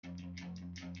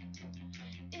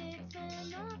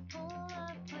Multiple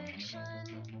affliction,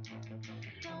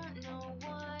 don't know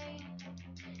why.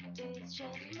 It's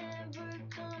just never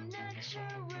come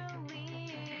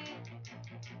naturally.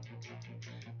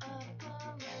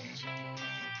 Apologies.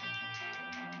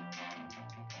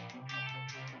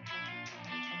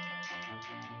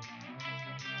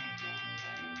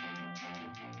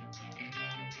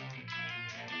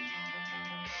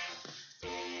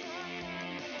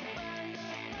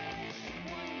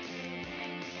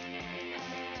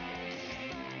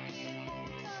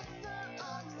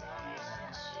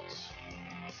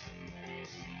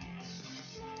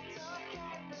 Talk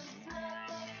at the smell,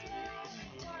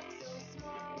 talk so small.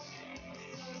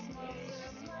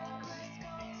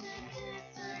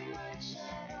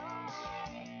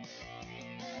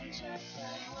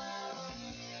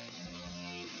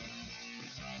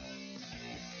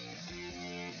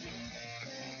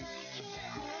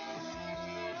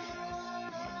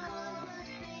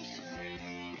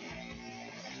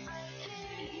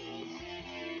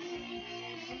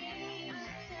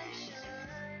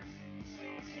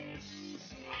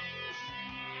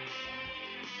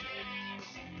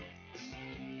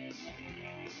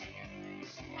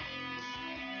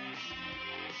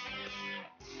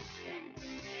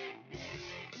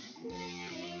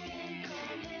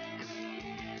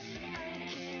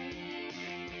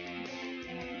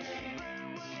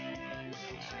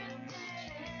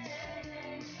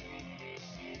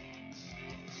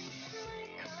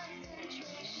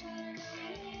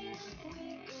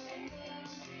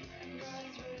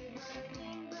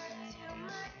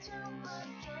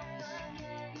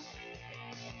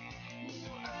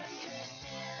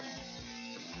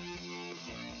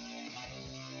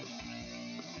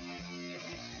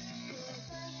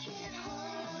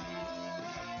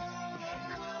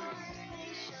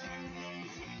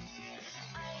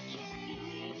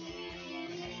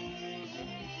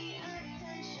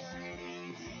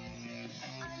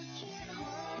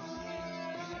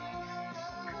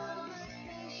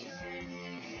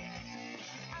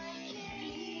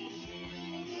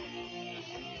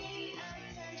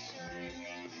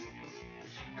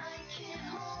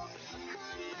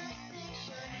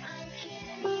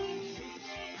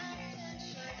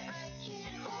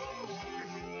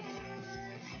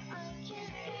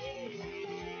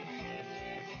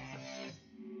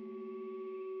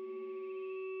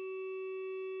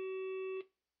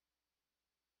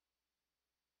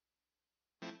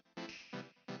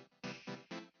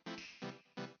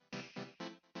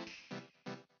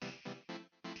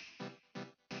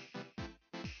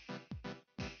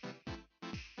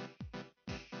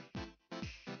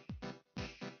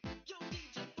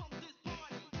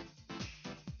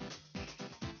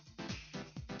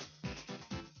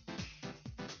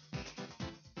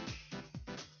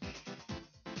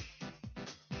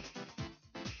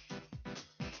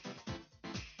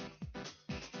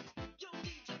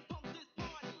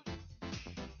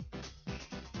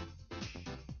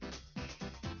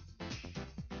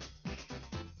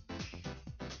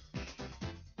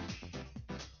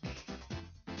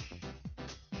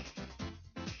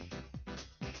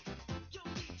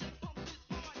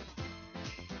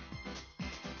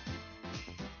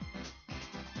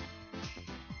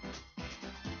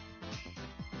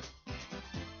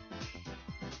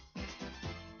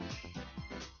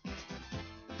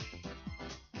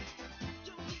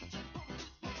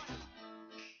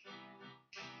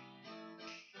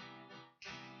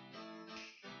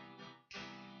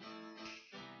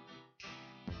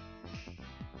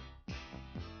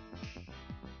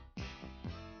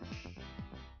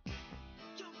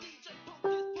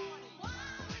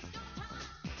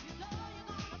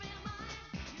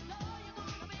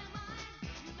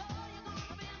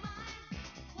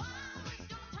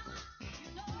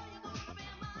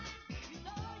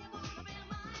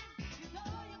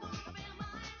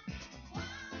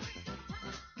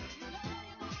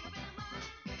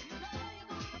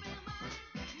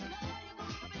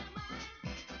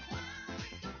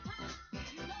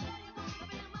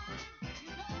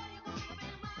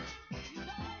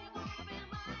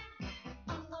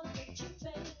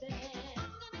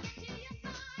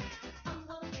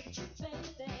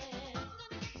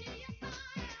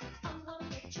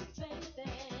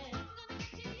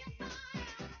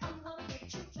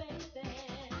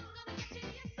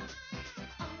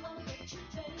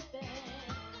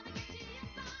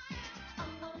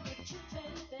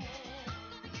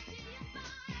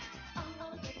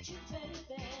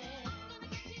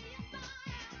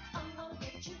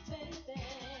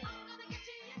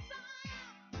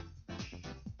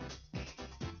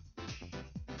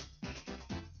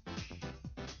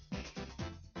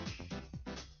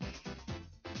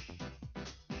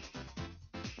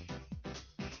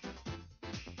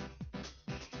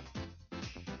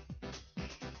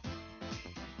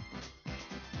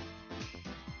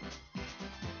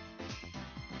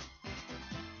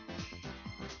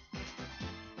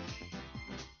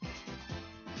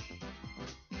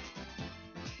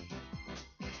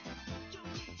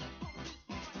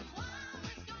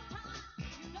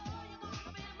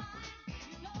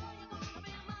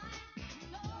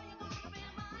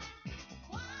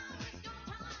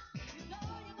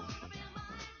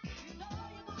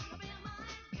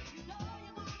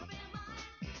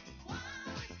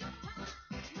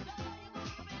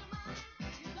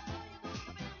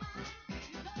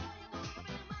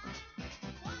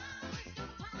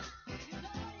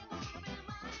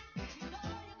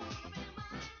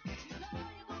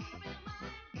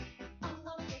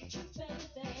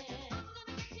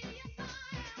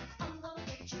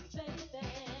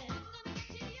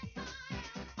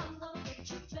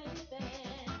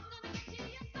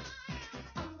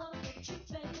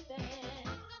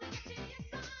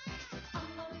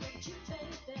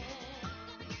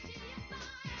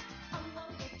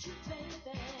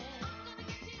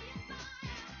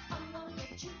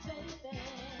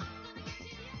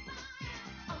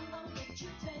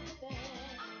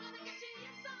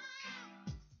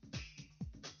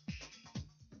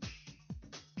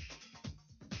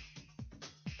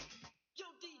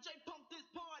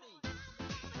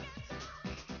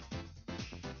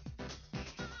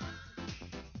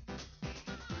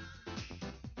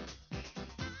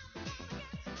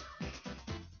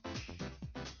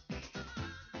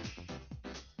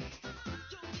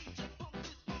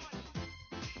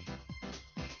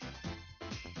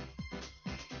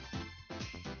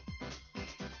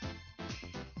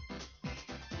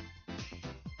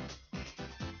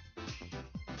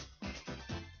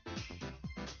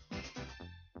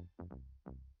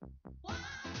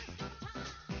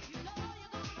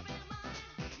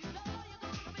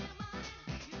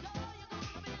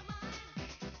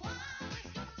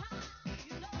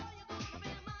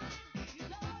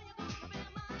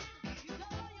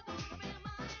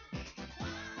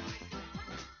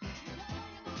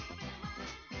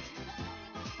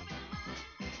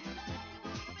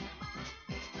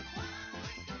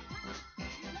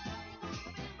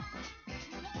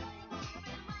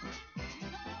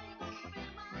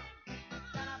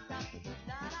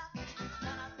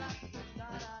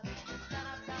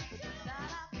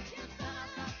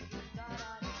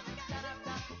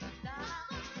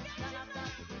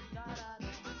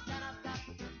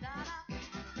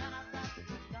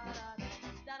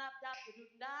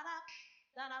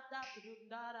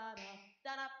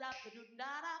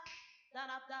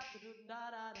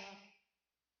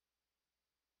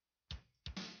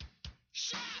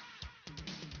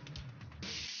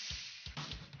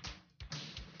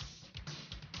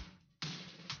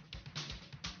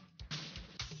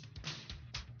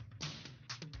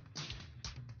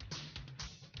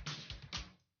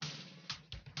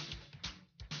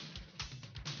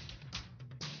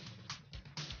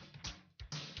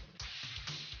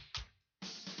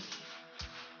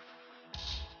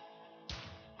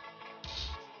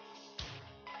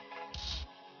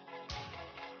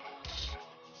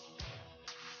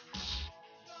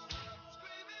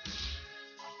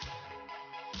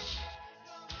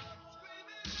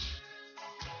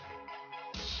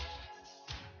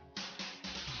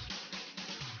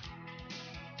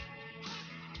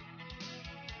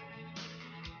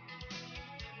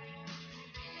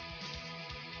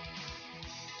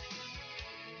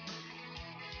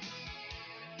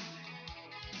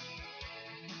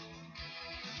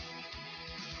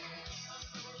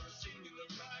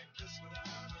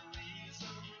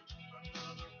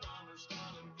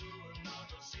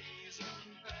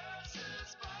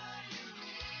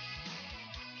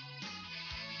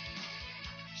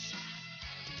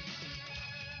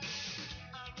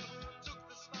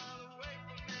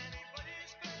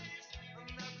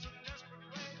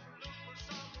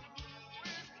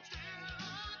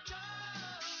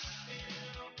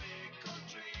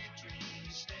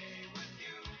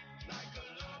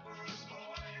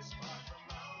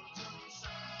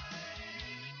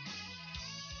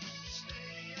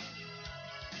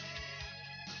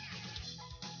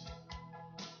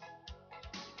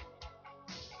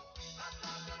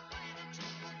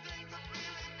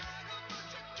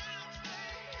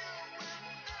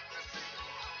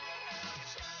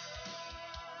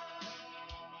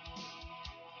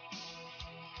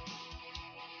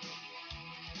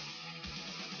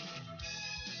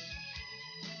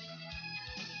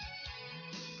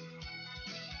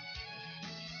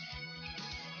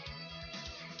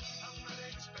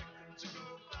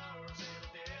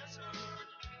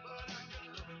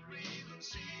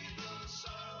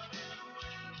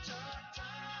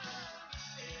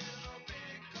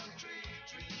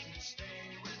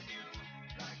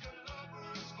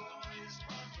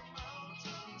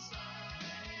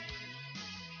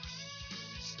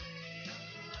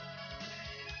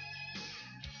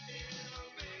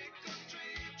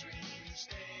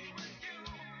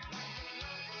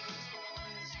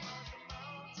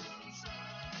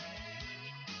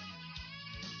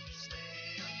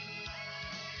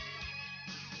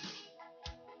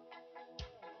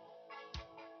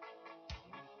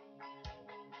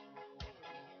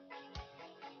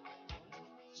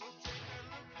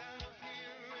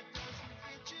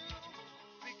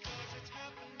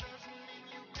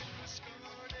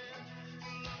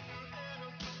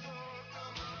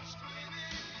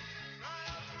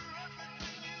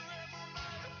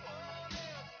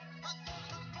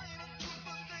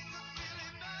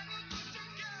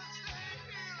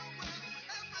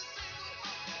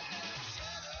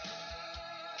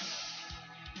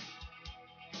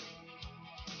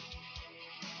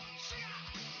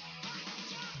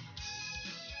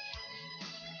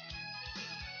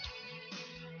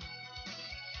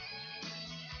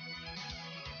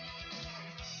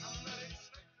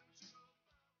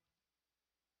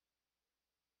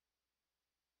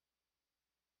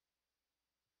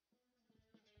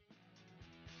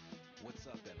 What's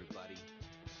up, everybody?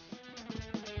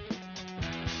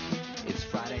 It's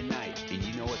Friday night, and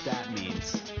you know what that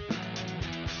means.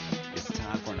 It's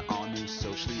time for an all-new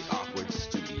Socially Awkward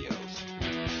Studios.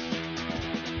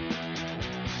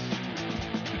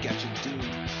 We got your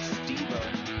dude, Steve-O.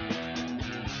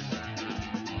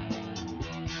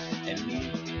 And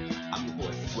me, I'm your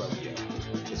boy,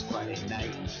 Froyo. It's Friday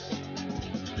night.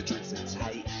 The drinks are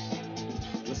tight.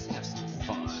 Let's have some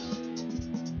fun.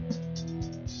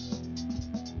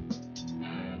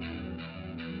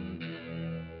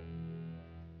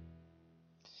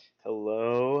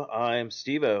 Hello, I'm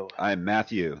Steve-O, I'm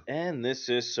Matthew. and this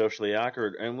is Socially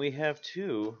Awkward, and we have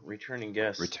two returning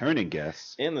guests Returning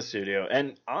guests. in the studio.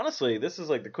 And honestly, this is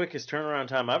like the quickest turnaround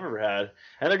time I've ever had,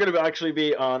 and they're going to actually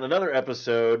be on another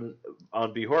episode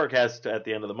on Be Horrorcast at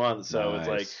the end of the month. So It's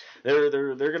like they're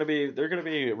going to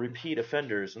be repeat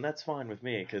offenders, and that's fine with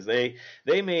me because they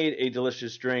made a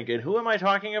delicious drink. And who am I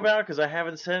talking about? Because I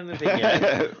haven't said anything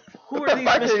yet. Who are these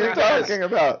What are you Mr. guests? talking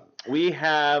about? We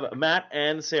have Matt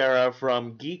and Sarah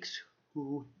from Geeks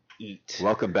Who Eat.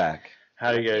 Welcome back. How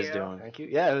are you guys doing? Thank you.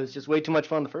 Yeah, it was just way too much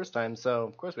fun the first time, so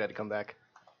of course we had to come back.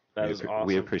 That was awesome.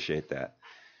 We appreciate that.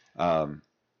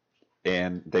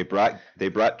 and they brought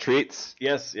treats.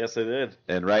 Yes, they did.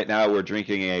 And right now we're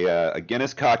drinking a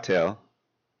Guinness cocktail.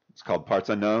 It's called Parts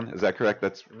Unknown. Is that correct?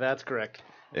 That's correct.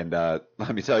 And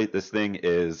let me tell you, this thing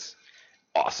is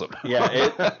awesome.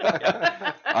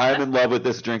 Yeah, I'm in love with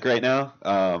this drink right now.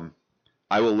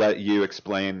 I will let you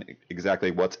explain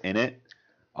exactly what's in it.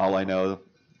 All I know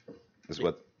is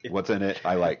what's in it.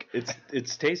 I like.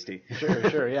 it's tasty.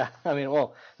 Sure, yeah.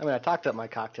 I talked up my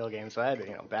cocktail game, so I had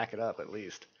to, back it up at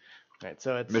least. Right,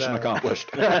 so it's Mission accomplished.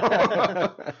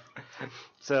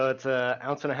 So it's 1.5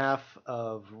 ounces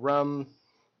of rum,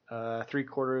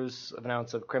 3/4 of an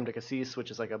ounce of creme de cassis,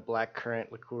 which is like a black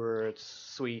currant liqueur. It's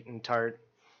sweet and tart.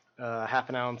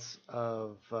 1/2 ounce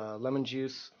of lemon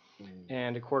juice,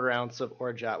 and 1/4 ounce of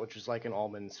orgeat, which is like an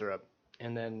almond syrup.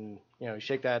 And then you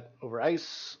shake that over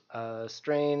ice,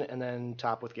 strain, and then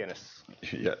top with Guinness.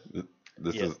 Yeah.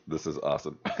 This is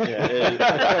awesome. Yeah,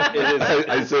 it is.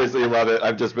 I seriously love it.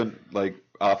 I've just been like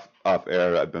off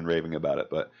air. I've been raving about it,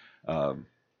 but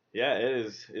yeah, it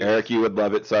is. Eric, you would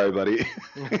love it. Sorry, buddy,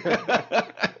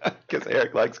 because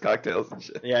Eric likes cocktails and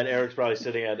shit. Yeah, and Eric's probably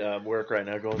sitting at work right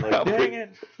now, going like, Probably.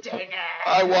 "Dang it,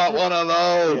 I want one of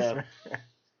those." Yeah.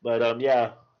 But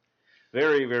yeah,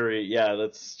 very, very. Yeah,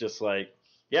 that's just like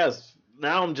yes.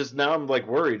 Now I'm like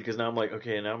worried because now I'm like,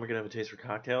 okay, now I'm gonna have a taste for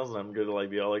cocktails and I'm gonna like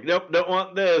be all like, nope, don't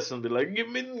want this, and be like, give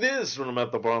me this when I'm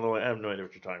at the bar. And I have no idea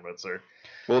what you're talking about, sir.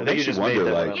 Well, I think they you should just wonder made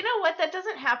that like. up. You know what? That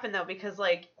doesn't happen though, because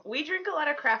like we drink a lot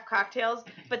of craft cocktails,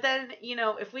 but then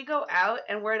if we go out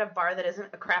and we're at a bar that isn't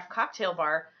a craft cocktail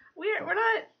bar, we're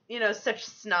not such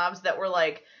snobs that we're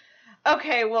like,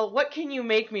 okay, well, what can you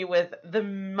make me with the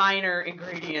minor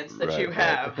ingredients that you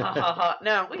have? Ha ha ha.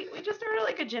 No, we just order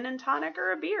like a gin and tonic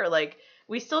or a beer. Like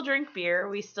we still drink beer.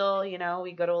 We still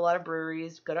we go to a lot of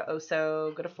breweries. Go to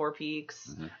Oso. Go to Four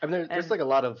Peaks. Mm-hmm. There's like a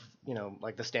lot of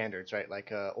like the standards, right?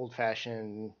 Like old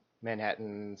fashioned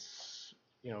Manhattans,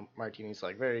 martinis,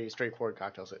 like very straightforward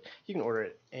cocktails that you can order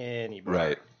at any bar.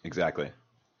 Right. Exactly.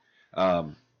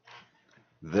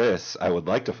 This I would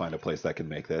like to find a place that can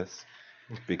make this.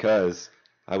 Because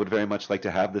I would very much like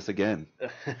to have this again.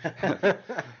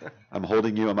 I'm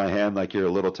holding you in my hand like you're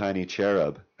a little tiny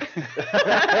cherub.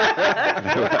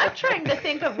 I'm trying to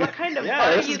think of what kind of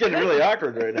bar this is getting really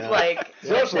awkward right now. Like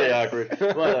Socially awkward.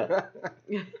 But,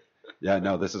 Yeah,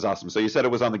 no, this is awesome. So you said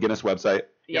it was on the Guinness website?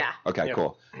 Yeah. Okay, Yep.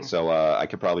 cool. So I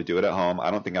could probably do it at home. I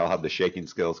don't think I'll have the shaking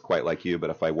skills quite like you, but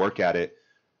if I work at it,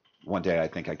 one day I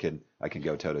think I can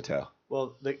go toe to toe.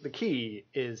 Well, the key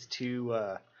is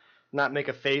to not make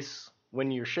a face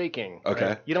when you're shaking. Okay.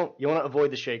 Right? You want to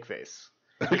avoid the shake face.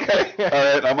 Okay. All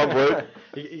right, I'm on board.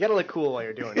 You got to look cool while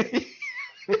you're doing it.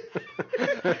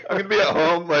 I'm gonna be at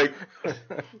home like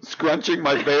scrunching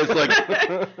my face like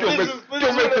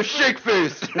don't make the shake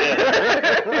face.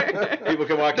 people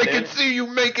can walk They in. can see you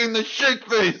making the shake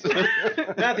face.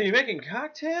 Matthew, you making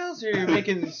cocktails or you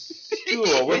making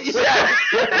stool? What's Yeah.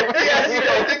 Yes, you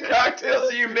making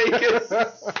cocktails or you making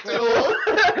stool?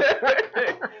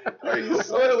 Are you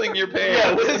soiling your pants?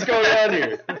 Yeah, what is going on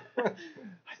here?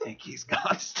 I think he's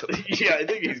constipated. Yeah, I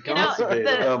think he's You know,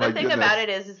 constipated. Oh, my the thing goodness. about it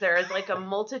is there is like a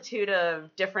multitude of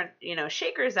different,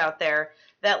 shakers out there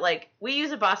that like we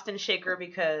use a Boston shaker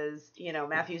because,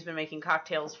 Matthew's been making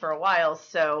cocktails for a while,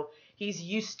 so he's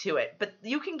used to it. But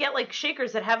you can get like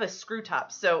shakers that have a screw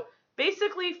top. So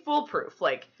basically foolproof.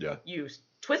 Like Yeah. you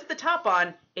twist the top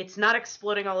on, it's not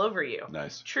exploding all over you.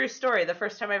 Nice. True story. The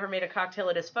first time I ever made a cocktail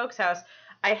at his folks' house,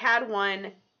 I had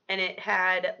one and it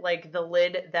had like the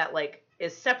lid that like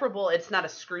is separable. It's not a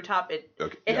screw top. It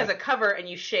has a cover and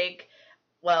you shake.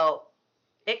 Well,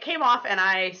 it came off and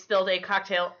I spilled a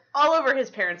cocktail all over his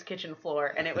parents' kitchen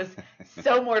floor and it was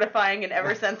so mortifying. And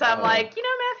ever since I'm like,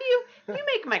 Matthew, you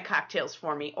make my cocktails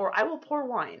for me or I will pour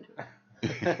wine.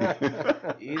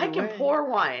 I can pour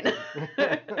wine.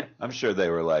 I'm sure they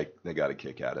were like, they got a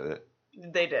kick out of it.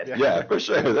 They did. Yeah, for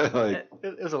sure. They're like,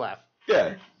 It was a laugh.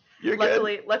 yeah, you're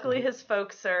good. Luckily his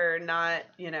folks are not,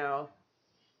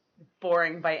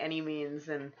 boring by any means.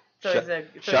 And so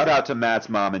Shout out to Matt's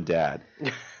mom and dad.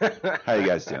 How you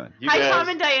guys doing? You Hi, guys- Tom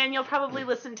and Diane. You'll probably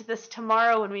listen to this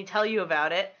tomorrow when we tell you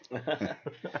about it.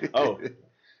 Oh.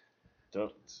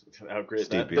 Don't outgrid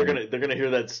Steve that. Beer. They're gonna hear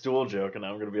that stool joke, and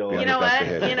I'm gonna be all Yeah. like, You know best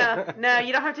what? behavior. No,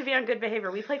 you don't have to be on good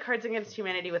behavior. We play Cards Against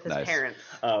Humanity with his Nice. parents.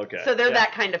 oh, okay. So they're Yeah.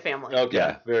 that kind of family. Okay.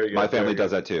 Yeah, Very good. My family very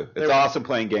does good. that too. It's awesome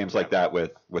playing games like that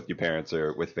with your parents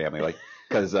or with family, like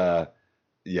because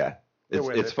yeah, They're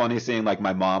with it's it. funny seeing like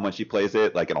my mom when she plays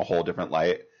it like in a whole different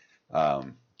light.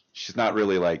 She's not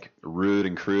really like rude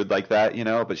and crude like that,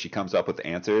 but she comes up with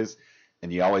answers,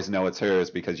 and you always know it's hers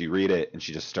because you read it and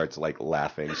she just starts like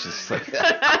laughing. She's just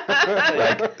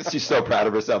like she's so proud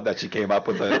of herself that she came up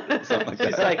with it. Something like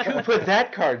She's that. like, who put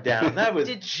that card down? That was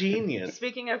genius.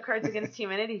 Speaking of Cards Against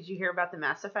Humanity, did you hear about the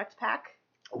Mass Effect pack?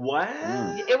 What?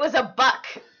 It was $1.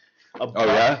 Oh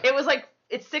yeah. It was like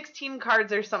it's 16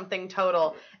 cards or something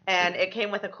total, and it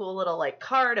came with a cool little like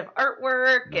card of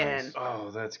artwork and. Oh,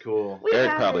 that's cool.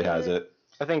 Eric probably has it.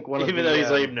 I think one Even of the, though he's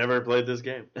like never played this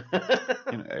game.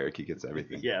 You know, Eric, he gets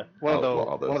everything. Yeah. one all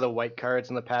of the white cards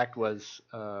in the pack was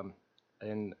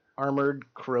an armored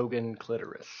Krogan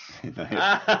clitoris.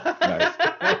 Nice.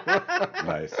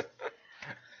 Nice.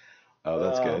 Oh,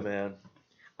 that's good. Man.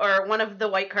 Or one of the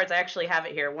white cards, I actually have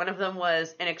it here. One of them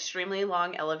was an extremely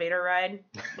long elevator ride.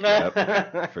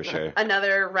 Yep, for sure.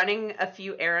 Another, running a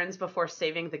few errands before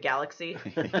saving the galaxy.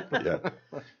 Yeah.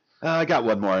 I got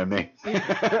one more in me.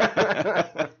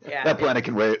 Yeah. That planet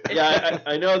can wait. Yeah,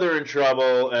 I know they're in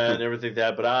trouble and everything like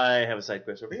that, but I have a side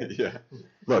quest over here. Yeah.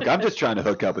 Look, I'm just trying to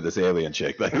hook up with this alien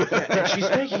chick. Like, And she's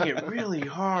making it really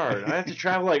hard. I have to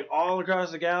travel like all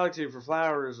across the galaxy for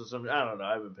flowers or something. I don't know.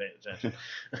 I haven't paid attention.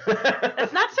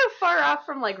 That's not so far off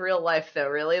from like real life though,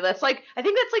 really. That's like I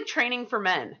think that's like training for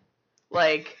men.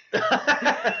 Like go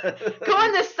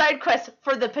on this side quest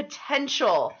for the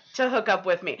potential to hook up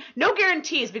with me. No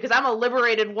guarantees because I'm a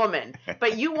liberated woman.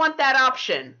 But you want that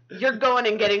option. You're going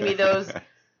and getting me those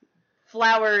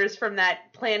flowers from that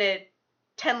planet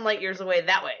 10 light years away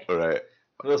that way. all right.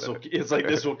 This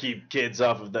will keep kids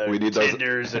off of the We need those-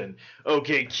 Tinders and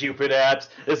OK Cupid apps.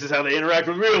 This is how they interact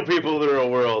with real people in the real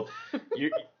world.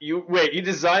 You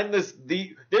designed this.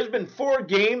 There's been 4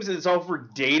 games and it's all for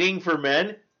dating for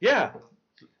men. Yeah.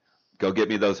 Go get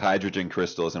me those hydrogen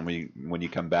crystals, and when you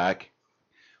come back,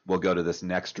 we'll go to this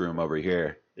next room over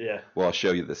here. Yeah. Well, I'll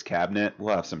show you this cabinet.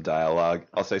 We'll have some dialogue.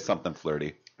 I'll say something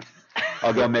flirty.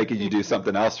 I'll go make you do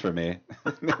something else for me.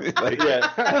 Like,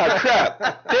 Yeah. oh,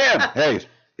 crap. Damn. Hey,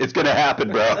 it's going to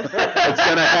happen, bro. It's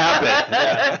going to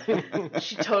happen.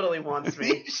 She totally wants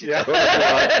me.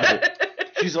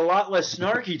 She's a lot less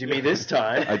snarky to me this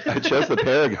time. I chose the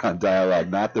Paragon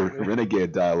dialogue, not the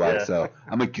Renegade dialogue, Yeah. so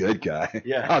I'm a good guy.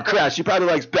 Yeah. Oh, crap. She probably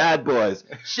likes bad boys.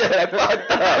 Shit, I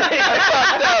fucked up.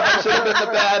 I should have been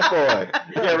the bad boy.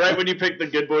 Yeah, right when you pick the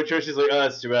good boy choice, she's like, oh,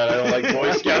 that's too bad. I don't like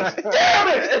Boy Scouts. Damn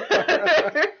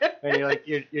it! And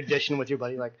you're dishing with your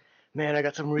buddy like, man, I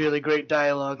got some really great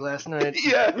dialogue last night.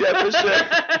 Yeah, for sure.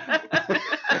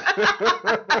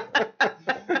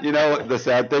 You know what the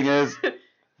sad thing is?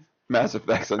 Mass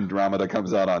Effect Andromeda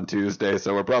comes out on Tuesday,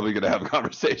 so we're probably going to have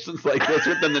conversations like this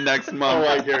within the next month. Oh,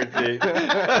 I guarantee.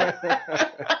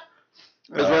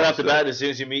 Because right off the bat, as soon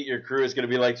as you meet your crew, it's going to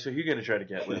be like, so who are you going to try to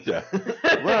get with? Yeah.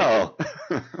 Well,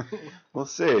 we'll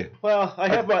see. Well, I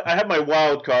have my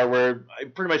wild card where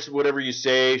pretty much whatever you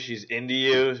say, she's into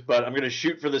you. But I'm going to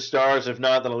shoot for the stars. If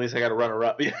not, then at least I got to run her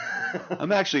up.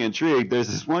 I'm actually intrigued. There's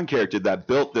this one character that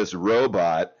built this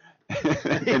robot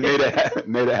and made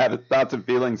it have thoughts and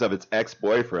feelings of its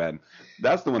ex-boyfriend.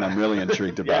 That's the one I'm really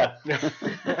intrigued about. Yeah.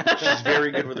 She's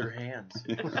very good with her hands.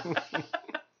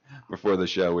 Before the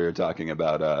show, we were talking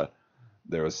about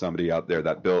there was somebody out there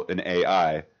that built an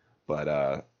AI,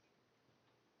 but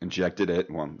injected it.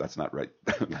 Well, that's not right.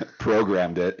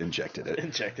 Programmed it, injected it.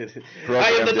 Injected it. I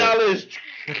Programmed am the it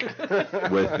knowledge.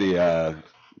 with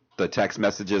the text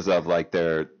messages of like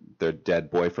their dead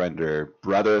boyfriend or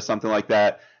brother or something like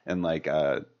that, and like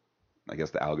I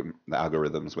guess the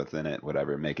algorithms within it,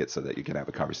 whatever, make it so that you can have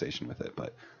a conversation with it.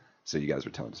 But so you guys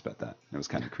were telling us about that. It was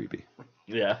kind of creepy,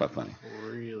 Yeah. but funny.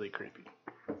 Really creepy.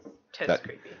 Tits That-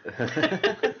 creepy.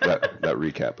 That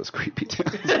recap was creepy too.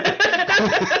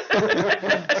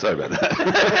 Sorry about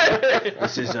that.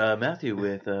 This is Matthew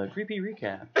with Creepy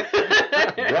Recap.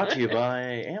 Brought to you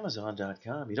by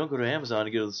Amazon.com. You don't go to Amazon,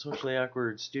 you go to the Socially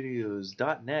Awkward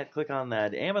Studios.net, click on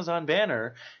that Amazon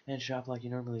banner, and shop like you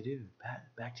normally do.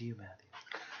 Back to you, Matthew.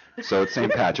 So it's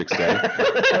St. Patrick's Day.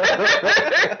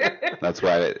 That's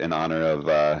why, in honor of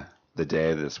the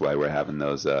day, that's why we're having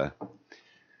those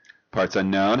parts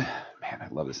unknown. Man, I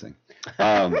love this thing.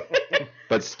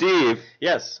 But Steve,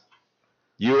 Yes.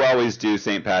 you always do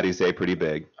St. Patty's Day pretty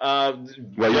big. Well,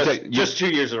 Just 2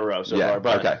 years in a row so far.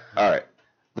 But Okay. All right.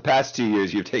 The past 2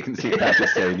 years, you've taken St.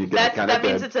 Patrick's Day and you've done it kind of That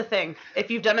means big. it's a thing.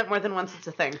 If you've done it more than once, it's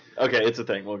a thing. Okay, it's a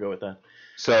thing. We'll go with that.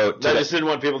 So I today, just didn't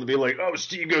want people to be like, oh,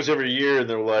 Steve goes every year, and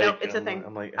they're like... Nope, it's a thing.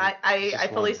 I'm like, I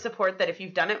fully support that if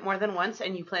you've done it more than once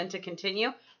and you plan to continue,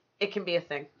 it can be a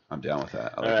thing. I'm down with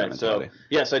that. I All like that right, so, mentality.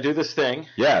 yes, I do this thing.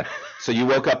 Yeah. So you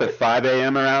woke up at 5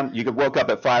 a.m. around? You woke up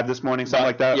at 5 this morning, something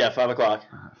like that? Yeah, 5 o'clock.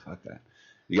 Oh, fuck that.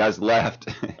 You guys left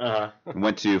Uh-huh. and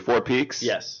went to Four Peaks?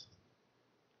 Yes.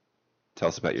 Tell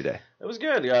us about your day. It was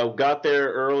good. Got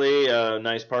there early,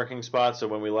 nice parking spot, so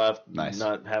when we left, Nice.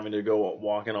 not having to go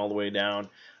walking all the way down.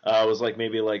 It was like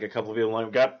maybe like a couple of people in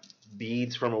line. Got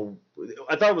beads from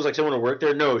I thought it was like someone who worked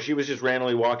there. No, she was just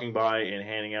randomly walking by and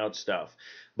handing out stuff.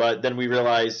 But then we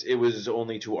realized it was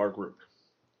only to our group.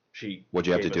 What'd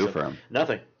you have to gave do us for him?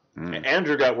 Nothing. Mm.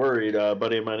 Andrew got worried. A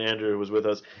buddy of mine, Andrew, was with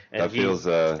us, and That feels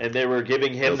and they were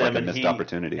giving him feels them, like a and missed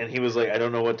opportunity. and he was like, I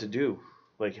don't know what to do.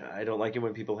 Like, I don't like it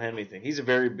when people hand me things. He's a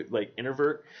very like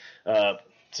introvert,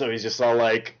 so he's just all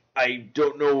like, I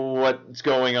don't know what's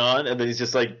going on, and then he's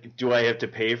just like, do I have to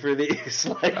pay for these?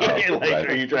 like, right.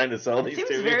 are you trying to sell It these seems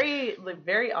to me?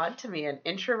 very odd to me. An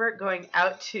introvert going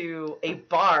out to a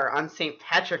bar on St.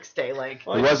 Patrick's Day, like It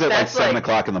wasn't like that's 7 like-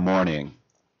 o'clock in the morning.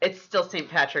 it's still St.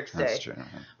 Patrick's Day. That's true.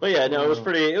 But yeah, no, it was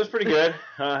pretty good.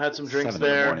 Had some drinks 7 in the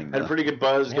there, morning, had a though. pretty good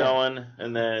buzz going,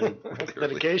 and then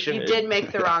Dedication. You did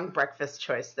make the wrong breakfast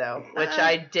choice though, which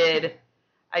I did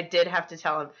have to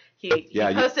tell him. He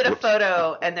Yeah, posted a whoops.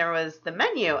 photo and there was the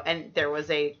menu and there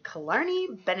was a Killarney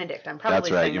Benedict. I'm probably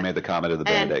That's right. saying You that. made the comment of the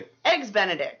And Benedict. Eggs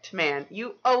Benedict, man.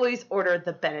 You always order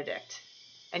the Benedict.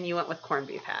 And you went with corned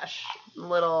beef hash.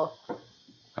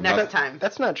 I'm Next not- time.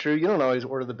 That's not true. You don't always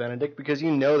order the Benedict because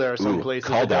you know there are some Ooh, places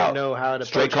called that out. don't know how to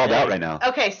Straight poach called an out egg. right now.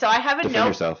 Okay, so I have a Defend no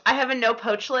yourself. I have a no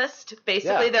poach list.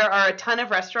 Basically, Yeah. there are a ton of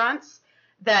restaurants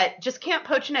that just can't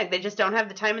poach an egg. They just don't have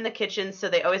the time in the kitchen, so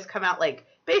they always come out like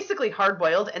basically hard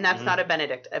boiled, and that's not a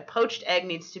Benedict. A poached egg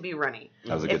needs to be runny.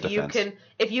 That was a good defense.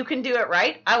 If you can do it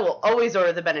right, I will always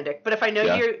order the Benedict. But if I know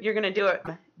Yeah. you're gonna do it,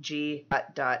 G ...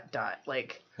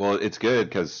 like Well, it's good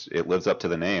because it lives up to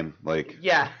the name. Like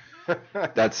yeah,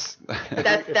 that's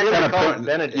that's What do we kinda call it? important.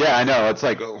 Benedict. Yeah, I know. It's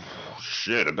like, oh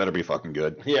shit, it better be fucking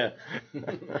good. yeah.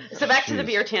 So back to the Jeez.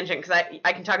 beer tangent because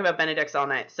I can talk about Benedicts all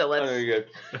night. So Oh, let's. you're good.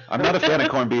 I'm not a fan of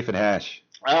corned beef and hash.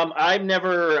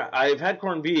 I've had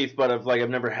corned beef, but I've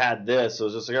never had this, so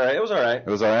it was just like, all right, it was all right. It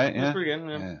was all right. It was Yeah. pretty good.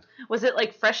 Yeah. Yeah. Was it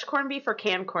like fresh corned beef or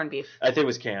canned corned beef? I think it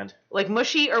was canned. Like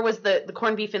mushy, or was the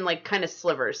corned beef in like kind of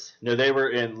slivers? No, they were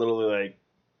in literally like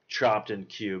chopped in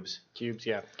cubes. Cubes,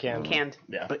 yeah, canned. Canned.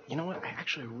 Yeah. But you know what? I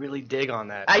actually really dig on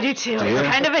that. I do too. Do It's you?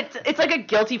 kind of it's like a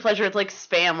guilty pleasure. It's like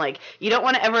spam. Like you don't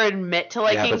want to ever admit to Yeah,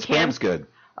 liking but canned. spam's good.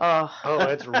 Oh, Oh,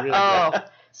 it's really oh, good.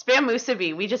 spam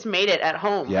musubi. We just made it at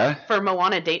home. Yeah? For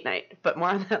Moana date night, but more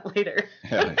on that later.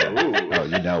 Yeah. Ooh. Oh,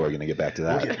 you know we're gonna get back to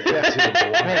that.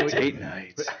 Man, we- date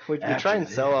nights. We try and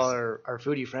sell all our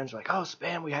foodie friends. We're like, oh,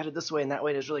 spam, we had it this way and that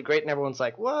way. And it's really great. And everyone's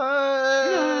like, what?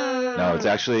 No, it's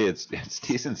actually it's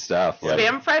decent stuff. Like,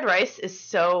 Spam fried rice is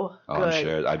so oh, good. I'm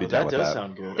sure I'd be Oh, down that with does that.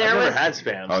 sound good. There I've never was- had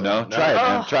spam. Oh so no, try it,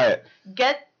 man. Oh. Try it.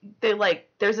 Get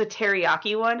there's a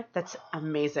teriyaki one that's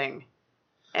amazing,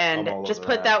 and I'm all just over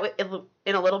put that. that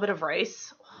in a little bit of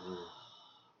rice.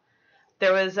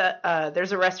 There's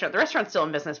a restaurant. The restaurant's still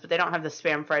in business, but they don't have the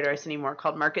spam fried rice anymore.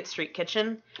 Called Market Street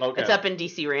Kitchen. Okay. It's up in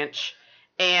DC Ranch,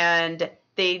 and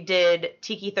they did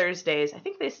Tiki Thursdays. I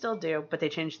think they still do, but they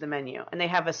changed the menu. And they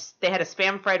had a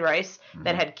spam fried rice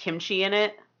that had kimchi in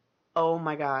it. Oh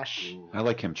my gosh! I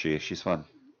like kimchi. She's fun.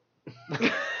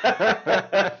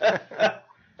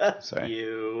 Sorry.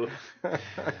 You.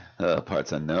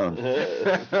 Parts unknown. See,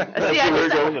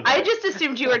 going. I just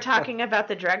assumed you were talking about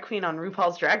the drag queen on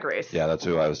RuPaul's Drag Race. Yeah, that's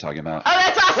who I was talking about. Oh,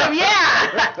 that's awesome!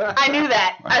 Yeah, I knew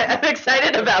that. I'm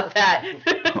excited about that.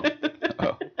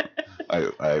 Oh.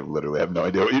 I literally have no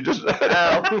idea what you just said.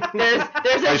 Oh,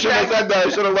 there's a I should have drag- said that. I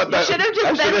should have let that. should have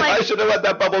just been like- I should have let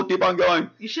that bubble keep on going.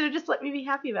 You should have just let me be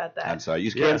happy about that. I'm sorry.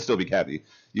 You Yeah. can still be happy.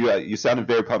 You sounded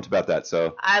very pumped about that.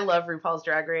 So I love RuPaul's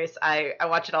Drag Race. I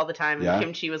watch it all the time. Yeah?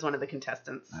 Kimchi was one of the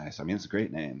contestants. nice. I mean, it's a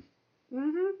great name.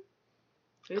 Mm-hmm.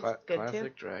 It's good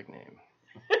Classic drag name.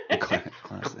 Classic.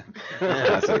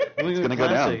 Yeah. Classic. It's gonna go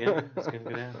down. Yeah. It's gonna go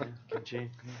down. Yeah. Kimchi.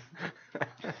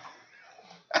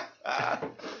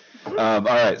 All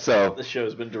right. So The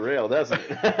show's been derailed, hasn't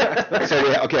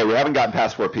it? we haven't gotten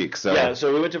past Four Peaks. So Yeah,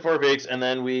 so we went to Four Peaks, and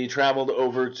then we traveled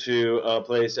over to a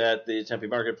place at the Tempe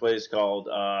Marketplace called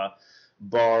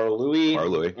Bar Louie. Bar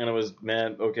Louie. And it was,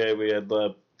 man, okay, we had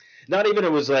the, not even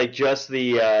it was like just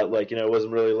the, it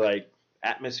wasn't really like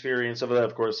atmosphere and stuff like that.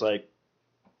 Of course, like,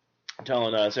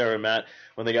 telling Sarah and Matt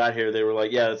when they got here, they were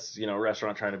like, yeah, it's, a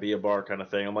restaurant trying to be a bar kind of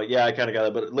thing. I'm like, yeah, I kind of got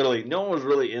it. But literally, no one was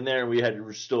really in there, and we had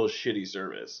still shitty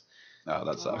service. oh,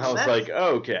 that sucks. I was That's- like,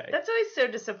 okay. That's always so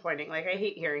disappointing. Like I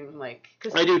hate hearing like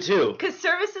I do too. because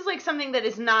service is like something that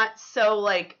is not so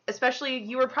like, especially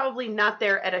you were probably not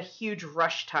there at a huge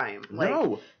rush time. Like,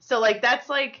 No. So like that's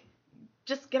like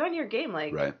just get on your game.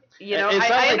 Like Right. you know, It's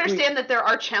not I like we- understand that there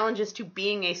are challenges to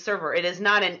being a server. It is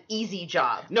not an easy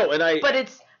job, No, and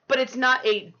but it's not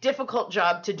a difficult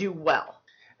job to do well.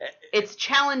 It's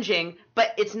challenging,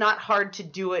 but it's not hard to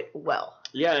do it well.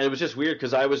 Yeah, and it was just weird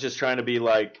because I was just trying to be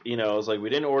like, I was like, we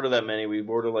didn't order that many. We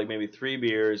ordered like maybe 3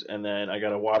 beers, and then I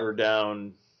got a watered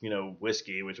down,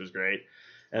 whiskey, which was great.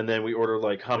 And then we ordered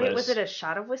like hummus. Wait, was it a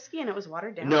shot of whiskey and it was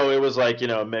watered down? No, it was like,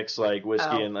 a mix like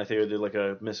whiskey and I think I did like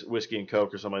a whiskey and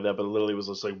Coke or something like that. But it literally was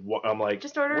just like, I'm like,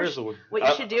 just order. Where's what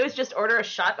you should do is just order a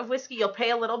shot of whiskey. You'll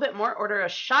pay a little bit more. Order a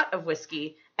shot of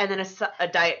whiskey and then a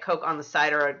Diet Coke on the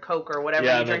side or a Coke or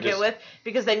whatever you drink it with,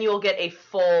 because then you will get a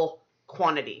full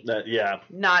quantity.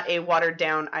 Not a watered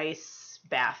down ice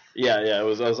bath. Yeah. I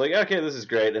was like, okay, this is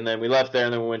great. And then we left there,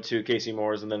 and then we went to Casey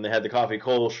Moore's, and then they had the coffee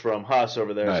Kolsch from Huss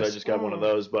over there, so I just got one of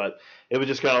those. But it was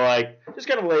just kind of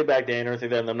laid back day and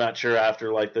everything. And I'm not sure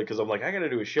after because I'm like, I got to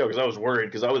do a show because I was worried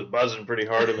because I was buzzing pretty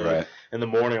hard in the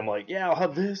morning. I'm like, yeah, I'll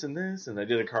have this and this, and I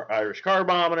did a Irish car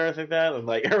bomb and everything like that. And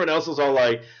like everyone else was all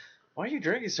like, why are you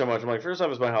drinking so much? I'm like, first off,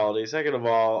 it's my holiday. Second of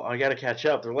all, I got to catch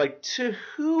up. They're like, to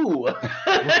who? They're like,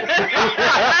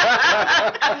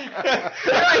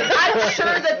 I'm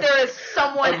sure that there is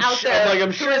someone out there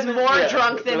who is more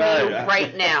drunk than you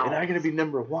right now. And I'm going to be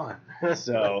number 1.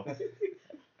 So.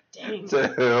 Dang. To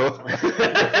who?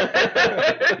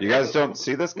 You guys don't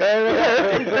see this guy?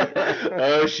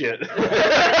 Oh, shit.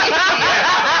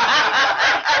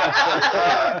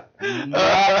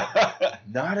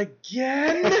 Not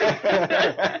again.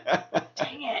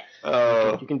 Dang it.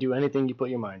 You can do anything you put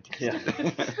your mind to. Yeah.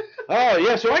 Oh,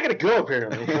 yeah, so I got to go,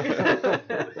 apparently.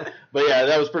 But, yeah,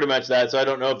 that was pretty much that. So I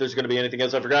don't know if there's going to be anything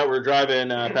else. I forgot we were driving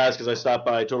past because I stopped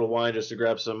by Total Wine just to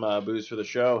grab some booze for the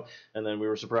show. And then we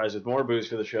were surprised with more booze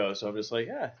for the show. So I'm just like,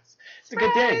 yeah, it's a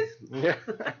good day. Yeah.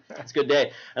 It's a good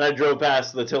day. And I drove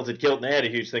past the Tilted Kilt, and they had a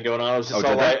huge thing going on. I was just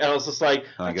I'm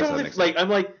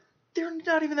like, they're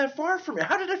not even that far from me.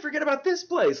 How did I forget about this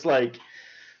place?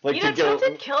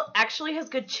 Tilted Kilt actually has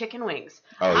good chicken wings.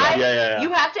 Oh, yeah. Yeah.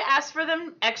 You have to ask for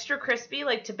them extra crispy,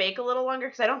 to bake a little longer,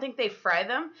 because I don't think they fry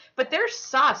them. But their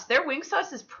sauce, their wing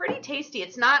sauce is pretty tasty.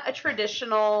 It's not a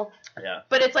traditional,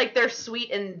 but it's like they're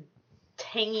sweet and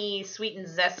tangy, sweet and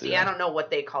zesty. Yeah. I don't know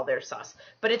what they call their sauce.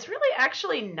 But it's really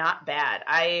actually not bad.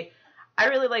 I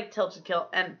really like Tilted Kilt.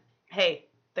 And, hey,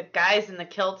 the guys in the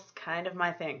kilt's kind of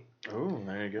my thing. Oh,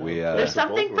 there you go. There's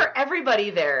something for everybody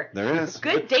there. There is.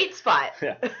 Good date spot.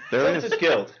 Yeah. There is.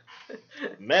 Kilt.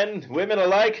 Men, women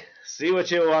alike, see what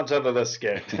you want under the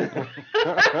skin. Yeah,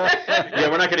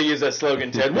 we're not going to use that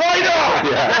slogan, Ted. Why not?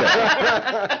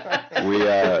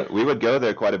 Yeah. We would go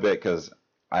there quite a bit because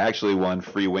I actually won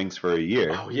free wings for a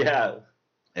year. Oh, yeah.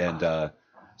 And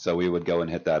so we would go and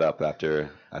hit that up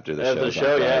after the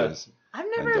show. Yeah. I'm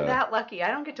never that lucky. I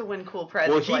don't get to win cool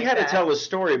prizes. Well, he had to tell a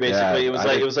story basically.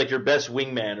 It was like your best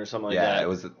wingman or something like that. It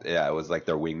was like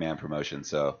their wingman promotion.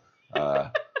 So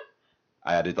I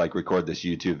had to record this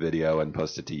YouTube video and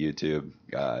post it to YouTube.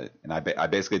 And I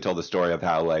basically told the story of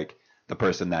how the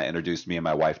person that introduced me and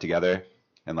my wife together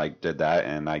and did that,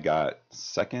 and I got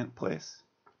second place.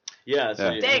 Yeah.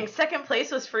 Dang, second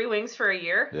place was free wings for a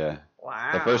year? Yeah. Wow.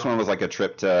 The first one was a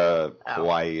trip to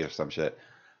Hawaii or some shit.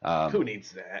 Who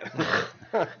needs that?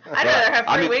 I'd rather have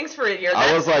free wings for a year.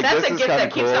 That's a gift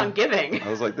that keeps on giving. I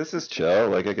was like, this is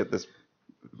chill. I get this.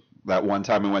 That one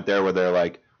time we went there where they're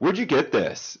like, where'd you get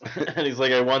this? And he's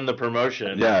like, I won the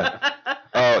promotion. Yeah.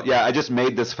 Oh, yeah, I just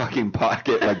made this fucking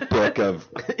pocket book of.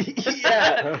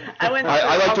 Yeah. I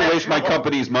like to waste my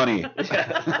company's money.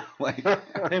 Yeah.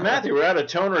 Hey, Matthew, we're out of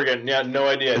toner again. Yeah, no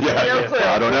idea. No clue.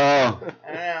 I don't know.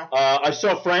 I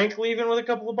saw Frank leaving with a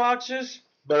couple of boxes.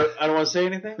 But I don't want to say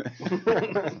anything.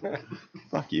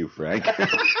 Fuck you, Frank.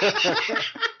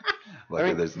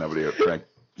 There's nobody at Frank.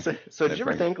 So did you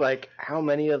ever think how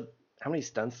many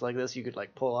stunts like this you could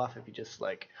pull off if you just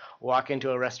walk into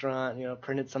a restaurant,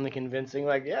 printed something convincing,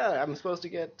 I'm supposed to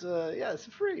get it's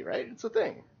free, right? It's a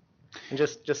thing. And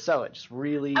just sell it. Just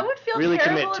really, I would feel really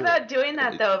terrible about doing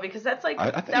that though, because that's I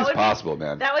think it's possible,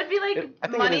 man. That would be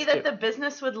money that the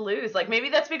business would lose. Maybe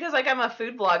that's because I'm a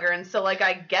food blogger and so I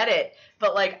get it,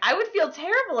 but I would feel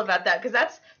terrible about that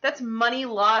because that's money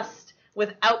lost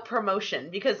without promotion,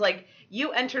 because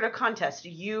you entered a contest,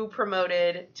 you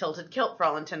promoted Tilted Kilt for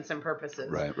all intents and purposes.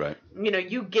 Right.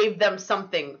 You gave them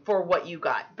something for what you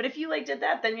got. But if you did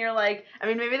that, then you're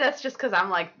maybe that's just because I'm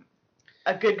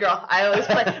a good girl. I always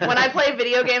play when I play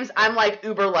video games. I'm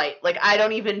uber light. I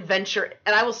don't even venture,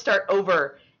 and I will start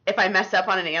over if I mess up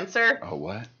on an answer. Oh,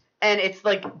 what? And it's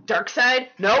dark side.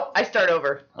 Nope, I start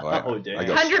over. I go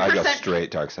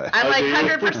straight dark side. I'm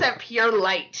 100% pure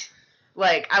light.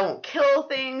 I won't kill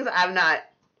things. I'm not.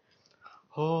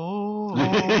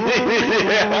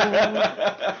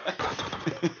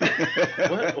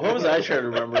 What was I trying to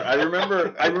remember? I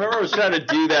remember I was trying to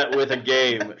do that with a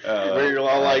game where you're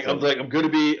all like, I'm gonna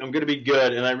be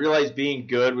good, and I realized being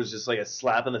good was just like a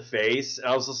slap in the face, and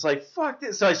I was just like, fuck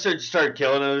this. So I started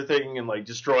killing everything and like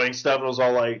destroying stuff, and I was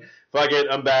all like, fuck it,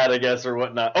 I'm bad, I guess, or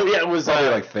whatnot. Oh yeah, it was probably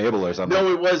like Fable or something.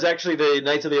 No, it was actually the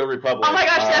Knights of the Old Republic. Oh my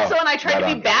gosh, that's the one I tried to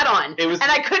be bad on, and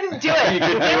I couldn't do it.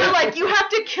 They were like, you have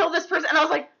to kill this person, and I was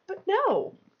like, but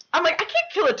no. I'm like, I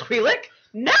can't kill a Twi'lek.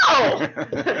 No.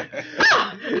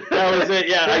 That was it.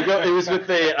 Yeah, it was with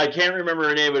I can't remember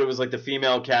her name, but it was like the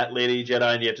female cat lady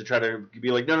Jedi, and you have to try to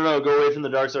be like, no, go away from the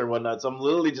dark side or whatnot. So I'm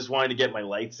literally just wanting to get my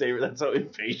lightsaber. That's how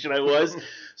impatient I was.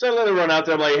 So I let her run out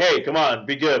there. I'm like, hey, come on,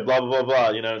 be good, blah blah blah blah.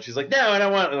 You know, and she's like, no, I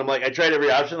don't want. And I'm like, I tried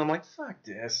every option. I'm like, fuck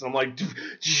this. And I'm like,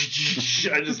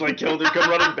 I just like killed her, come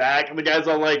running back, and the guy's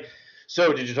all like,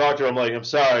 so did you talk to her? I'm like, I'm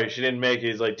sorry, she didn't make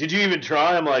it. He's like, did you even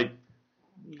try? I'm like,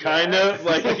 kind of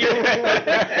like.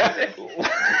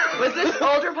 Was this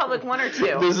Old Republic 1 or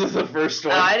 2? This is the first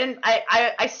one. I didn't.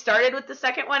 I started with the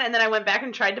second one, and then I went back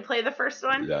and tried to play the first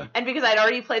one. Yeah. And because I'd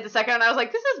already played the second one, I was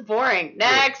like, this is boring.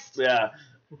 Next. Yeah.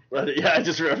 But yeah, I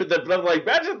just remembered that. But I'm like,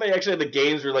 imagine if they actually had the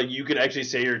games where like you could actually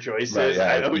say your choices. Right,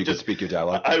 yeah, I would you just could speak your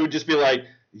dialogue. I would just be like,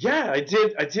 yeah, I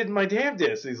did my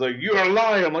damnedest. He's like, you're a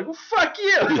liar. I'm like, well, fuck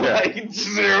you. Yeah. Like,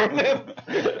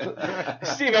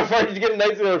 Steve, how far did you get in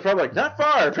Knights of the Republic? Not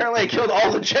far. Apparently, I killed all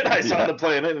the Jedi on the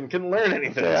planet and couldn't learn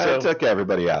anything. Yeah, so. I took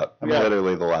everybody out. I'm Yeah.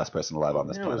 literally the last person alive on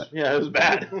this planet. It was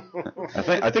bad.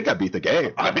 I think I beat the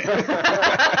game. I mean,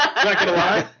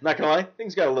 Not gonna lie,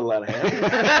 things got a little out of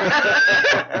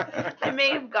hand. I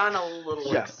may have gone a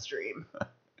little extreme.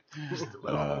 Just a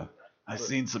little. I've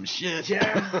seen some shit.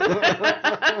 Yeah.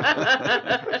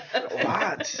 A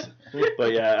lot.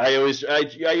 But yeah, I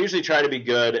usually try to be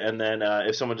good, and then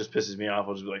if someone just pisses me off,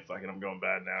 I'll just be like, fuck it, I'm going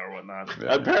bad now or whatnot.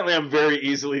 Yeah. Apparently I'm very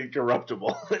easily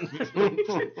corruptible.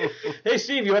 Hey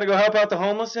Steve, you want to go help out the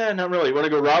homeless? Yeah, not really. You want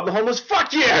to go rob the homeless?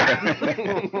 Fuck yeah!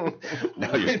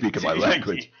 Now you're speaking my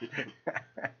language.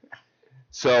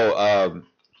 So,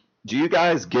 do you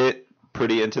guys get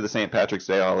pretty into the St. Patrick's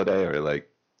Day holiday, or like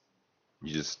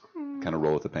you just kind of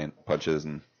roll with the punches?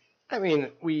 And I mean,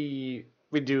 we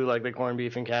do like the corned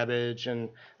beef and cabbage, and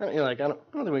I don't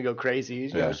think we go crazy,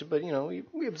 you know, but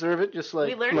we observe it just like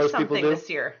we learned most people something do. this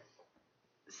year.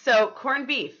 So corned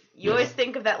beef, you always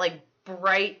think of that like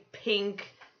bright pink,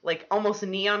 like almost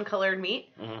neon colored meat.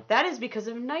 Mm-hmm. That is because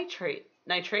of nitrates.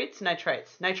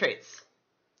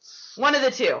 One of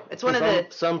the two. It's one of the.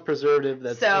 Some preservative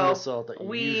that's in the salt that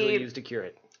you usually use to cure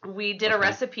it. We did a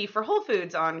recipe for Whole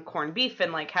Foods on corned beef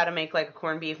and like how to make like a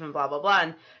corned beef and blah blah blah.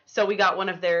 And so we got one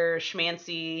of their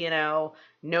schmancy,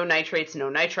 no nitrates, no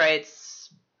nitrites,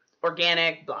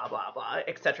 organic, blah blah blah,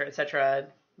 etc. etc.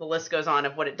 The list goes on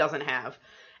of what it doesn't have.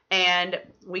 And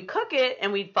we cook it,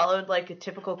 and we followed like a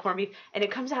typical corned beef, and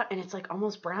it comes out and it's like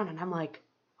almost brown, and I'm like,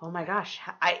 oh my gosh,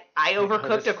 I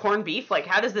overcooked a corned beef. Like,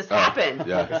 how does this happen?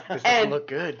 Yeah. This And doesn't look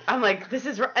good. I'm like, this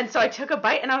is, and so I took a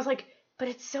bite, and I was like, but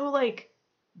it's so like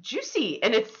juicy,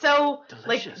 and it's so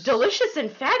like delicious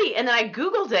and fatty. And then I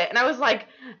Googled it, and I was like,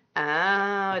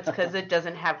 oh, it's because it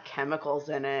doesn't have chemicals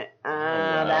in it.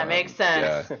 That makes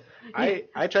sense. Yeah.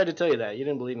 I tried to tell you that. You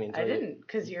didn't believe me until I didn't,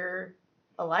 because you're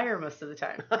a liar most of the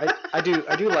time. I do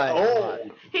lie. a lot.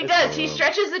 He does. He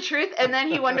stretches the truth, and then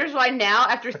he wonders why now,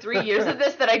 after 3 years of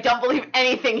this, that I don't believe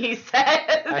anything he says.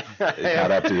 It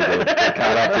caught up to you, dude. It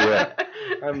caught up to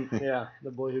Yeah, the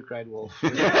boy who cried wolf.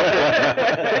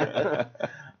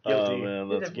 Oh man,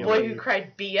 that's The boy who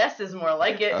cried BS is more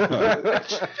like it.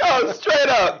 Oh, straight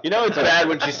up. You know it's bad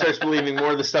when she starts believing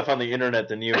more of the stuff on the internet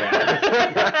than you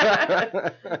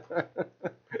have.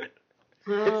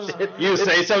 You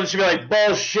say something, she'll be like,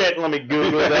 bullshit, let me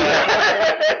Google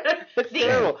that. The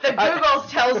Googles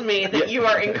tells me that you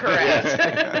are incorrect.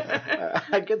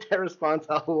 I get that response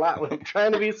a lot when I'm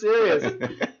trying to be serious.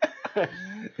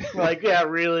 Like, yeah,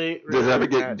 really. Do you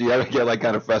ever get like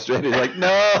kind of frustrated? Like,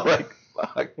 no, like,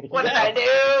 fuck. What did I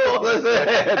do?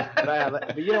 Listen.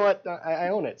 But you know what? I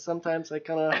own it. Sometimes I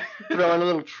kind of throw in a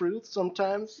little truth.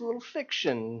 Sometimes a little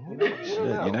fiction.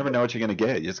 You never know what you're gonna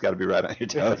get. You just got to be right on your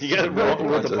toes. You gotta roll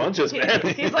with the punches, man.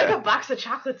 He's like a box of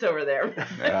chocolates over there.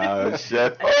 Oh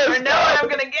shit! I never know what I'm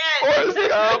gonna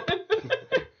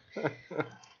get.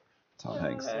 Tom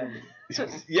Hanks.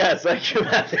 Yes, I came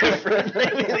out there for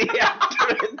the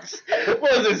afterwards.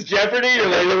 What was this, Jeopardy? Or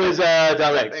like it was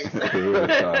Tom Hanks?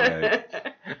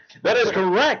 That is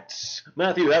correct.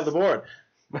 Matthew, you have the board.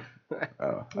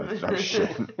 Oh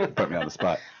shit! Put me on the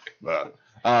spot. Yeah,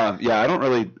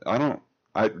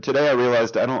 today I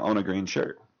realized I don't own a green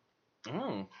shirt.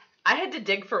 Oh. I had to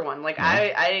dig for one. Like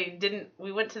I didn't.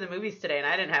 We went to the movies today, and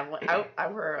I didn't have one. I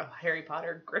wear a Harry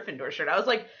Potter Gryffindor shirt. I was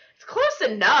like, it's close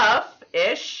enough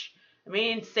ish. I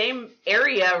mean, same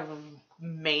area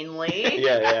mainly.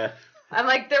 Yeah. I'm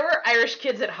like, there were Irish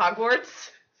kids at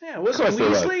Hogwarts. Yeah, wasn't Of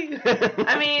course Weasley?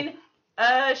 I mean,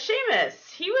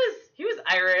 Seamus. He was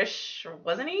Irish,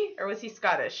 wasn't he? Or was he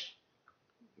Scottish?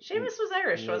 Seamus was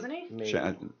Irish, wasn't he? Maybe.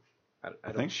 I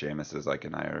think Seamus is like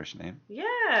an Irish name.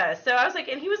 Yeah. So I was like,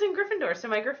 and he was in Gryffindor, so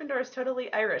my Gryffindor is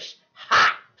totally Irish.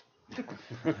 Ha! 2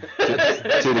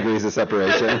 degrees of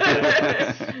separation.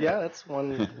 Yeah, that's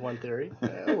one theory.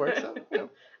 Yeah, it works out. Yeah. I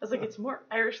was like, it's more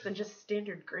Irish than just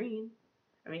standard green.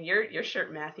 I mean, your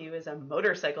shirt, Matthew, is a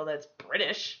motorcycle that's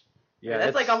British. Yeah,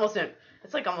 that's like almost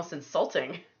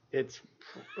insulting. It's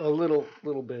a little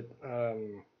bit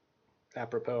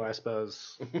apropos, I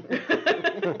suppose.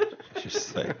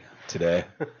 Just like, today,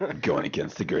 I'm going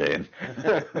against the grain.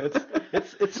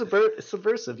 It's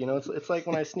subversive, you know. It's like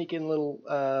when I sneak in little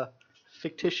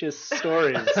fictitious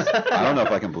stories. I don't know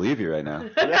if I can believe you right now.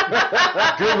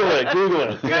 Google it.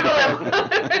 Google him.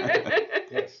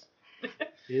 Yes.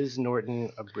 Is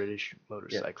Norton a British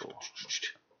motorcycle?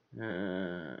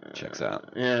 Checks out.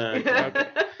 Yeah. Okay.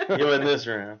 You win this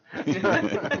round.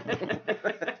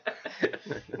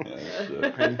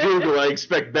 And Google, I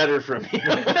expect better from you.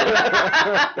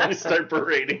 I start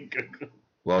parading Google.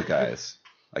 Well, guys,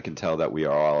 I can tell that we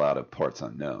are all out of parts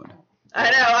unknown.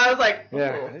 I know. I was like,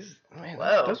 Yeah. Man,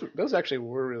 Whoa. those actually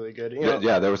were really good. You know,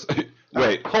 Yeah, there was.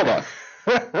 Wait, hold on.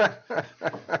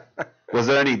 Was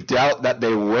there any doubt that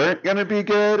they weren't going to be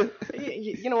good?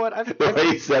 you know what? The way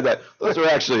you said that, those were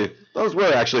actually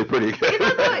pretty good.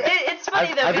 it's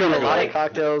funny though I've done a because lot like of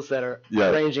cocktails that are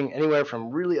Yeah. ranging anywhere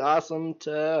from really awesome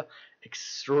to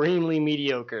extremely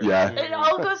mediocre. Yeah. it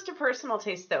all goes to personal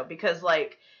taste though, because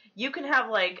like you can have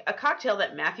like a cocktail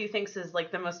that Matthew thinks is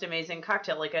like the most amazing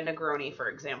cocktail, like a Negroni, for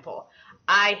example.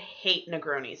 I hate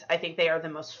Negronis. I think they are the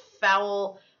most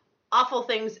foul, awful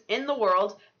things in the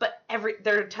world, but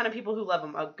there are a ton of people who love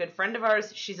them. A good friend of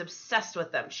ours, she's obsessed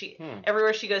with them.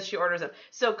 Everywhere she goes, she orders them.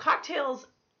 So cocktails,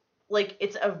 like,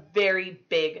 it's a very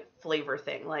big flavor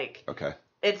thing. Like, Okay.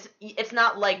 it's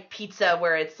not like pizza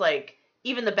where it's like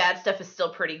even the bad stuff is still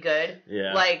pretty good.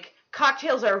 Yeah. Like,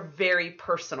 cocktails are very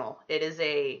personal. It is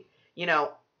I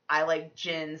like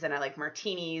gins and I like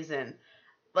martinis, and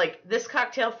like this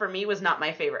cocktail for me was not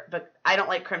my favorite, but I don't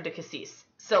like creme de cassis.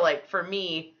 So like for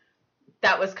me,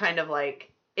 that was kind of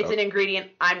like, it's an ingredient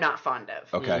I'm not fond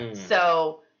of. Okay.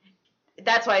 So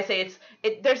that's why I say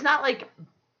there's not like,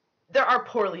 there are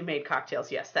poorly made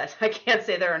cocktails. Yes, I can't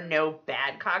say there are no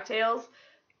bad cocktails,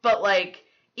 but like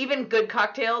even good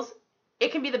cocktails,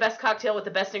 it can be the best cocktail with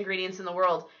the best ingredients in the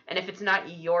world. And if it's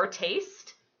not your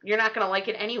taste, you're not going to like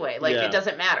it anyway. Like Yeah. it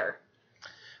doesn't matter.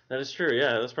 That is true.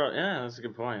 Yeah, that's a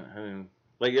good point. I mean,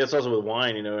 like it's also with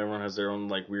wine. You know, everyone has their own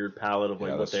like weird palette of like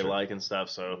Yeah, what that's they true. like and stuff.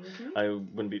 So I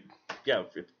wouldn't be. Yeah.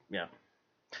 Yeah.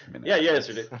 I mean, Yeah. Yes,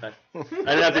 you did. I didn't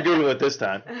have to Google it this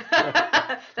time.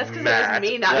 That's because it was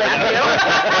me, not Yeah. Matthew.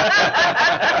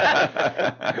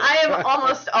 I am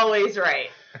almost always right.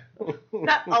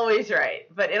 Not always right,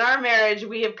 but in our marriage,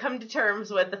 we have come to terms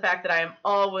with the fact that I am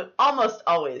almost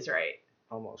always right.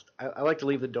 Almost. I like to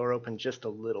leave the door open just a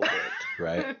little bit.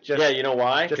 Right. Just, Yeah, you know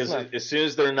why? just Because enough. as soon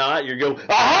as they're not, you go,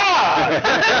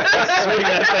 aha! Swing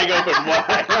that thing open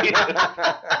wide.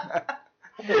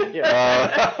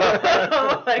 Yeah.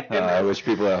 Oh my I goodness. wish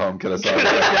people at home could have saw Down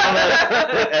that.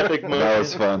 that epic moment. That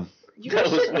was fun. You guys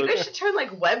That should was- turn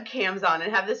like webcams on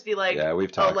and have this be like, Yeah,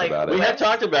 we've talked like, about it. We have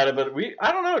talked about it, but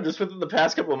I don't know, just within the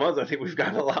past couple of months, I think we've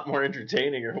gotten a lot more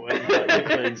entertaining or what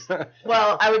things.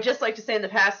 well, I would just like to say in the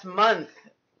past month,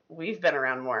 we've been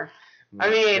around more. I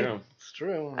mean, True. It's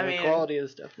true. I The mean- quality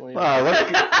is definitely. Wow, let's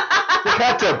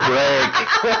cut to break.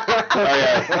 Oh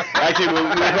yeah, actually, we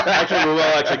will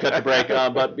actually cut the break.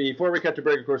 But before we cut to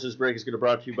break, of course, this break is going to be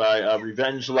brought to you by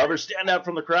Revenge Lover. Stand out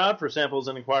from the crowd. For samples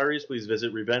and inquiries, please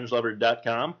visit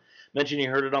revengelover.com. Mention you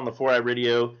heard it on the 4i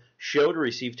Radio show to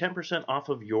receive 10% off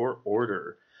of your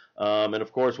order. And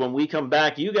of course, when we come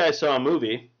back, you guys saw a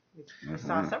movie. I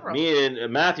saw several. Me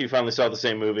and Matthew finally saw the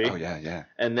same movie. Oh yeah, yeah.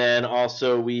 And then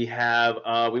also we have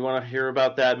we want to hear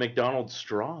about that McDonald's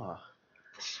straw.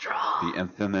 Straw. The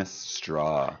infamous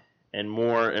straw. And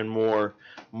more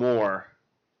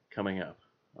coming up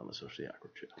on the Socially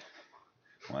Awkward Show.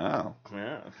 Wow.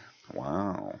 Yeah.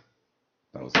 Wow.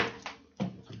 That was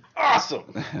Awesome.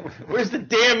 Where's the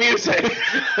damn music?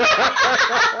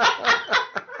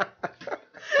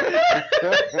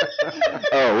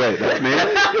 Oh wait, that's me?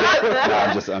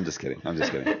 No, I'm just kidding. I'm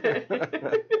just kidding.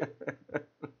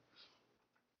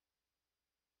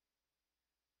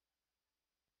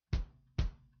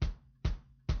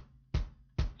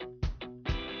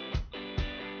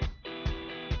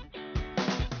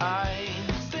 I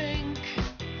think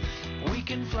we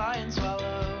can fly and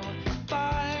swallow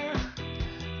fire,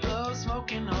 blow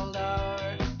smoke and hold our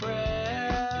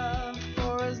breath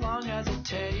for as long as it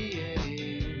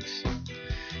takes.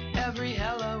 Every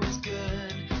hello is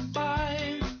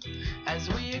goodbye as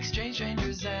we exchange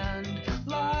strangers and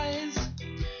lies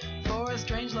for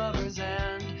strange lovers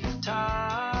and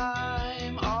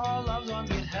time. All loved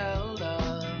ones get held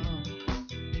up.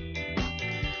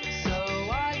 So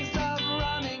I can stop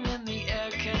running and the air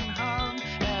can hum,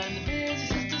 and the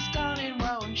physicist is stunning.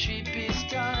 Won't she be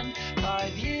stunned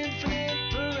by the infinite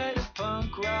parade of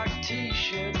punk rock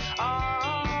t-shirts on?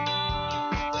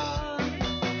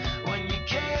 When you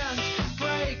can't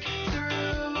break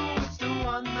through with the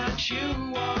one that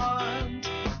you want.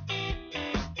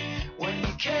 When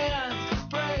you can't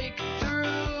break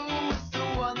through with the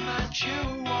one that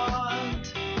you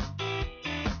want.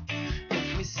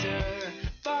 If we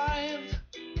survive,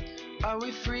 are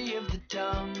we free of the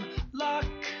dumb luck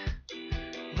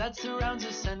that surrounds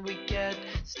us and we get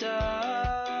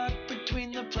stuck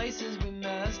between the places we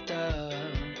messed up?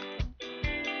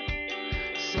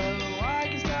 So I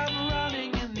can stop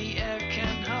running and the air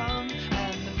can hum,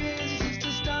 and the physicist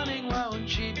is stunning. Won't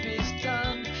she be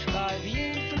stunned by the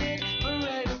infinite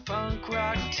parade of punk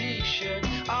rock t-shirts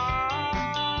on?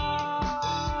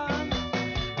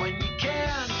 When you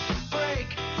can't break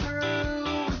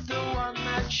through with the one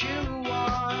that you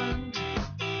want.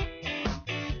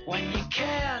 When you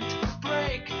can't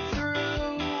break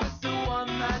through with the one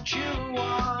that you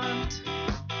want.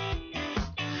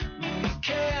 No, you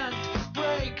can't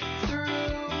break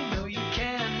through. No, you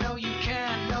can. No, you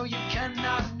can. No, you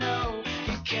cannot. No,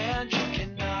 you can't. You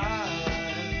cannot.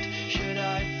 Should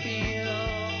I feel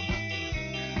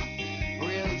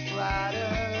really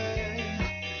flattered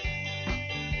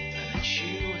that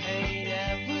you hate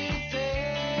everything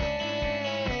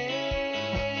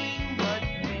but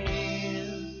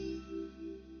me?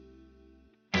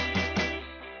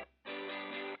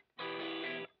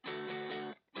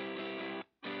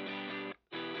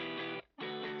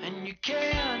 And you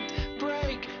can't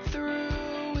break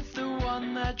through with the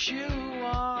one that you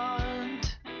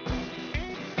want.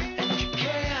 And you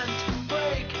can't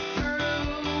break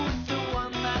through with the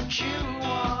one that you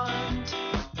want.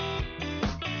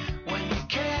 When you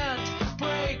can't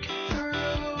break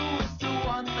through with the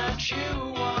one that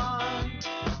you want.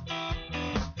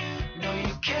 No,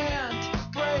 you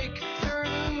can't break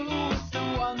through with the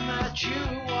one that you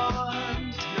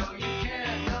want. No, you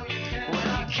can't. No, you can't.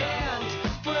 When you can't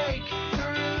break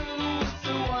through with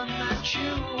the one that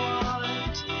you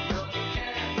want. No, you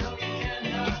can't. No, you can't.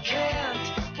 No, you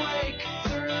can't break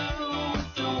through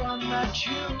with the one that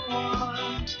you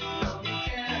want. No, you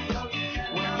can't. No, you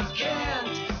can't. When you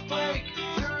can't break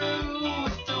through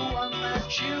with the one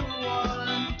that you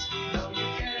want. No, you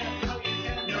can't. No, you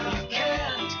can't. No, you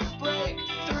can't break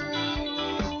through.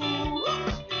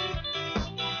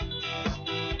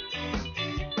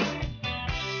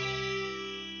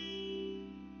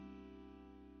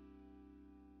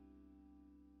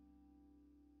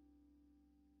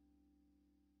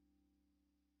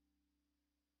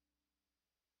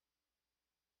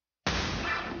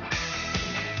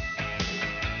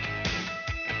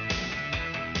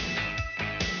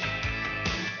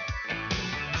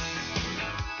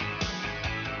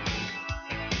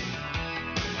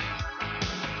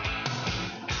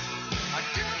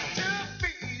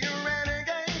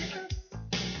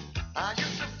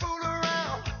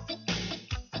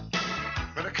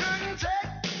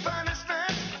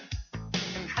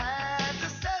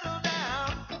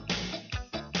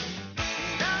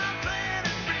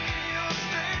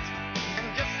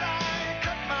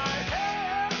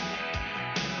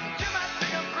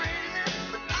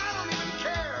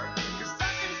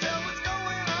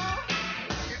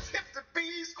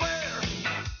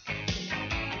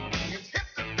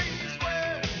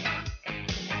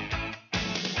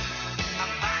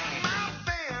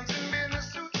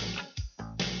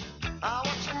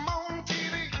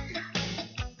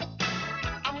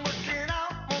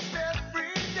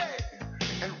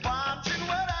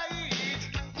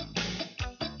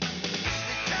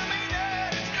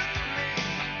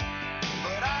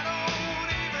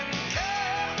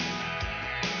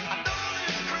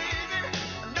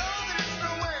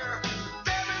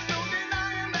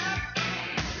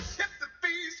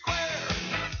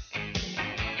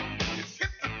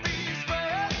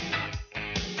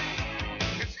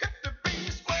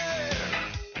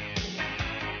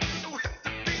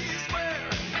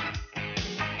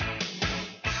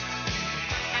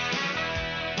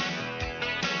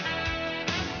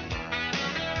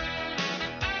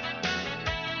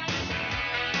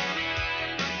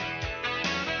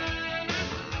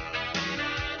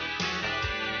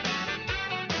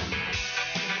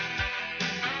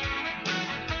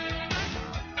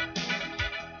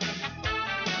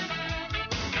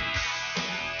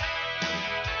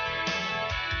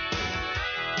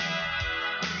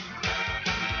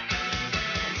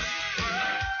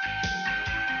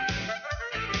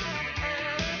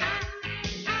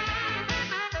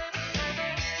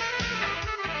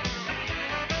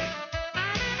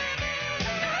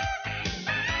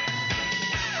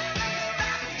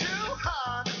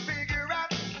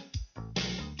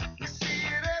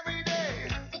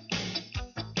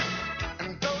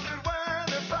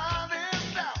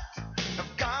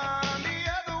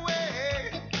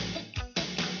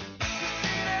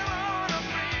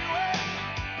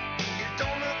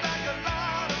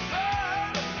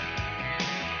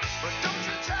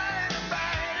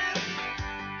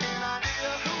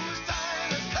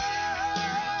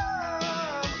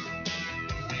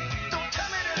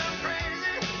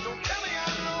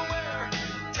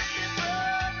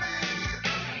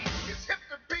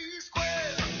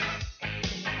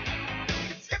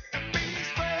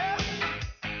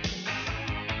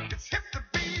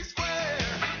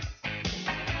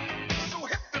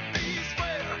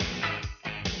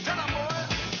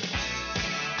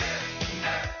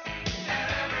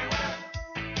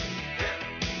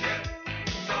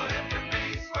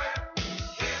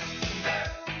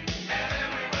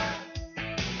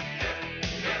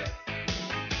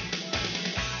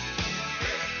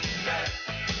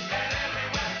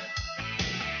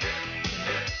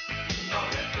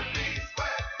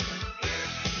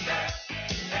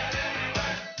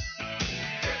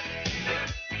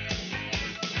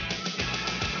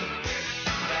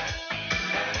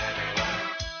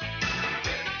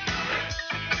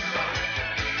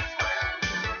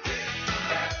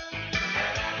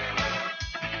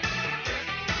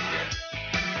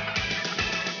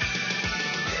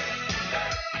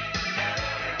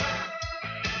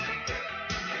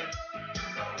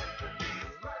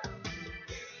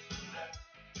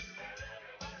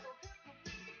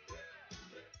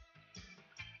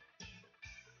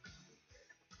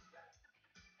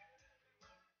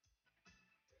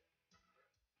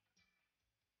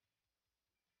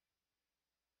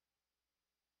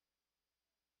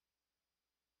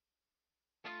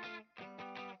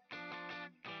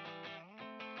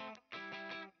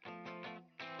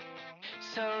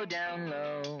 so down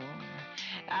low.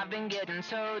 I've been getting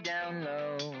so down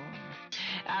low.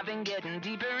 I've been getting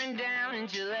deeper and down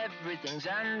until everything's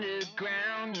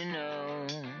underground, you know.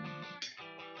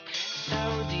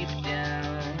 So deep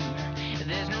down,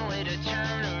 there's no way to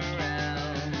turn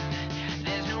around.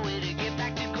 There's no way to get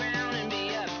back to ground and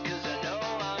be up, 'cause I know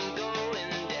I'm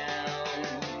going down.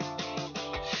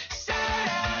 So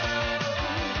down,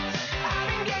 I've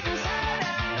been getting so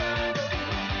down.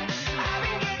 I've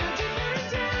been getting deeper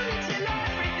and down until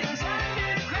everything's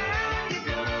underground, you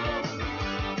know.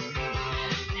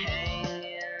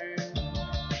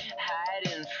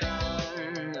 Hiding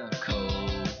from the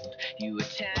cold. You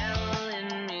were telling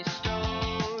me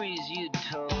stories you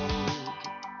told.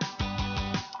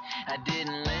 I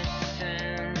didn't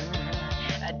listen.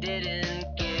 I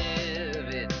didn't give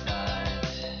it thought.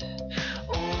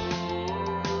 Oh,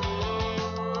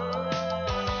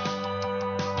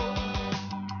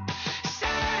 so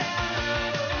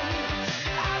down.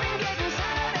 I've been getting so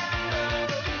down.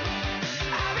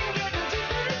 I've been getting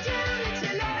deeper and down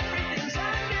until everything's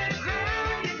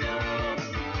underground, you know.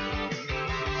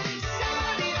 So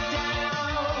deep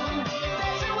down,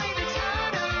 there's a way to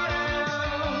turn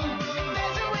around.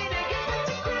 There's a way to get back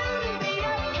to ground and be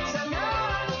up, 'cause I know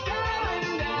I'm going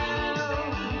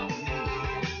down.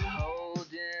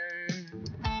 Holding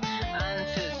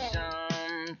onto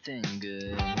something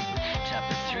good. Top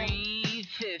of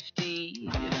 350,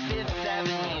 Fifth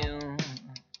Avenue.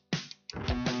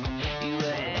 You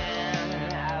were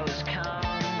in, I was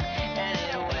calm, and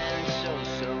it went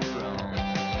so wrong.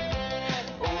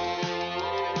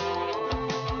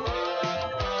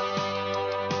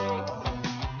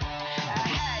 I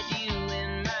had you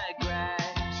in my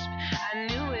grasp. I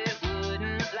knew it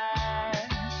wouldn't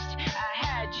last. I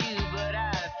had you, but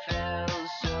I fell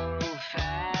so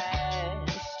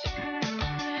fast.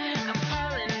 I'm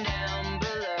falling down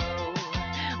below.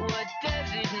 What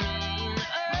does it mean?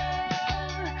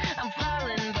 Oh, I'm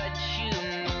falling, but you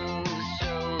move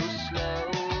so slow.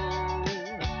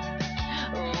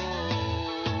 Oh.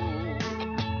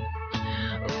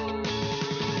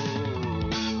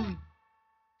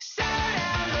 So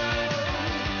down low,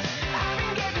 I've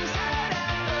been getting so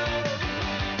down low.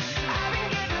 I've been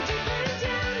getting deeper and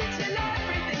down until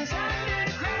everything's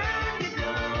underground, you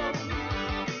know.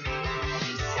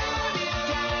 So deep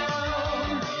down,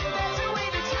 there's a way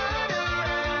to turn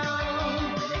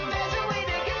around. There's a way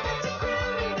to get back to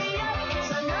ground and be up,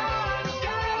 'cause I know I'm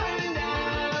going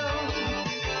down.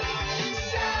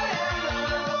 So down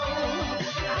low,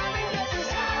 I've been getting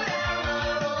so down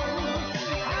low.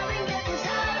 I've been getting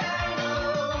so down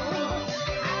low.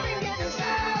 I've been getting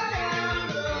so down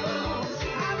low.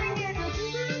 I've been getting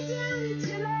deeper and down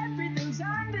until everything's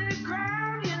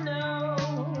underground, you know.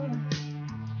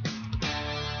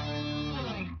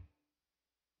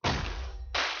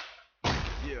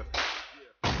 Yeah.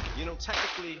 You know,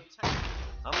 technically,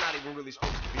 I'm not even really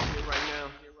supposed to be here right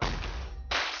now.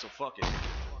 So fuck it.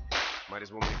 Might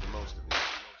as well make the most of it.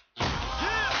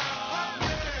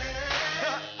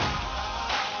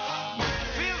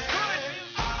 Feels good.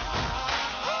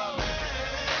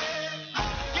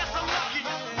 Guess I'm lucky.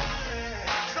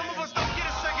 Some of us don't get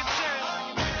a second chance.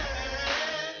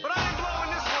 But I ain't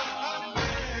blowing this one.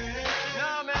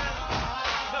 Nah, man.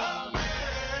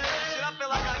 Shit, I feel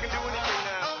like I can do anything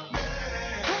now.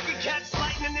 Who can catch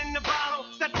lightning in the bottle?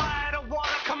 Set fire to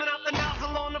water coming out the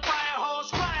nozzle on the fire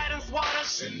hose. Fire and swatter.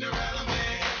 Cinderella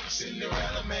man,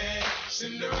 Cinderella man,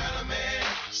 Cinderella man,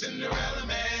 Cinderella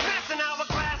man. Smash an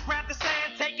hourglass, grab the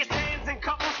sand, take his hands and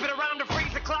cuff 'em, spit around the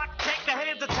freezer clock, take the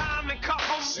hands of time and cuff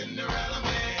 'em. Cinderella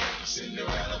man,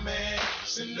 Cinderella man,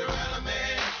 Cinderella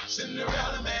man,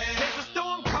 Cinderella man. There's a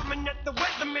storm coming that the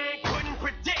weatherman couldn't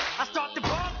predict. I start the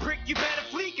bomb prick, you better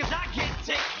flee 'cause I get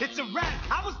ticked. It's a wrap,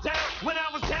 I was down, when I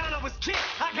was down I was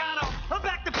kicked. I got up, I'm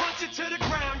back to punch it to the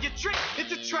ground. You trick,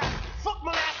 it's a trap. Fuck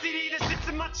my last CD that sits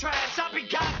in my trash. I'll be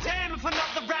goddamn if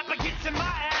another rapper gets in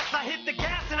my ass. I hit the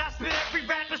gas and I spit every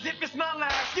rap as if it's my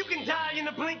last. You can die in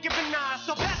the blink of an eye,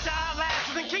 so bet your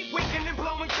eyelashes and keep winking and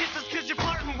blowing kisses 'cause you're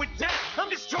flirting with death. I'm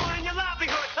destroying your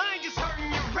livelihood, I ain't just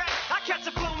hurting your rep. I catch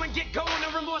a flow and get going, the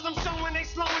remorse I'm showing they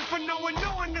slowing for knowing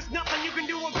there's nothing you can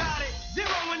do about it.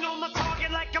 Zeroing on my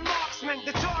target like a marksman,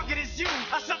 the target is you.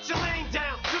 I shut your lane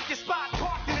down, took your spot,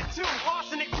 parked in it too.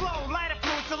 Arsenic flow, lighter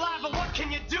fluid, saliva, what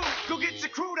can you do? Go get your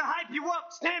crew to hype you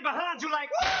up, stand behind you like,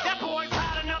 woo! That boy's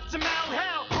hot enough to melt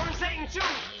hell, burn Satan too.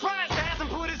 Fry his ass and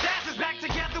put his asses back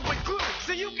together with glue.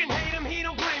 So you can hate him, he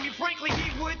don't blame you, frankly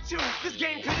he would too. This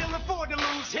game could ill afford to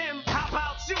lose him, how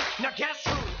about you? Now guess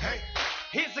who? Hey,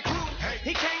 Here's the clue, Hey.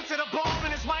 he came to the ball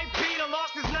in his white beater,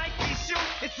 lost his Nike shoe.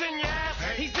 It's in your ass,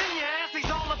 Hey. he's in your ass,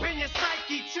 he's all up in your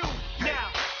psyche too. Now,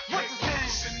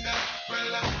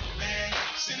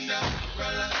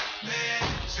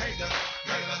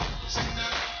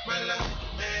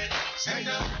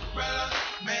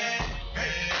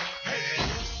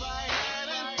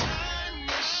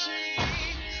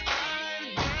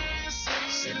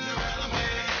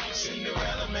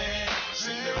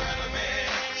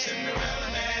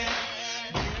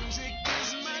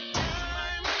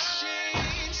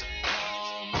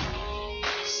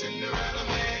 Cinderella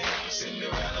Man,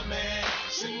 Cinderella Man,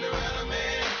 Cinderella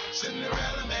Man,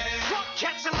 Cinderella Man. Struck,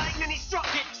 catch a lightning, he struck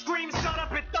it. Screamed, son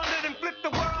up, it thundered and flipped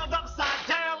the world upside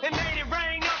down and made it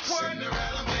rain upward.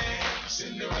 Cinderella Man,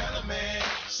 Cinderella Man,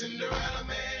 Cinderella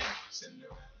Man,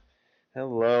 Cinderella.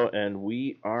 Hello, and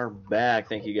we are back.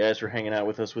 Thank you guys for hanging out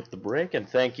with us with the break, and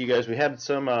thank you guys. We had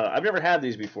some, I've never had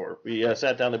these before. We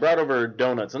sat down, they brought over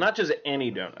donuts, and not just any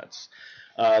donuts.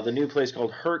 The new place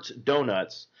called Hertz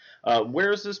Donuts.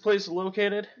 Where is this place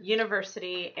located?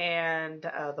 University and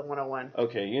the 101.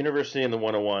 Okay, University and the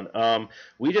 101.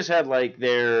 We just had like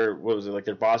their, what was it, like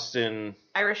their Boston...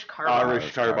 Irish car bomb.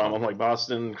 Irish car bomb. I'm like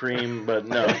Boston cream, but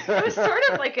no. It was sort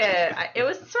of like a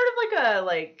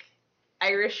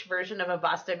Irish version of a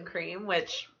Boston cream,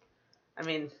 which, I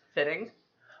mean, fitting.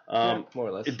 More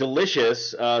or less.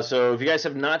 Delicious. So if you guys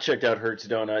have not checked out Hertz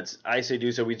Donuts, I say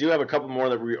do so. We do have a couple more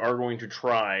that we are going to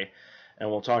try, and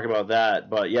we'll talk about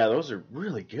that. But yeah, those are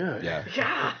really good.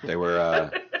 Yeah. They were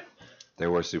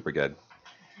super good.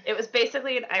 It was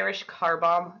basically an Irish car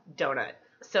bomb donut.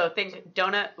 So think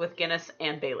donut with Guinness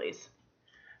and Baileys.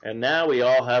 And now we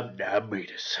all have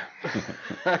diabetes.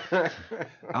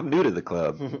 I'm new to the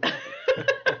club.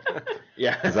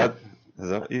 Yeah. Is that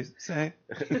what you say?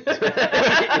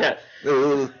 Yeah.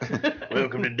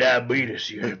 Welcome to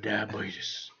diabetes. You have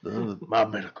diabetes. My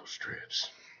medical strips.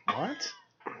 What?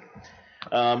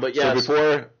 But yeah. So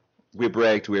before we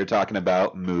breaked, we were talking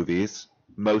about movies,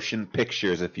 motion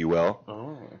pictures, if you will.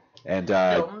 Oh. And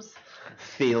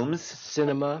films.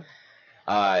 Cinema.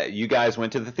 You guys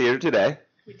went to the theater today.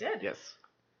 We did. Yes.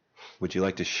 Would you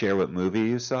like to share what movie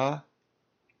you saw?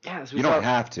 Yes. You don't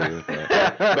have to. We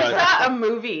saw a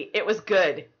movie. It was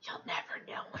good. You'll never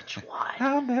know which one.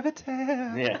 I'll never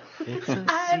tell. Yeah.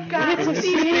 I've got a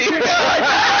secret.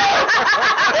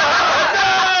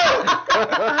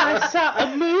 I saw a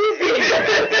movie.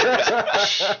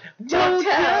 Don't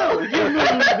tell.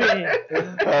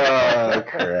 Oh,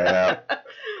 crap.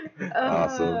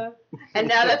 Awesome. And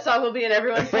now that song will be in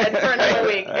everyone's head for another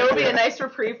week. It will be a nice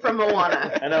reprieve from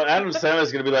Moana. I know Adam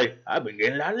Sandler's going to be like, I've been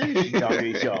getting out of this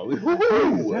show.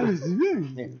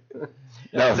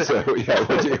 No, so, yeah,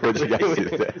 what'd you guys see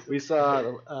today? We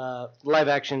saw live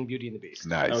action Beauty and the Beast.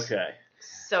 Nice. Okay.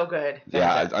 So good.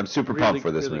 Yeah, I'm super pumped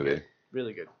for this really movie. Good.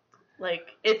 Really good.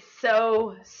 Like, it's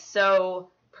so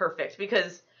perfect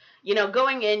because, you know,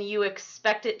 going in, you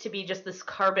expect it to be just this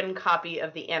carbon copy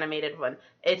of the animated one.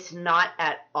 It's not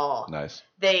at all. Nice.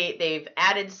 They've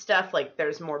added stuff, like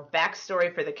there's more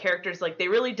backstory for the characters. Like, they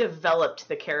really developed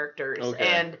the characters. Okay.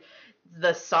 And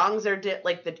the songs are,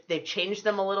 they've changed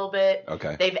them a little bit.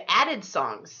 Okay. They've added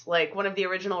songs. Like, one of the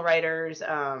original writers,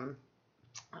 Alan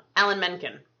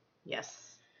Menken.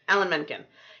 Yes, Alan Menken.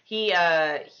 He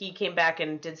came back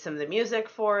and did some of the music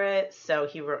for it, so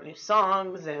he wrote new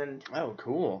songs, and Oh,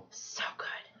 cool. so good.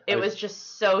 It was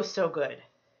just so good.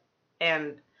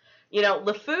 And, you know,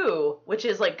 LeFou, which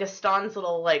is like Gaston's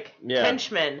little, like, Yeah.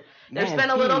 henchman, there's Man, been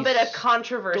a little he bit of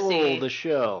controversy. Stole the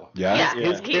show. Yeah? Yeah.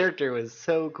 His He- character was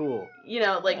so cool. You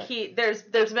know, like, there's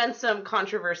been some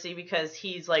controversy because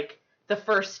he's, like, the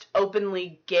first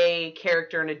openly gay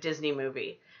character in a Disney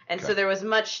movie. And so Okay. there was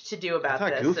much to do I about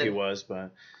thought this. Goofy and was,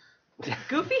 but...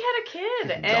 Goofy had a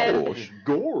kid, and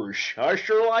Gosh, I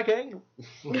sure like him.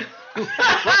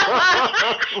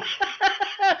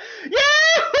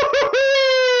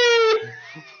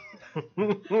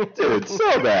 Dude,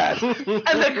 so bad. and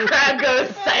the crowd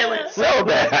goes silent. So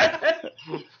bad.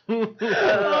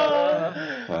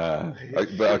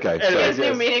 But okay. It gives So,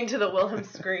 new meaning to the Wilhelm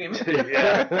scream.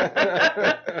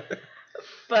 Yeah.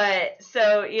 But,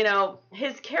 so, you know,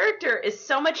 his character is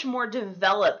so much more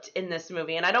developed in this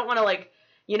movie, and I don't want to, like,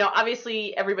 you know,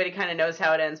 obviously everybody kind of knows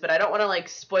how it ends, but I don't want to, like,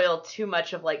 spoil too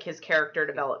much of, like, his character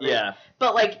development. Yeah.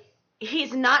 But, like,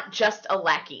 he's not just a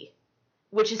lackey,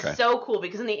 which is Okay. so cool,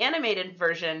 because in the animated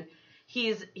version,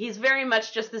 he's very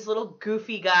much just this little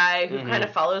goofy guy who kind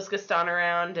of follows Gaston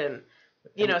around and,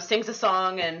 you know, sings a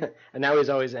song and... And now he's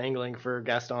always angling for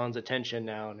Gaston's attention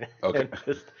now. Okay. And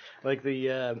just, like,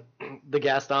 the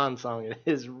Gaston song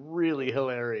is really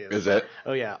hilarious. is it?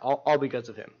 Oh, yeah. All because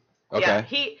of him. Okay.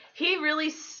 Yeah, he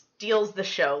really steals the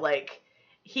show. Like,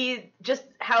 he just,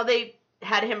 how they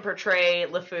had him portray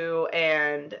LeFou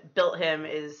and built him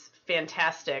is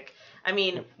fantastic. I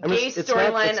mean, gay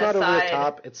storyline it's not over the aside,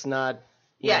 top. It's not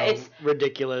Yeah, know, it's-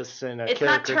 ridiculous and a it's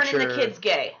not caricature. turning the kids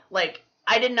gay. Like,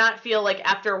 I did not feel like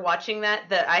after watching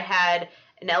that I had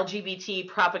an LGBT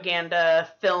propaganda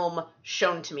film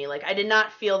shown to me. Like, I did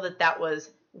not feel that was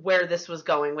where this was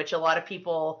going, which a lot of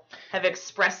people have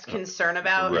expressed concern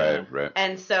about. Right.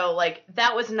 And so, like,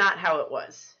 that was not how it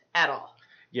was at all.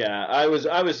 Yeah, I was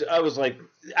like,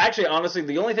 actually, honestly,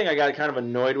 the only thing I got kind of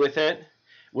annoyed with it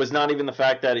was not even the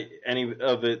fact that any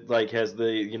of it like has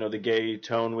the, you know, the gay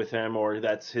tone with him, or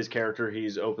that's his character,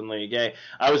 he's openly gay.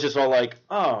 I was just all like,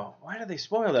 oh, why did they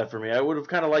spoil that for me? I would have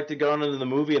kind of liked to go into the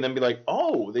movie and then be like,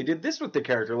 oh, they did this with the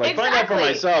character, like find out for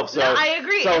myself. So no, I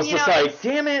agree. So and, it's just like,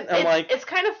 damn it. I'm like, it's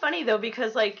kind of funny though,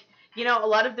 because like, you know, a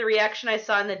lot of the reaction I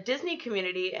saw in the Disney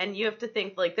community, and you have to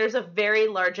think like there's a very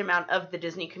large amount of the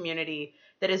Disney community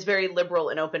that is very liberal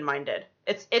and open-minded.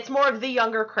 It's more of the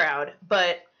younger crowd,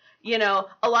 but you know,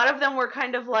 a lot of them were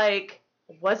kind of like,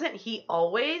 wasn't he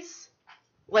always?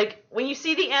 Like, when you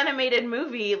see the animated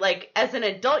movie, like, as an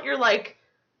adult, you're like,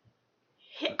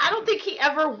 I don't think he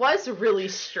ever was really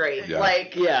straight. Yeah.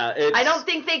 Like, yeah, I don't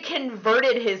think they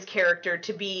converted his character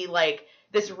to be, like,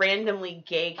 this randomly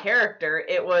gay character.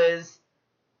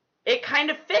 It kind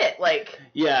of fit, like...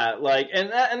 Yeah, like, and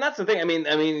that's the thing. I mean,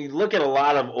 you look at a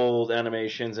lot of old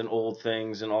animations and old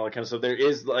things and all that kind of stuff. There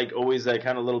is, like, always that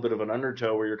kind of little bit of an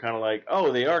undertow where you're kind of like,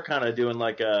 oh, they are kind of doing,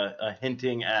 like, a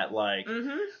hinting at, like,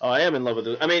 oh, I am in love with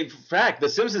this. I mean, in fact, The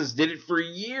Simpsons did it for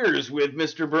years with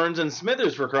Mr. Burns and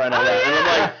Smithers, for crying out loud.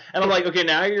 Yeah. And I'm like, okay,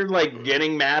 now you're, like,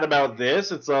 getting mad about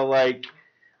this? It's all like...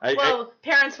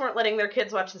 parents weren't letting their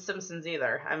kids watch The Simpsons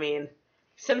either. I mean,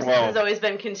 Simpsons has always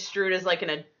been construed as, like,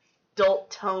 an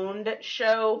adult-toned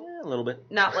show. Yeah, a little bit.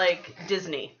 Not like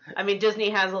Disney. I mean, Disney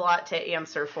has a lot to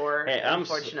answer for, Hey,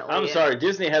 unfortunately. I'm sorry.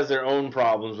 Disney has their own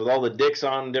problems with all the dicks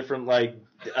on different, like,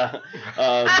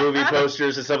 movie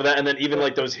posters and stuff like that, and then even,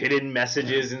 like, those hidden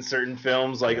messages in certain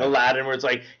films, like Aladdin, where it's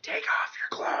like, take off your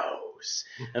clothes.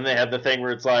 And they have the thing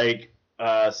where it's like,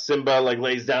 Simba, like,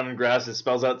 lays down in grass and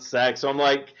spells out sex. So I'm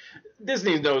like...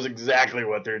 Disney knows exactly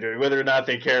what they're doing, whether or not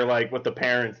they care, like, what the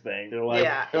parents think. They're like,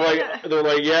 yeah,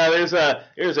 there's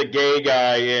a gay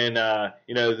guy in,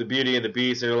 you know, The Beauty and the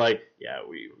Beast, and they're like, yeah,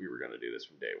 we were gonna do this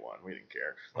from day one. We didn't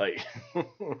care. Like,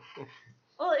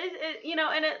 well, you know,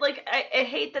 and it, like, I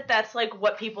hate that that's like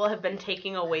what people have been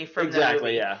taking away from the movie.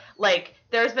 Exactly, yeah. Like,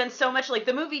 there's been so much, like,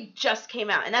 the movie just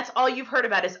came out, and that's all you've heard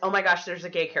about is, oh my gosh, there's a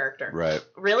gay character. Right.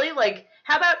 Really? Like,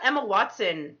 how about Emma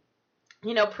Watson?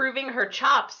 You know, proving her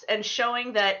chops and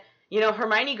showing that, you know,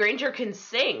 Hermione Granger can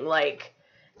sing. Like,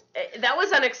 that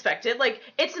was unexpected. Like,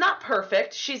 it's not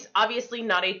perfect. She's obviously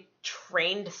not a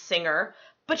trained singer,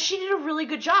 but she did a really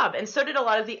good job, and so did a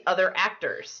lot of the other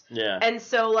actors. Yeah. And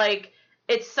so, like,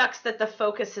 it sucks that the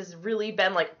focus has really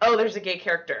been like, oh, there's a gay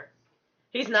character.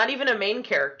 He's not even a main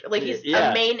character. Like, he's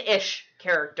a main-ish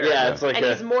character. Yeah, it's like and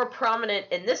he's more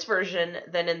prominent in this version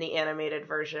than in the animated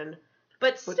version.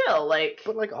 But still, like...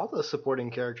 But, like, all the supporting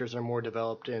characters are more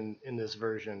developed in this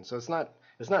version, so it's not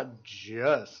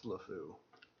just LeFou.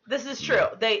 This is true.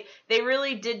 They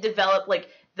really did develop, like,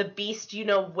 the Beast, you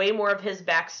know, way more of his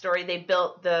backstory. They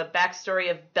built the backstory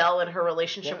of Belle and her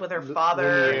relationship with her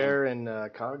father. Lumiere and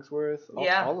Cogsworth.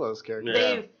 All those characters.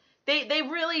 Yeah. They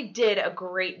really did a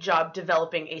great job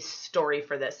developing a story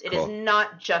for this. It is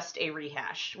not just a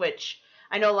rehash, which...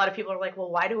 I know a lot of people are like, well,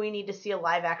 why do we need to see a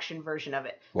live-action version of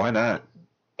it? Why not?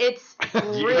 It's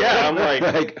really... Yeah, I'm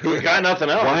like, we got nothing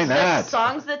else. Why not? The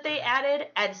songs that they added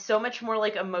add so much more,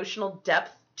 like, emotional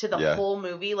depth to the whole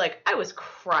movie. Like, I was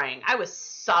crying. I was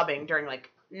sobbing during, like,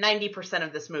 90%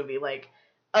 of this movie. Like,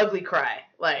 ugly cry.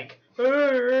 Like... you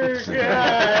know,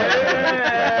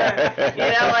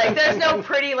 like, there's no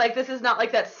pretty, like, this is not,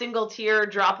 like, that single tear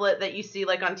droplet that you see,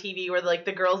 like, on TV where, like,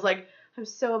 the girl's like, I'm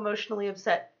so emotionally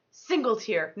upset. Single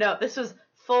tear. No, this was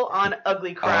full-on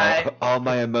ugly cry. All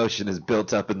my emotion is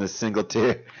built up in this single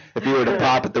tear. If you were to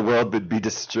pop it, the world would be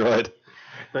destroyed.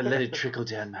 But let it trickle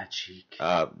down my cheek.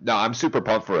 No, I'm super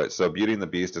pumped for it. So Beauty and the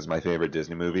Beast is my favorite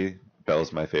Disney movie.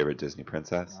 Belle's my favorite Disney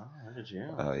princess. Oh, where did you?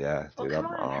 Oh, yeah. Well, Dude, come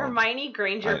on. Hermione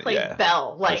Granger played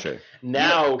Belle. For Like, sure.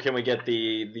 Now can we get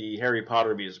the Harry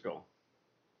Potter musical?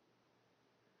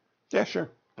 Yeah,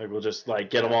 sure. Like, we'll just, like,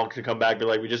 get them all to come back. Be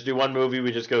like, we just do one movie.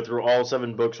 We just go through all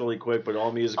 7 books really quick, but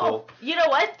all musical. Oh, you know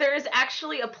what? There is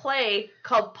actually a play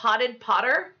called Potted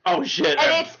Potter. Oh, shit.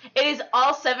 And it is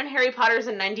all 7 Harry Potters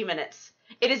in 90 minutes.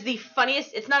 It is the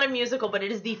funniest. It's not a musical, but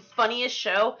it is the funniest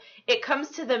show. It comes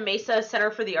to the Mesa Center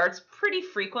for the Arts pretty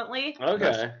frequently.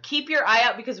 Okay. Keep your eye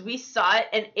out because we saw it,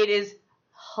 and it is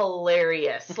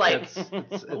hilarious. Like,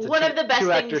 It's one of the best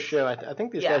two-actor things. show. I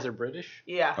think these guys are British.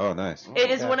 Yeah. Oh, nice.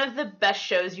 It is one of the best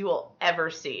shows you will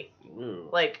ever see. Ooh.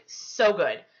 Like, so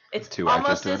good. It's Two actors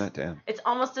almost doing as it? Damn. it's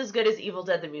almost as good as Evil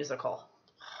Dead the musical.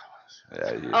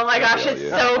 Oh my gosh, it's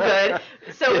so good.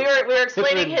 So we were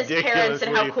explaining his ridiculous, parents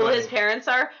and how really cool funny. his parents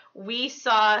are. We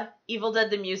saw Evil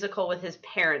Dead the musical with his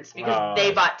parents because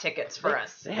they bought tickets for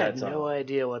us. They had That's no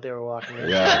idea what they were walking into.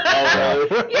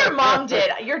 Yeah. Your mom did.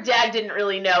 Your dad didn't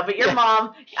really know, but your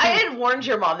mom. I had warned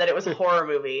your mom that it was a horror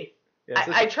movie. Yeah,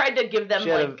 so I tried to give them she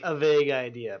had like a vague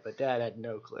idea, but Dad had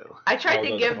no clue. I tried Oh, to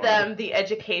that's give funny. them the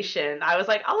education. I was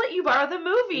like, I'll let you borrow the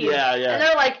movie. Yeah, yeah. And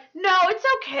they're like, no, it's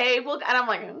okay. Well, and I'm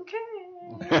like,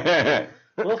 okay.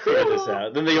 We'll figure this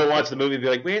out. Then they go watch the movie and be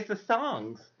like, where's the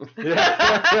songs?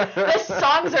 The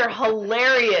songs are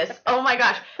hilarious. Oh my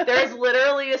gosh. There is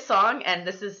literally a song, and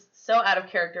this is so out of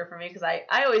character for me because I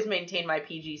always maintain my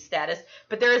PG status,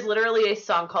 but there is literally a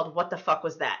song called What the Fuck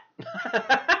Was That?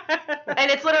 And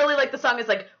it's literally like the song is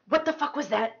like, what the fuck was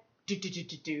that? Do do do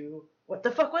do do. What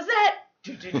the fuck was that?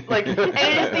 Do, do, do. Like, and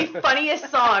it is the funniest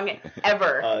song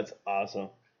ever. It's awesome.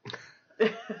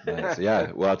 Nice.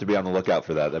 Yeah, we'll have to be on the lookout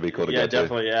for that. That'd be cool to Yeah, get to.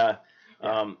 definitely, yeah.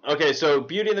 Okay, so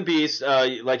Beauty and the Beast,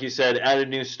 like you said, added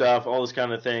new stuff, all those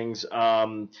kind of things,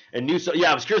 and new.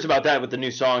 I was curious about that with the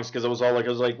new songs because I was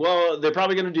like, well, they're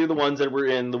probably going to do the ones that were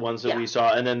in the ones that we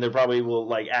saw, and then they probably will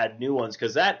like add new ones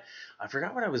because that. I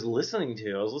forgot what I was listening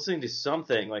to. I was listening to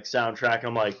something like soundtrack. And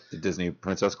I'm like, The Disney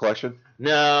Princess Collection?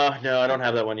 no, I don't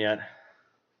have that one yet.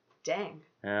 Dang.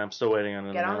 Yeah, I'm still waiting on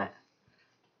it. Get on now. it.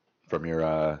 From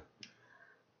your,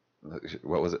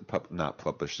 what was it? Not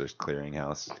Publishers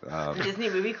Clearinghouse.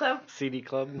 Disney Movie Club? CD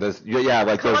Club. Yeah,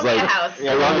 like those Columbia like House.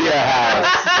 Columbia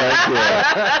House.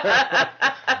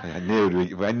 Thank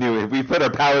you. I knew we put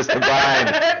our powers combined.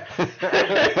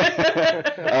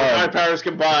 My powers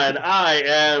combined, I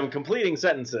am completing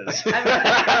sentences. we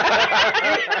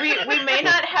may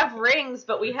not have rings,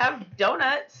 but we have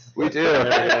donuts. We do.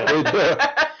 We do.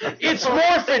 It's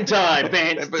morphin time,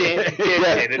 diabetes.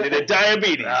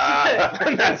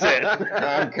 That's it.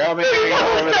 I'm coming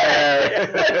over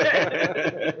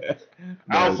there.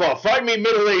 Alpha, find me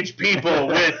middle-aged people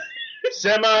with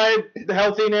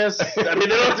semi-healthiness. I mean,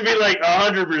 they don't have to be like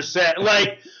 100%.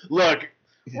 Like, look,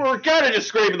 we're kind of just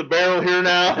scraping the barrel here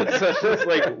now. It's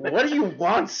like, what do you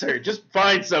want, sir? Just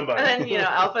find somebody. And then,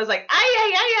 Alpha's like, ay.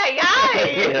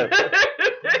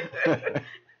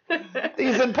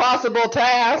 These impossible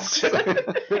tasks.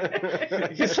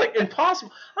 It's like,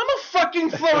 impossible. I'm a fucking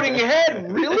floating head.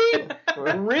 Really?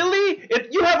 Really?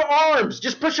 You have arms.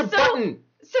 Just push a button.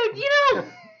 So,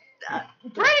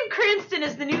 Bryan Cranston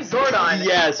is the new Zordon.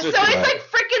 Yes. So it's like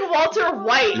freaking Walter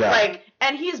White, Yeah.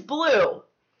 and he's blue.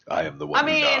 I am the one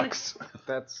who knocks.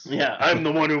 That's Yeah, I'm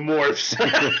the one who morphs.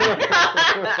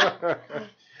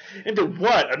 Into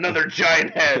what? Another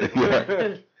giant head.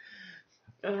 Yeah.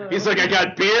 He's like, I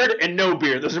got beard and no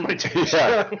beard. Those are my two.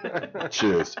 Yeah.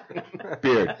 Cheers.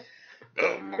 Beard.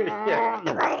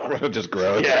 Just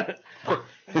grows. Yeah.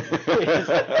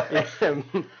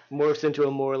 morphs into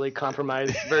a morally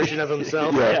compromised version of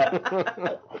himself. Yeah.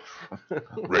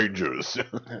 Rangers.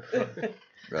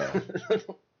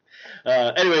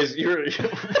 Anyways, you're about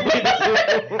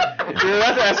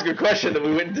to ask a question that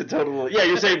we went into total. Yeah,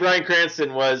 you're saying Bryan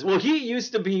Cranston was. Well, he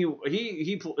used to be.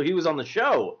 He was on the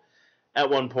show at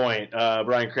one point.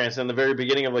 Bryan Cranston, in the very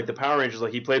beginning of like the Power Rangers,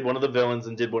 like he played one of the villains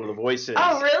and did one of the voices.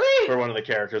 Oh, really? For one of the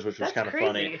characters, which was That's kind of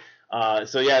crazy. funny.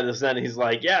 So yeah, then he's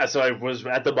like, yeah. So I was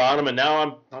at the bottom, and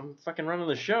now I'm fucking running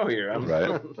the show here.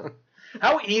 Right.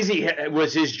 How easy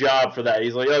was his job for that?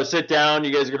 He's like, oh, sit down.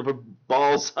 You guys are gonna put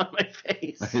balls on my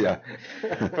face. Yeah.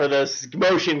 For the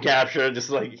motion capture, just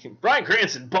like Bryan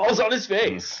Cranston, balls on his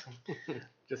face.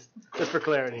 Just for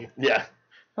clarity. Yeah.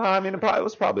 I mean, it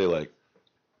was probably like,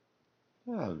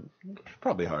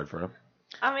 probably hard for him.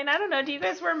 I mean, I don't know. Do you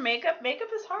guys wear makeup? Makeup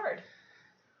is hard.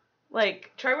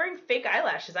 Like, try wearing fake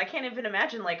eyelashes. I can't even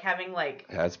imagine, like, having, like,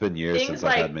 Yeah, it's been years things, since I've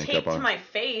like, had makeup taped to on. my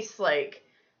face. Like,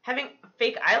 having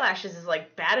fake eyelashes is,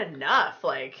 like, bad enough.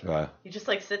 Like, you just,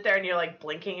 like, sit there and you're, like,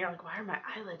 blinking. You're like, why are my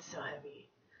eyelids so heavy?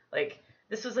 Like,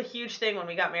 this was a huge thing when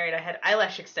we got married. I had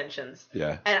eyelash extensions.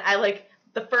 Yeah. And I, like,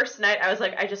 the first night, I was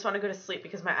like, I just want to go to sleep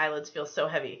because my eyelids feel so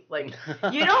heavy. Like,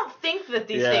 you don't think that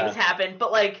these things happen,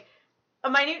 but, like, a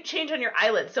minute change on your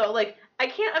eyelids. So, like, I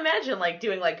can't imagine, like,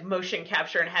 doing, like, motion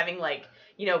capture and having, like,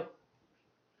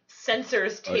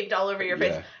 sensors taped all over your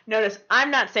face. Yeah. Notice,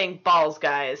 I'm not saying balls,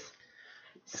 guys.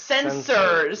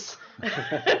 Sensors.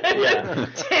 Yeah.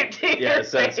 Taped to your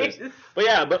sensors. face. But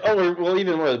yeah,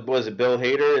 even was it Bill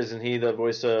Hader? Isn't he the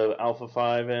voice of Alpha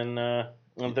 5 and I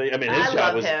mean,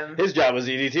 his job was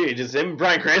EDT. Just him and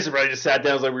Bryan Cranston probably just sat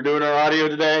down and was like, we're doing our audio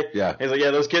today. Yeah. He's like,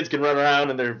 yeah, those kids can run around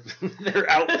in their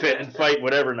outfit and fight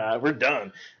whatever not. We're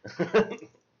done.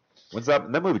 When's that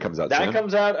movie comes out? That soon?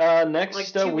 comes out next Like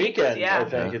 2 weeks, weekend, yeah. I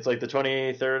think. Yeah. It's like the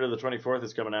 23rd or the 24th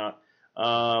is coming out.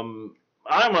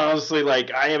 I'm honestly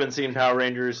like I haven't seen Power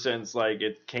Rangers since like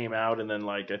it came out, and then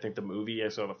like I think the movie I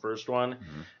saw the first one,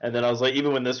 and then I was like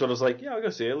even when this one I was like I'll go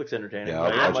see it. It looks entertaining. Yeah,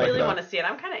 Like, I I'll check really it out. want to see it.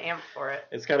 I'm kind of amped for it.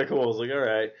 it's kind of cool. I was like all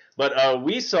right, but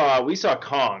we saw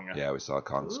Kong. Yeah, we saw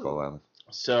Kong Skull Island.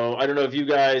 So I don't know if you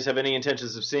guys have any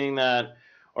intentions of seeing that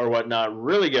or whatnot.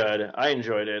 Really good. I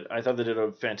enjoyed it. I thought they did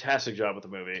a fantastic job with the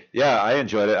movie. Yeah, I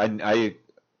enjoyed it. I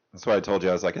that's why I told you.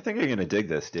 I was like, I think you're gonna dig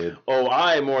this, dude. Oh,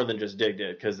 I more than just digged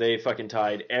it because they fucking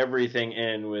tied everything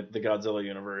in with the Godzilla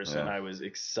universe, and Yeah. I was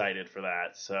excited for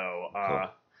that. So, Cool.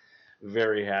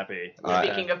 very happy.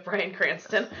 Speaking of Bryan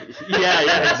Cranston. Yeah,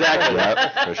 exactly.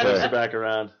 Yep, for Flips it sure, back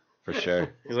around. for sure.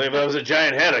 He's like, if I was a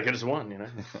giant head, I could have just won, you know?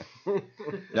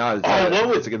 No, it's, what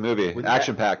was- it's a good movie,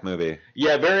 action-packed movie.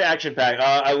 Yeah, very action packed.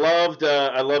 I loved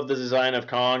the design of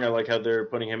Kong. I like how they're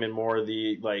putting him in more of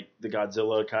the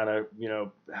Godzilla kind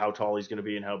of, how tall he's going to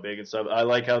be and how big and stuff. I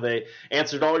like how they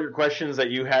answered all your questions that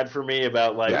you had for me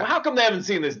about Yeah. how come they haven't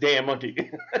seen this damn monkey?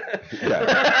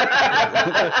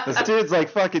 Yeah. This dude's like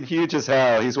fucking huge as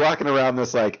hell. He's walking around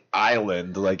this like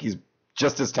island, like he's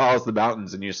just as tall as the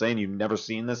mountains, and you're saying you've never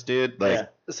seen this dude? Like, Yeah.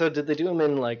 So did they do him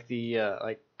in like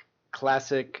the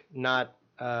classic, not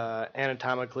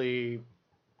anatomically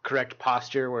correct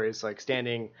posture, where he's like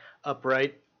standing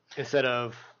upright instead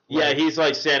of Yeah, he's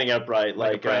like standing upright, Like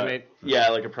a like primate? yeah,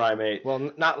 like a primate.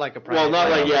 not like a primate. Well, not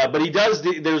like but he does.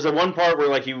 There's a one part where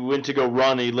like he went to go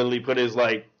run, he literally put his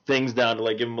like things down to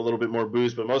like give him a little bit more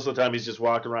boost. But most of the time he's just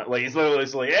walking around, like he's literally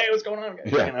just like, hey, what's going on,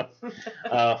 guys?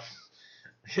 Yeah.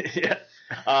 Yeah.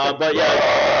 But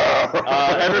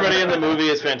yeah, everybody in the movie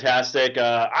is fantastic.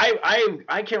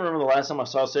 I can't remember the last time I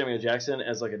saw Samuel Jackson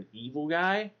as like an evil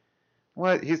guy.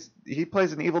 what? He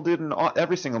plays an evil dude in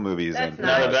every single movie he's That's in.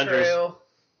 not Avengers. true.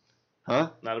 Huh?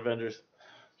 Not Avengers.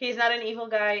 He's not an evil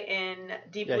guy in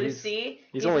Deep Yeah, Blue he's- Sea.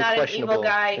 he's He's only not an evil questionable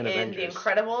guy in in The Avengers.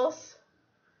 Incredibles.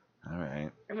 All right.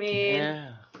 I mean,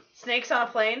 Yeah. Snakes on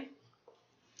a Plane.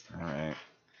 All right.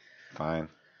 Fine.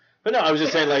 But no, I was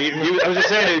just saying like I was just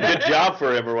saying a good job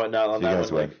for him or whatnot on You that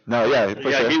guys one. win. Like, No, yeah, for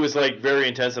yeah, sure. he was like very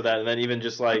intense at that, and then even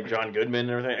just like John Goodman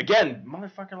and everything. Again,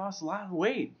 motherfucker lost a lot of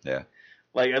weight. Yeah.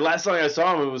 Like last time I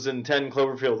saw him, it was in 10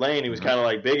 Cloverfield Lane. He was kind of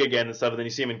like big again and stuff. And then you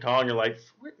see him in Kong, you're like,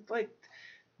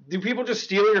 do people just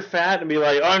steal your fat and be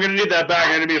like, oh, I'm gonna need that back.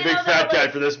 I'm gonna be a You big know, fat though, guy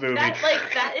like, for this movie.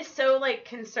 That is so like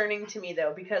concerning to me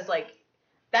though, because like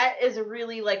that is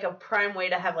really like a prime way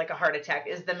to have like a heart attack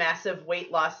is the massive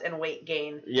weight loss and weight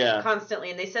gain Yeah. constantly.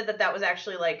 And they said that was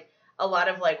actually like a lot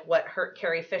of like what hurt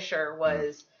Carrie Fisher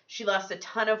was she lost a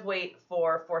ton of weight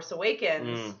for Force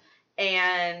Awakens.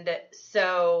 And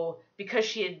so because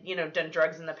she had, done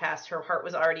drugs in the past, her heart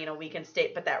was already in a weakened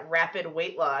state, but that rapid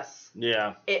weight loss,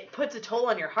 Yeah. it puts a toll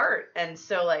on your heart. And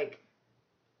so like,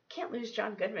 can't lose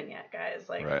John Goodman yet, guys.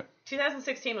 Like Right.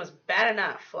 2016 was bad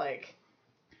enough. Like,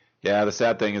 Yeah, the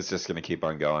sad thing is just going to keep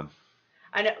on going.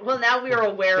 I know. Well, now we are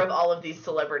aware of all of these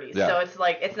celebrities. Yeah. So it's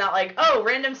like, it's not like, oh,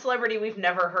 random celebrity we've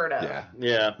never heard of. Yeah.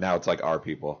 Yeah. Now it's like our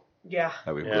people Yeah.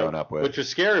 that we've Yeah. grown up with. Which was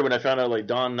scary when I found out like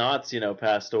Don Knotts,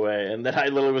 passed away. And then I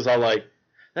literally was all like,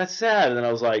 that's sad. And then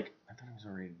I was like, I thought he was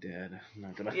already dead. I'm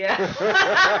not gonna. Yeah.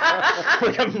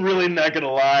 Like, I'm really not gonna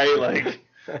lie. Like,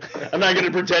 I'm not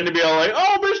gonna pretend to be all like,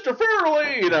 oh, Mr.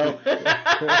 Fairley,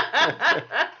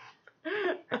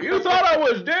 You thought I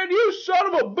was dead, you son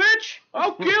of a bitch!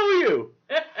 I'll kill you!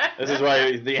 This is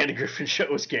why the Andy Griffin Show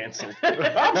was canceled.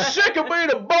 I'm sick of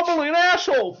being a bubbling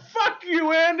asshole! Fuck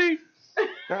you, Andy!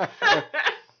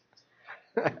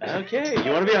 Okay,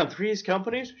 you want to be on Three's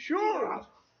Companies? Sure!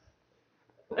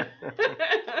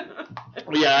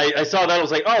 Yeah, I saw that, I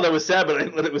was like, oh, that was sad, but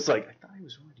it was like, I thought he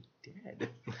was already dead.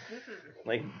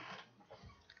 Like,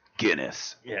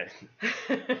 Guinness. yeah.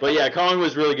 But yeah, Kong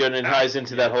was really good, and it ties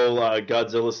into that whole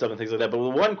Godzilla stuff and things like that. But the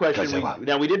one question,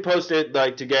 Godzilla. we did post it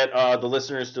like to get the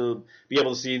listeners to be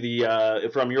able to see the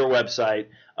from your website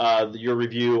your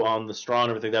review on the straw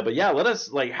and everything like that. But yeah, let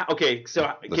us okay.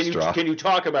 So straw. can you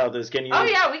talk about this? Can you? Oh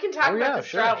yeah, we can talk Oh, about yeah, the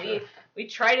sure, straw. sure. We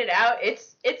tried it out.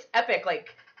 It's epic.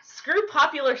 Like, screw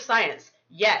popular science.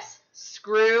 Yes,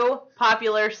 screw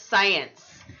popular science.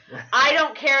 I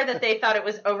don't care that they thought it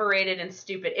was overrated and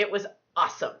stupid. It was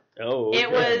awesome. Oh, okay. It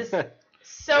was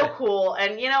so cool.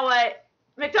 And you know what?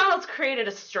 McDonald's created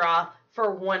a straw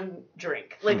for one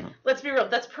drink. Like, let's be real.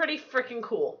 That's pretty freaking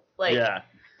cool. Like, Yeah.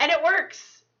 and it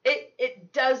works.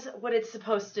 It does what it's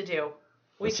supposed to do.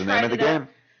 What's the name of the it out. game?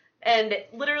 And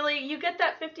literally, you get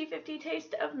that 50-50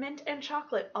 taste of mint and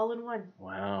chocolate all in one.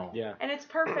 Wow. Yeah. And it's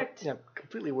perfect. Yeah,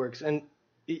 completely works. And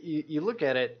you look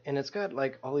at it, and it's got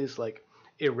like all these like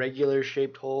irregular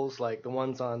shaped holes, like the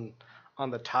ones on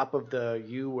the top of the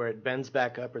U where it bends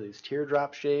back up, are these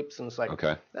teardrop shapes, and it's like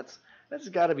Okay. that's There's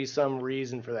got to be some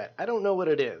reason for that. I don't know what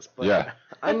it is, but Yeah.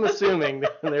 I'm assuming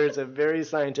that there's a very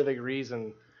scientific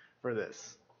reason for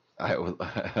this. I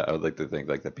would like to think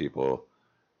like the people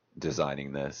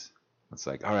designing this. It's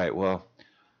like, all right, well,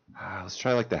 let's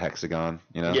try like the hexagon,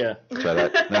 you know? Yeah. Try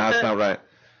that. No, that's not right.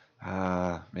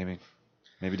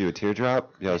 Maybe do a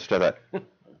teardrop. Yeah, let's try that.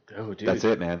 Oh, dude. That's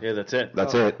it, man. Yeah, that's it.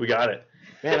 That's it. We got it.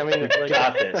 Man, I mean, like,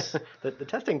 Got this. The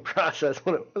testing process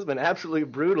has been absolutely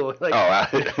brutal. Like,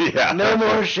 Yeah. no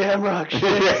more shamrock shit.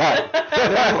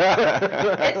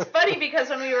 Yeah. It's funny because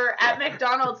when we were at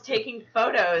McDonald's taking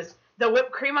photos, the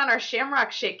whipped cream on our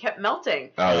Shamrock Shake kept melting.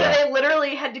 Oh, so yeah. they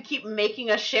literally had to keep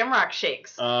making us Shamrock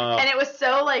Shakes. And it was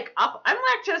so like, I'm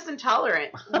lactose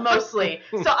intolerant, mostly.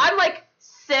 So I'm like,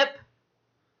 sip,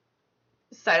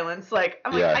 silence. Like,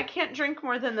 I'm like, Yeah. I can't drink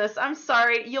more than this. I'm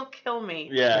sorry. You'll kill me.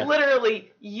 Yeah.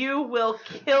 Literally, you will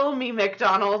kill me,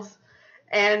 McDonald's.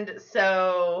 And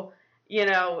so, you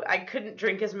know, I couldn't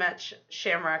drink as much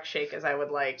Shamrock Shake as I would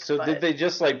like. So but... did they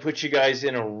just like put you guys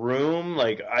in a room,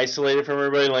 like isolated from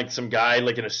everybody? Like some guy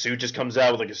like in a suit just comes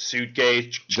out with like a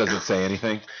suitcase, Doesn't say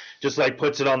anything. just like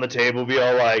puts it on the table, be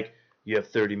all like, "You have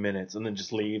 30 minutes," and then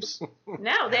just leaves.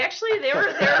 No, they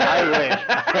were I wish.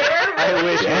 I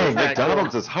wish. Dang,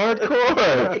 McDonald's is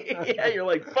hardcore. Yeah, you're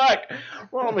like, "Fuck,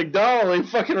 we're on McDonald's, ain't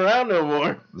fucking around no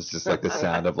more." It's just like the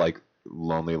sound of like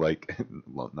lonely, like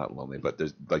not lonely, but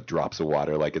there's like drops of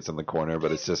water, like it's in the corner,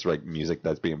 but it's just like music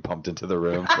that's being pumped into the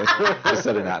room, like, just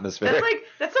set an atmosphere.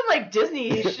 That's some like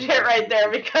Disney shit right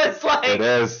there because like It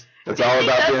is. It's Disney all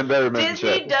about does- the environment and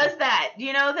Disney shit. does that. Do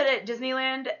you know that at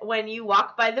Disneyland when you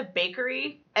walk by the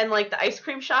bakery and like the ice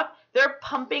cream shop, they're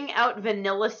pumping out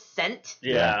vanilla scent?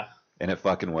 Yeah. And it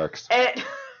fucking works. And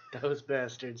Those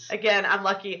bastards. again, I'm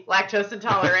lucky, lactose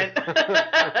intolerant.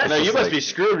 No, you just must like- be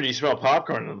screwed when you smell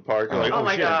popcorn in the park. You're like, oh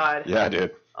my shit. god. Yeah,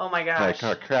 dude. Oh my Like, gosh.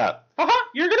 oh crap.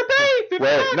 You're gonna pay.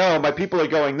 Wait, no, my people are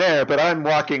going there, but I'm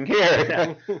walking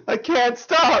here. I can't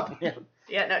stop.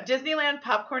 Yeah, no, Disneyland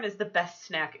popcorn is the best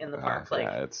snack in the park. Like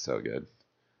Yeah, it's so good.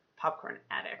 popcorn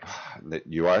addict.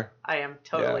 You are? I am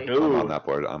totally. Yeah, I'm on that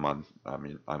board. I'm on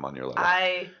your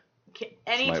level.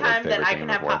 Anytime that favorite I thing can in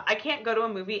have the world. I can't go to a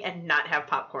movie and not have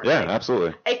popcorn. Yeah, Like,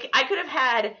 absolutely. I could have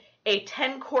had a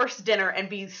 10-course dinner and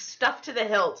be stuffed to the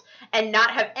hilt and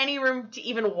not have any room to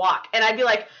even walk. And I'd be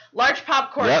like, large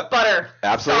popcorn, Yep. butter,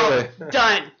 Absolutely. salt,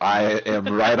 done. I am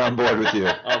right on board with you.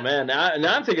 Oh man, now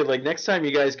I'm thinking like next time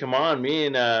you guys come on, me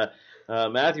and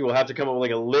Matthew will have to come up with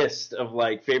like a list of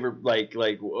like favorite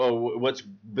what's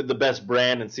the best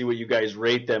brand and see what you guys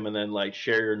rate them and then like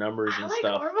share your numbers I and like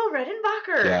stuff. Orville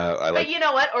Redenbacher. Yeah, I like. But you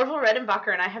know what? Orville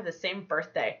Redenbacher and I have the same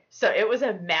birthday. So it was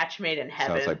a match made in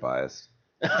heaven. Sounds like bias.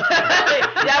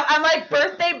 Yeah, I'm like,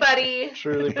 birthday buddy.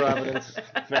 Truly Providence.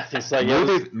 Matthew's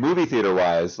like, Movie theater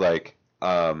wise, like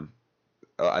I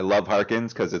love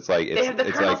Harkins because it's like They have the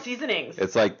it's Colonel like seasonings.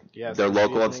 it's like Yes, they're the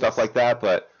local and stuff seasonings. like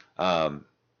that,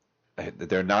 but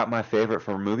they're not my favorite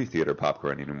for movie theater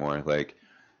popcorn anymore. Like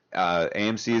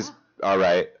AMC's all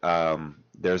right.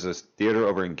 There's this theater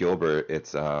over in Gilbert.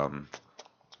 It's a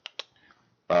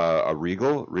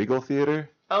Regal Theater,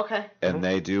 Okay. and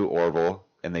they do Orville,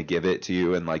 and they give it to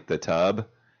you in like the tub,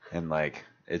 and like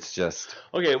it's just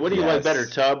okay, what do you like Yes. better,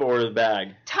 tub or the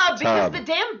bag? Tub, because Tub. the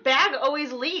damn bag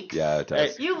always leaks. yeah, it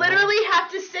does. You literally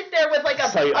have to sit there with like a.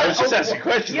 Sorry, I was just asking a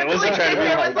question. You I have to wasn't like trying sit to be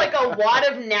there like- with like a wad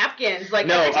of napkins. Like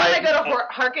No, every time I I- go to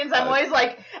Harkins, I'm always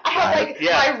like, I have like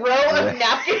yeah. my row of Yeah.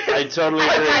 napkins. I totally I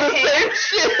have agree. my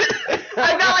hand-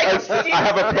 I've got like. I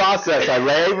have a process. I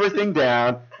lay everything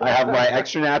down. I have my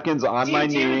extra napkins on my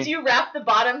knee. Do you wrap the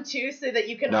bottom too so that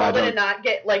you can No, I hold it don't. and not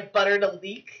get like butter to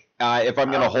leak? If I'm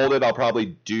gonna Oh. hold it, I'll probably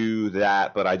do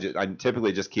that. But I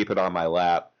typically just keep it on my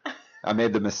lap. I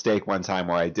made the mistake one time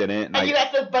where I didn't, And you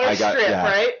got the butter strip,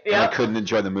 right? And I couldn't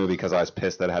enjoy the movie because I was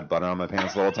pissed that I had butter on my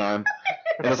pants the whole time.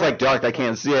 And it's like dark, I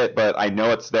can't see it, but I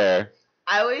know it's there.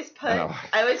 I always put I know.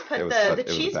 the It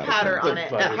was cheese bad powder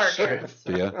experience. on it at butter strip. Harkins.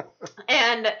 Do you?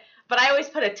 But I always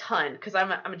put a ton because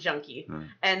I'm a junkie. Hmm.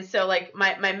 And so like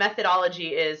my methodology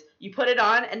is you put it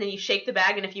on and then you shake the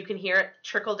bag and if you can hear it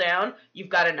trickle down, you've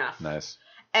got enough. Nice.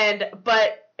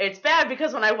 But it's bad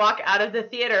because when I walk out of the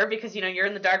theater because you know you're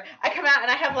in the dark, I come out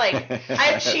and I have like I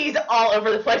have cheese all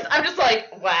over the place. I'm just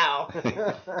like, wow,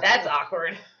 that's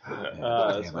awkward. That's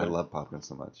Damn, I fun. love popcorn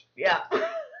so much. Yeah,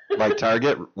 Like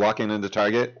Target, walking into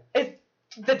Target, it's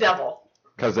the devil.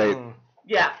 because they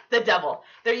Yeah, the devil.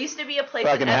 There used to be a place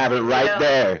fucking in have it Escondido. right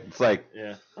there. It's like,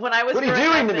 Yeah. When I was What are you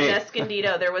growing doing up to in me?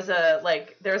 Escondido, there was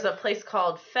a place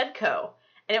called Fedco,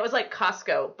 and it was like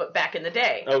Costco, but back in the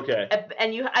day. Okay.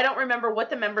 And I don't remember what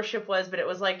the membership was, but it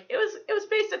was like it was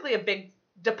basically a big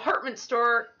department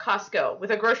store Costco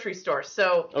with a grocery store.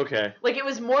 So Okay. like it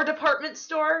was more department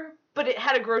store, but it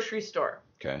had a grocery store.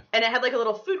 Okay. And it had like a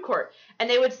little food court. And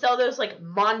they would sell those like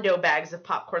Mondo bags of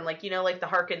popcorn, like, you know, like the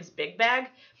Harkins big bag,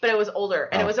 but it was older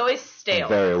and it was always stale. I'm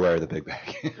very aware of the big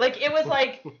bag. Like it was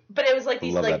like, but it was like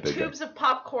these Love like that big tubes of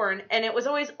popcorn, and it was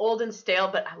always old and stale.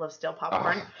 But I love stale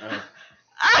popcorn.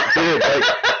 Dude,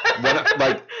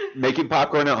 like making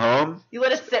popcorn at home. You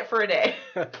let it sit for a day.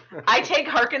 I take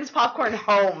Harkins popcorn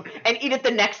home and eat it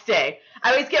the next day.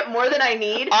 I always get more than I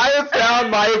need. I have found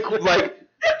my like.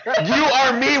 You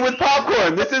are me with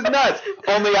popcorn. This is nuts.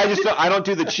 Only I don't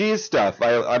do the cheese stuff.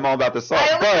 I'm all about the salt.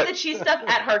 I only but do the cheese stuff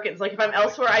at Harkins. Like if I'm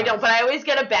elsewhere, I don't. But I always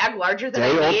get a bag larger than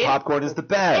I day-old need. popcorn is the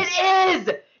best. It is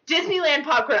Disneyland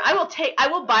popcorn. I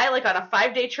will buy like on a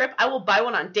 5-day trip. I will buy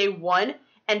one on day 1,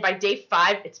 and by day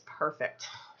 5, it's perfect.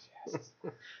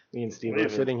 Me and Steve are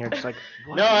sitting here just like,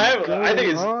 what No, I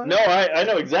think it's on? no. I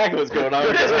know exactly what's going on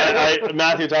because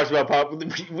Matthew talks about pop.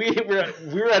 We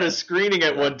were at a screening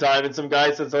at one time, and some guy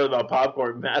said something about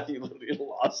popcorn. Matthew literally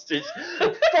lost it.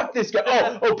 Fuck this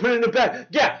guy. Oh, put it in the bag.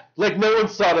 Yeah, like no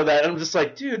one's thought of that. And I'm just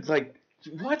like, dude, like,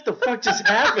 what the fuck just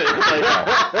happened? Like,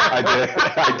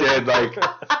 I did. Like,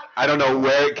 I don't know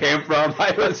where it came from.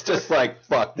 I was just like,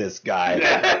 fuck this guy.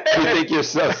 You think you're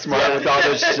so smart with all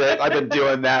this shit? I've been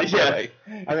doing that for like.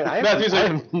 I mean,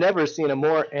 I've never seen a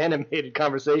more animated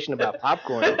conversation about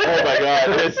popcorn. oh my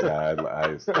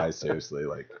god, it's, I seriously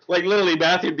like literally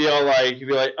Matthew'd be all like, he'd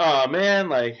be like, oh man,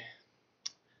 like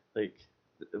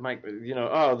Mike, you know,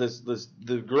 oh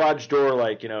the garage door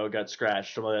got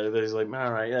scratched. Something like that. He's like,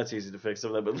 all right, that's easy to fix.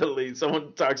 Some of that, but literally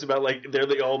someone talks about like they're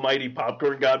the almighty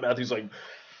popcorn god. Matthew's like,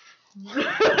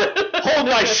 hold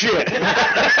my shit. Hold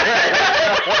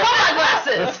my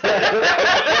glasses.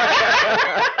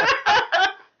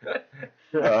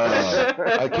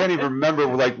 I can't even remember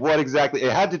like what exactly.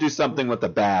 It had to do something with the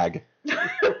bag.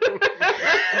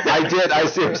 I did. I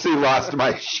seriously lost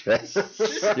my shit.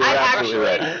 You're absolutely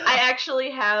right. I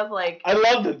actually have like. I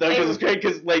loved it though because it's great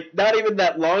because like not even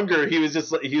that longer he was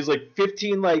just like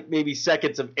 15 like maybe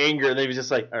seconds of anger and then he was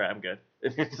just like, all right, I'm good.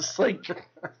 And you're just like,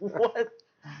 what?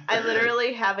 I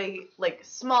literally have a like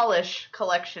smallish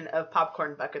collection of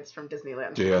popcorn buckets from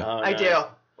Disneyland. Do you? I do.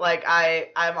 Like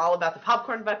I'm all about the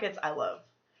popcorn buckets. I love.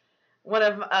 One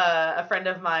of a friend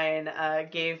of mine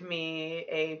gave me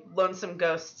a Lonesome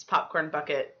Ghosts popcorn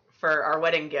bucket for our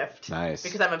wedding gift. Nice.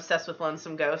 Because I'm obsessed with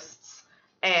Lonesome Ghosts,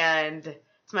 and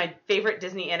it's my favorite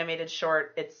Disney animated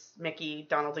short. It's Mickey,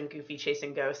 Donald, and Goofy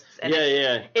chasing ghosts. And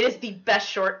it is the best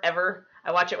short ever.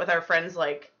 I watch it with our friend's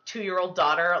like 2-year-old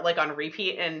daughter like on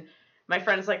repeat, and my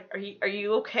friend's like, "Are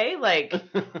you okay? Like,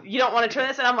 you don't want to turn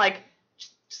this?" And I'm like,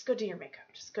 "Just go do your makeup.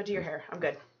 Just go do your hair. I'm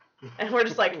good." And we're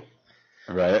just like.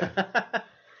 Right.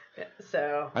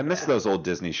 So I miss those old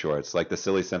Disney shorts, like the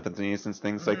Silly Symphonies and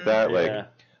things like that. Like,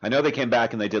 I know they came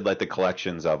back and they did like the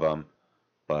collections of them,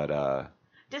 but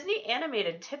Disney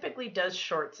Animated typically does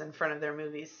shorts in front of their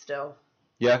movies still.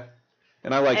 Yeah,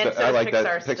 and I like that. So I like Pixar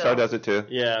that. still. Pixar does it too.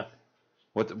 Yeah.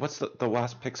 What's the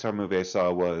last Pixar movie I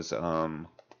saw was That's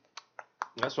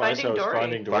what I saw was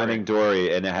Finding Dory. Finding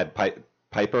Dory, and it had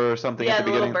Piper or something at the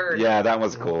the little beginning. bird. Yeah, that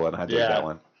was cool, and I did that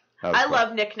one. I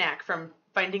love Knick Knack from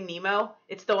Finding Nemo.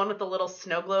 It's the one with the little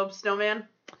snow globe snowman.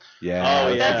 Yeah. Oh,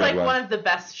 yeah. That's like one of the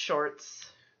best shorts.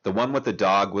 The one with the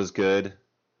dog was good.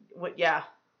 Yeah.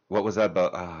 What was that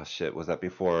about? Oh, shit. Was that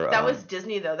before? That was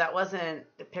Disney, though. That wasn't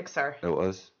Pixar. It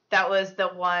was? That was the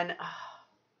one.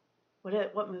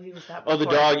 What movie was that before? Oh, the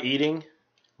dog eating?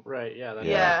 Right,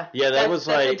 yeah. Yeah, that was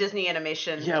that's like. a Disney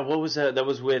animation. Yeah, what was that? That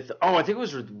was with. Oh, I think it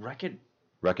was with Wreck-It.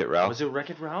 Wreck-It Ralph? Was it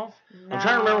Wreck-It Ralph? No. I'm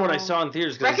trying to remember what I saw in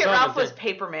theaters. Wreck-It Ralph was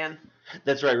Paperman.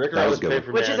 That's right. Wreck-It Ralph was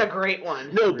Paperman. Which is a great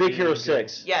one. No, Big Hero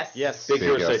 6. Yes. Big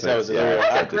Hero 6. That was it.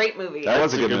 That's a great movie. That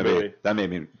was a good movie.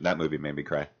 That movie made me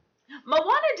cry.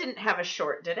 Moana didn't have a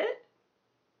short, did it?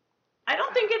 I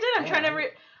don't think it did. I'm trying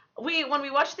to. When we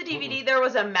watched the DVD, there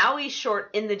was a Maui short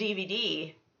in the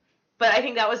DVD, but I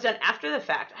think that was done after the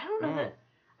fact. I don't know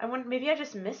that. Maybe I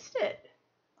just missed it.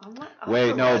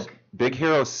 Wait, no. Big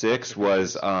Hero 6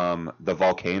 was the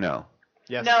volcano.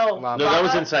 Yes. No, that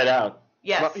was Inside Out.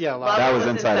 Yes. That was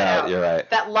Inside Out. You're right.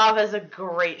 That Lava is a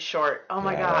great short. Oh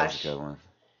my gosh. That was a good one.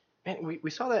 Man, we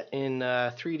saw that in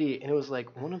 3D, and it was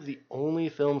like one of the only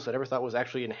films that I ever thought was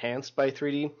actually enhanced by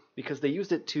 3D because they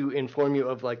used it to inform you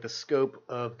of like the scope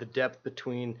of the depth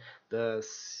between the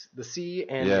sea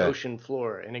and the ocean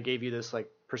floor, and it gave you this like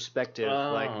perspective.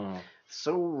 Like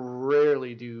so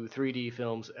rarely do 3D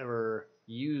films ever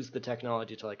use the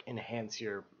technology to like enhance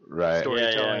your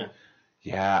storytelling.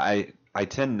 Yeah, I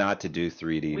tend not to do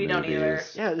 3D We movies. don't either.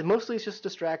 Yeah, mostly it's just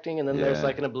distracting, and then there's Yeah.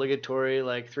 like an obligatory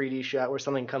like 3D shot where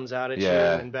something comes out at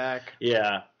Yeah. you and back.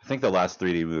 Yeah. I think the last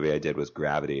 3D movie I did was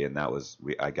Gravity, and that was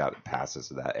I got passes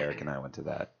to that. Eric and I went to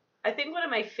that. I think one of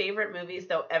my favorite movies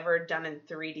though ever done in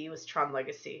 3D was Tron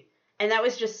Legacy, and that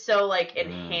was just so like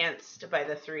enhanced by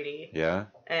the 3D. Yeah.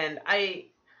 And I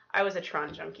was a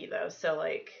Tron junkie though, so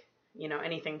like, you know,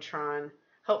 anything Tron.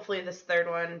 Hopefully this third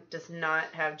one does not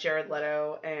have Jared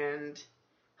Leto, and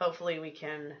hopefully we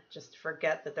can just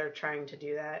forget that they're trying to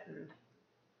do that. And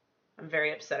I'm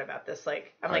very upset about this.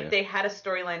 Like, they had a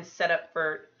storyline set up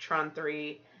for Tron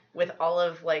 3 with all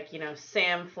of like, you know,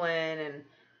 Sam Flynn and,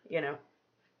 you know,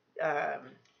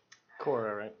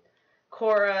 Korra, right?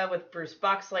 Korra with Bruce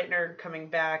Boxleitner coming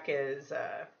back as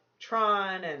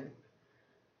Tron, and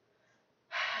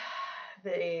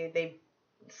they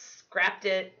scrapped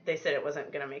it. They said it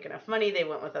wasn't going to make enough money. They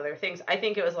went with other things. I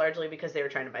think it was largely because they were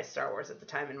trying to buy Star Wars at the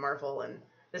time and Marvel, and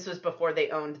this was before they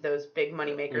owned those big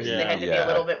money makers. Yeah. So they had to be a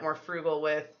little bit more frugal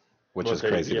with. Which What is they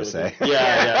crazy deal to say. with.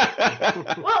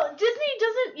 Yeah. Well, Disney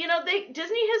doesn't, you know,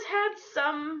 Disney has had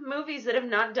some movies that have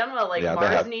not done well, like Yeah, they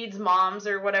Mars have. Needs Moms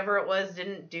or whatever it was,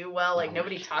 didn't do well. Like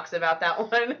nobody talks about that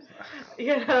one.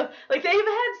 You know, like they've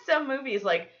had some movies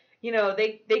like, you know,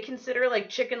 they consider like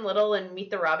Chicken Little and Meet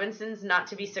the Robinsons not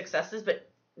to be successes, but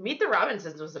Meet the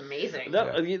Robinsons was amazing.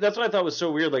 That's what I thought was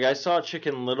so weird. Like I saw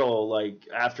Chicken Little like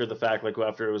after the fact, like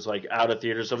after it was like out of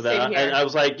theaters, some of that, Same here. and I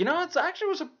was like, you know, it's actually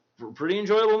was a pretty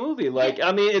enjoyable movie. Like,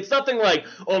 I mean, it's nothing like,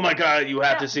 oh my god, you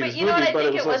have to see this you know movie. what? I but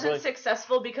think it it was wasn't like,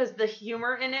 successful because the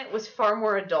humor in it was far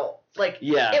more adult. Like,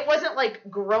 Yeah. it wasn't like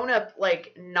grown up,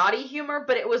 like naughty humor,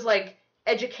 but it was like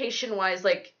education wise,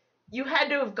 like you had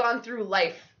to have gone through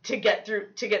life to get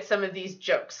some of these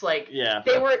jokes. Like, Yeah.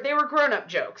 they were grown up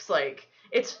jokes. Like,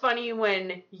 it's funny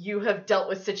when you have dealt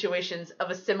with situations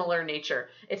of a similar nature.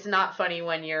 It's not funny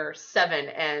when you're 7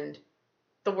 and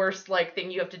the worst like thing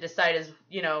you have to decide is,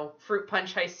 you know, fruit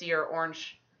punch high C or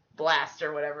orange blast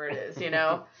or whatever it is, you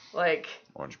know? Like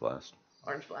Orange Blast.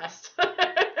 Orange blast.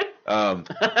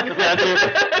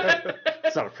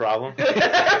 It's not a problem.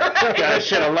 Gotta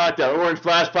shit a lot that orange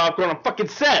blast popcorn on fucking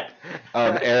set.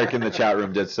 Eric in the chat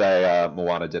room did say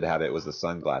Moana did have it was the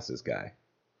sunglasses guy.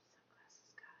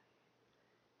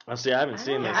 Oh, see, I haven't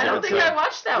seen this. I don't think I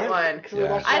watched that one. Because we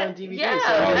watched I- it on DVD. yeah. so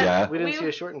Oh, yeah? we didn't We- see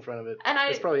a short in front of it. And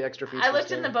it's probably extra features. I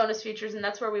looked in too. the bonus features, and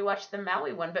that's where we watched the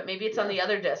Maui one, but maybe it's on the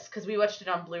other disc, because we watched it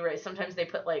on Blu-ray. Sometimes they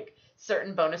put, like,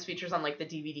 certain bonus features on, like, the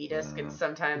DVD disc, and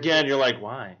sometimes... Again, you're like,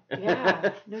 why?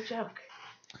 Yeah, no joke.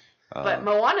 But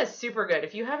Moana's super good.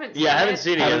 If you haven't seen Yeah, I haven't it,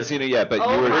 seen it I yet. haven't seen it yet, but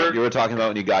Oh you were talking about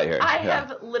when you got here. I Yeah.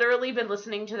 have literally been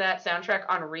listening to that soundtrack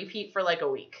on repeat for, like, a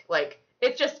week. Like,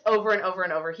 it's just over and over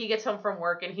and over. He gets home from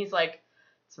work, and he's like,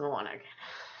 it's Moana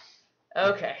again.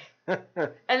 Okay.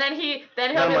 And then he'll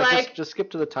No, be I'm like... just skip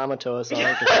to the Tamatoa song.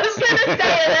 I was gonna say it, and then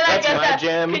I That's get my that.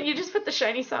 jam. Can you just put the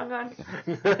shiny song on?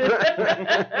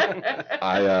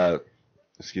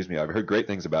 Excuse me, I've heard great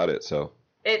things about it, so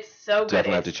It's so good.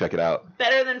 definitely have to It's check it out.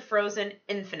 better than Frozen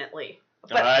infinitely.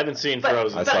 But, I haven't seen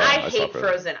Frozen. I But saw- I I saw hate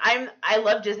Frozen. Frozen. I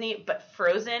love Disney, but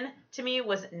Frozen to me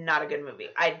was not a good movie.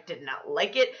 I did not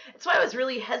like it. That's why I was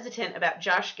really hesitant about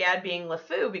Josh Gad being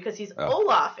LeFou, because he's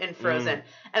Olaf in Frozen.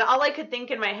 And all I could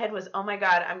think in my head was, oh my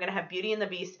god, I'm going to have Beauty and the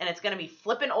Beast, and it's going to be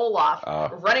flippin' Olaf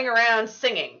running around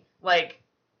singing, like,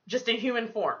 just in human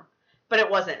form. But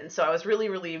it wasn't, and so I was really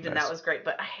relieved, and Nice. that was great.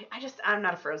 But I'm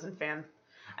not a Frozen fan.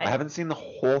 I haven't seen the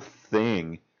whole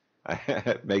thing.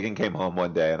 Megan came home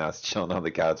one day and I was chilling on the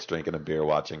couch drinking a beer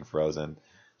watching Frozen.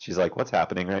 She's like, "What's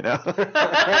happening right now?" And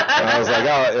I was like,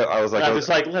 "Oh," I was like, I'm just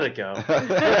like, let it go.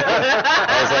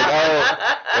 I was like,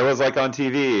 "Oh, it was like on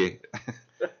TV."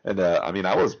 And I mean,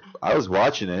 I was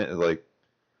watching it like,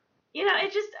 You know,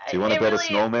 it just... do you want to build a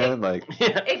snowman? Like,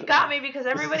 It got me because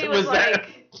everybody was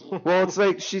like... well, it's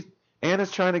like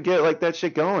Anna's trying to get like that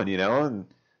shit going, you know, and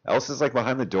Elsa's like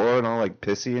behind the door and all like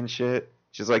pissy and shit.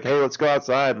 She's like, "Hey, let's go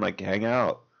outside and like hang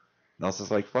out." And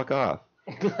Elsa's like, "Fuck off."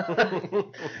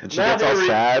 And she gets all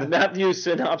sad. Matthew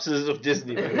synopsis of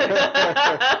Disney movies.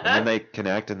 And then they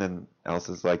connect, and then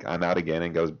Elsa's like, "I'm out again,"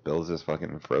 and goes builds this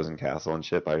fucking frozen castle and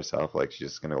shit by herself. Like, she's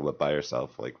just gonna live by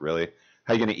herself. Like, really?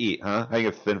 How you gonna eat, huh? How you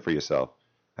gonna fend for yourself?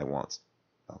 I won't.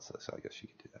 Elsa, so I guess she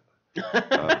could do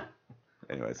that.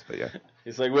 Anyways, but yeah.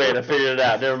 He's like, wait, I figured it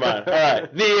out. Never mind. All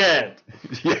right, the end.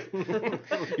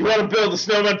 You want to build a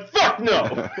snowman? Fuck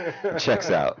no.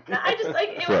 Checks out. No, I just like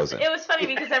it Frozen. was funny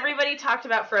because everybody talked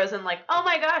about Frozen like, oh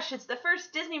my gosh, it's the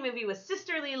first Disney movie with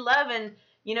sisterly love, and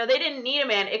you know they didn't need a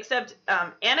man, except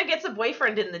Anna gets a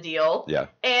boyfriend in the deal. Yeah.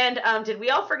 And did we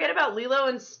all forget about Lilo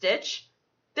and Stitch?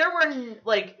 there were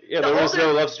like there was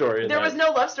no love story. There was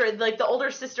no love story. Like the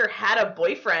older sister had a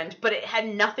boyfriend, but it had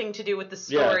nothing to do with the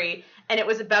story, and it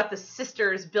was about the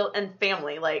sisters built and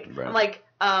family. Like I'm like,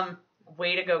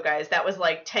 way to go, guys! That was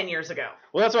like 10 years ago.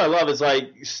 Well, that's what I love. It's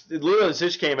like Lilo and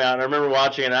Stitch came out, and I remember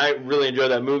watching it, and I really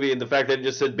enjoyed that movie, and the fact that it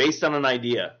just said based on an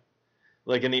idea,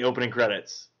 like in the opening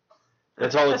credits.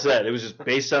 That's all it said. It was just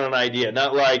based on an idea,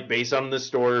 not like based on this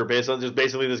story or based on just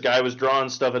basically this guy was drawing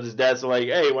stuff at his desk. So like,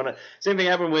 hey, same thing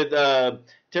happened with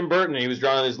Tim Burton. He was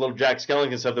drawing these little Jack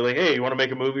Skellington stuff. They're like, hey, you want to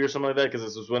make a movie or something like that? Because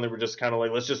this was when they were just kind of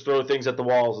like, let's just throw things at the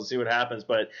walls and see what happens.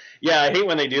 But yeah, I hate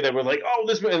when they do that. We're like, oh,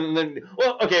 this, and then,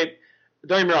 well, okay,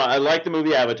 don't get me wrong. I like the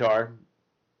movie Avatar,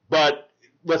 but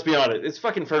let's be honest, it's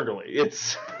fucking Ferngully.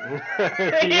 It's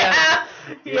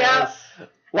yeah.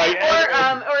 Like,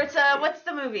 or it's what's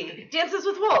the movie? Dances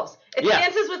with Wolves. It's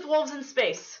Dances with Wolves in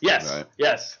space. Yes, right.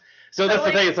 Yes. So that's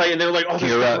the thing. It's like, and they're like, oh,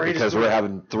 Gear up because we're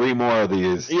having 3 more of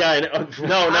these. Yeah,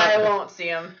 no, I won't see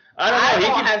them. I don't know.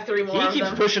 I won't have 3 more of them. He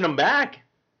keeps pushing them back.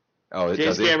 Oh,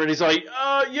 James Cameron. He's like,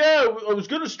 yeah, I was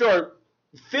gonna start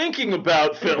thinking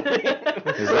about filming.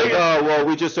 He's like, oh, well,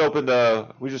 we just opened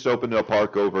a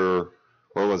park over.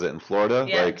 Where was it, in Florida?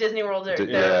 Yeah, like, Disney World. I think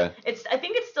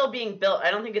it's still being built.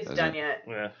 I don't think it's done yet.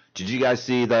 Yeah. Did you guys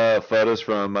see the photos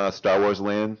from Star Wars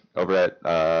Land over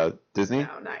at Disney?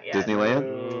 No, not yet.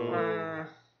 Disneyland?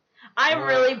 I'm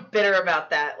really bitter about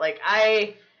that. Like,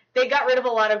 they got rid of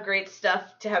a lot of great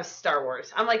stuff to have Star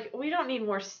Wars. I'm like, we don't need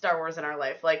more Star Wars in our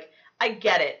life. Like, I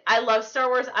get it. I love Star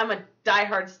Wars. I'm a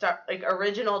diehard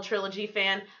original trilogy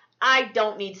fan. I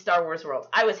don't need Star Wars World.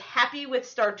 I was happy with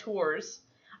Star Tours.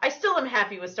 I still am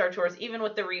happy with Star Tours, even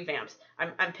with the revamps.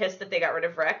 I'm pissed that they got rid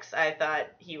of Rex. I thought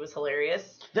he was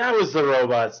hilarious. That was the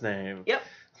robot's name. Yep.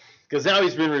 Because now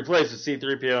he's been replaced with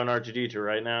C-3PO and R2-D2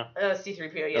 right now.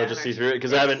 C-3PO, yeah. Oh, just C-3PO.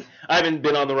 Because I haven't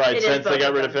been on the ride since they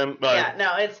got rid of him. But, yeah,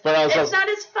 no, it's not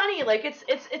as funny. Like it's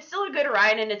still a good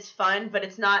ride and it's fun, but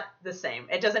it's not the same.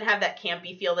 It doesn't have that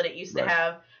campy feel that it used to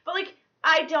have. But like,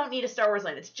 I don't need a Star Wars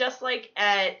land. It's just like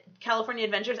at California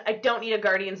Adventures. I don't need a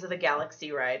Guardians of the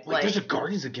Galaxy ride. Like there's a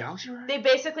Guardians of the Galaxy ride? They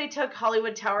basically took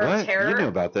Hollywood Tower of Terror. You knew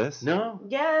about this? No.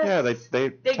 Yes. Yeah,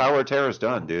 they Tower of Terror's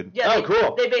done, dude. Yeah,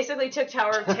 cool. They basically took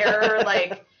Tower of Terror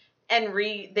and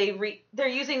they're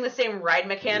using the same ride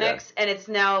mechanics, and it's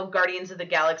now Guardians of the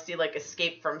Galaxy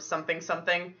Escape from something.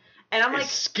 And I'm like,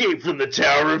 Escape from the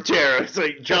Tower of Terror. It's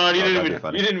like, John, you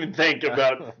didn't even think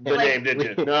about the name, did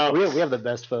you? No. We have the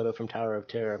best photo from Tower of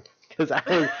Terror because I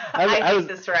hate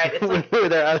this ride. It's when we were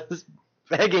there, I was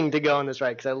begging to go on this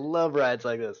ride because I love rides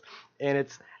like this, and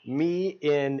it's me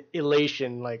in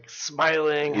elation,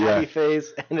 smiling, happy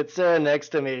face, and it's Sarah next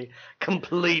to me,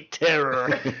 complete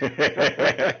terror.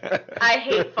 I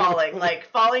hate falling.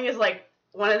 Falling is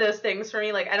one of those things for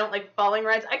me. I don't like falling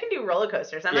rides. I can do roller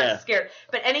coasters. I'm not scared.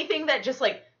 But anything that just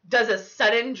does a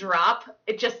sudden drop,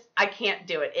 I can't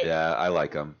do it. Yeah, I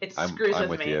like them. It screws I'm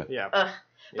with me. You. Yeah.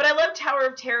 But I love Tower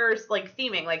of Terror's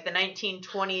theming, the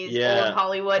 1920s old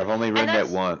Hollywood. I've only ridden it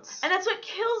once. And that's what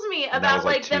kills me and about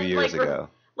that was 2 years ago.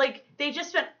 They just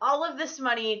spent all of this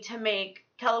money to make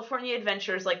California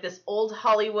Adventures this old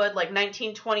Hollywood,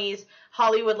 1920s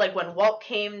Hollywood, when Walt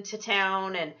came to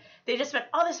town, and they just spent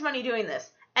all this money doing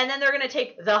this. And then they're going to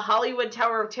take the Hollywood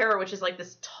Tower of Terror, which is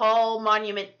this tall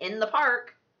monument in the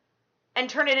park, and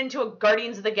turn it into a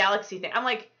Guardians of the Galaxy thing. I'm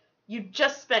like, you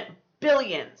just spent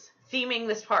billions theming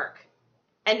this park,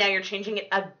 and now you're changing it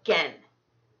again.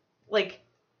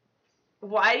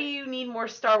 Why do you need more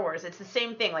Star Wars? It's the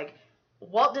same thing.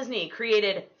 Walt Disney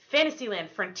created Fantasyland,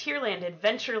 Frontierland,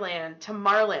 Adventureland,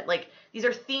 Tomorrowland. These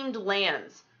are themed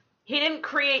lands. He didn't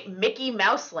create Mickey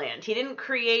Mouse Land. He didn't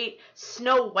create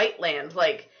Snow White Land.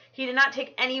 He did not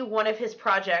take any one of his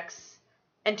projects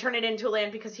and turn it into a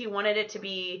land because he wanted it to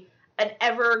be an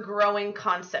ever-growing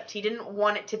concept. He didn't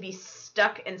want it to be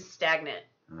stuck and stagnant.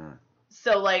 Mm.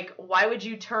 So, why would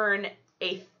you turn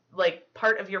a,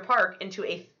 part of your park into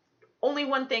only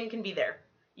one thing can be there?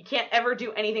 You can't ever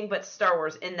do anything but Star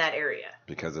Wars in that area.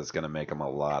 Because it's going to make them a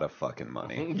lot of fucking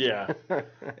money. Yeah.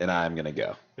 And I'm going to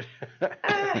go.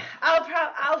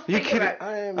 I'll think about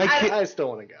it. I still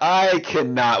want to go. I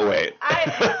cannot wait.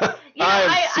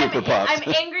 I'm super pumped. I'm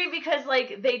angry because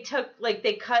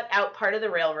they cut out part of the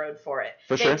railroad for it.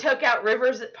 For they sure. took out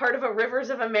part of a Rivers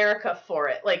of America for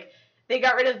it. They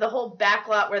got rid of the whole back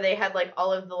lot where they had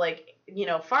all of the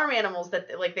farm animals that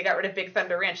they got rid of Big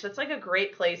Thunder Ranch. That's a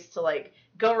great place to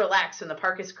go relax when the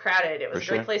park is crowded. It was a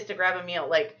great place to grab a meal.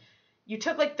 You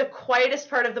took the quietest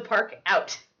part of the park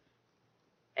out.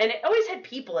 And it always had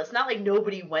people. It's not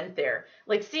nobody went there.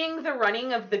 Seeing the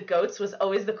running of the goats was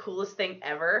always the coolest thing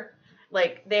ever.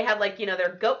 like they had like,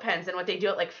 their goat pens, and what they do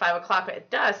at like 5 o'clock at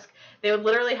dusk, they would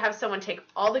literally have someone take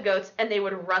all the goats and they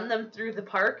would run them through the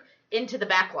park into the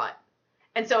back lot.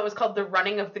 And so it was called the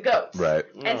running of the goats. Right.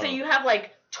 And so you have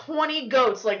like 20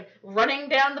 goats like running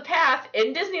down the path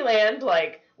in Disneyland,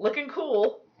 like looking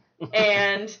cool.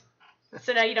 And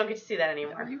so now you don't get to see that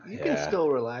anymore. You can still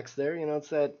relax there. It's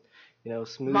that,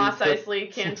 smooth. Mos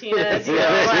Eisley cantinas.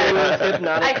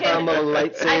 Hypnotic combo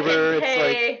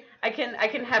lightsaber. I can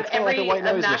have kinda like every a white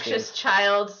noise obnoxious machine.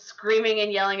 child screaming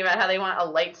and yelling about how they want a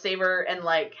lightsaber and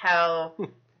like how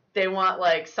they want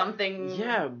like something.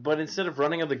 Yeah, but instead of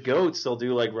running of the goats, they'll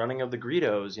do like running of the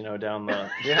Greedos, down the.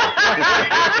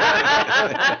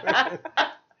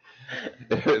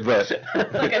 But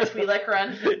Like a Twi'lek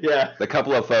run. Yeah. the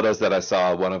couple of photos that I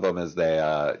saw, one of them is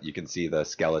you can see the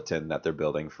skeleton that they're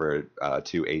building for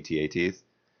 2 AT-ATs,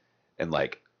 and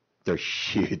like they're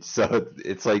huge. So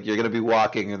it's like you're gonna be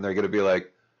walking and they're gonna be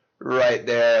like right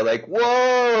there, like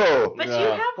whoa. But you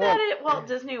have that at Walt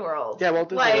Disney World. Yeah, Walt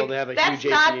Disney like, World, they have a that's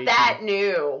huge not AT-AT. that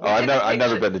new. Oh, I've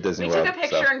never been to Disney we World. took a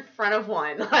picture in front of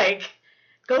one. Like,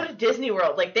 go to Disney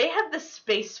World. Like, they have the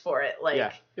space for it. Like,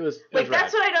 Yeah, it was like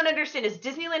that's rad. what I don't understand is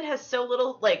Disneyland has so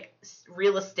little like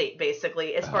real estate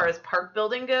basically as far as park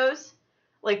building goes.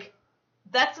 Like,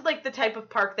 that's like the type of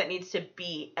park that needs to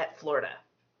be at Florida,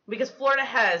 because Florida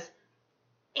has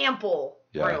ample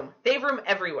room. They have room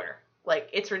everywhere. Like,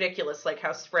 it's ridiculous, like,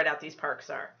 how spread out these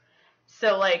parks are.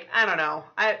 So, like, I don't know.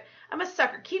 I'm a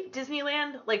sucker. Keep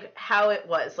Disneyland, like, how it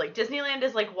was. Like, Disneyland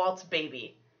is, like, Walt's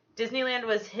baby. Disneyland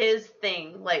was his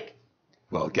thing. Like,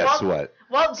 Well, guess what?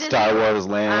 Walt Disney... Star Wars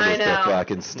Land is the know.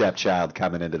 fucking stepchild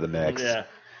coming into the mix. Yeah.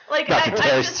 Like, About to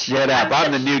tear shit up.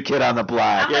 I'm the such- new kid on the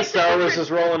block. I'm Yeah, like Star Wars such a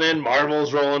is rolling in,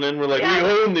 Marvel's rolling in. We're like, Yeah. we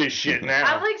own this shit now.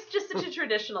 I'm, like, just such a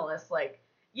traditionalist. Like,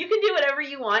 you can do whatever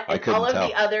you want I in couldn't all of tell.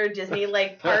 the other Disney,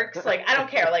 like, parks. Like, I don't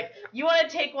care. Like, you want to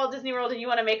take Walt Disney World and you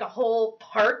want to make a whole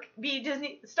park be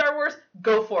Disney Star Wars,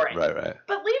 go for it. Right.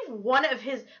 But leave one of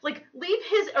his, like, leave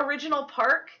his original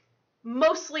park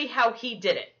mostly how he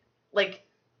did it. Like,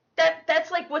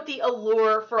 that's like what the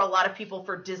allure for a lot of people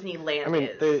for Disneyland I mean,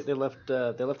 is. they left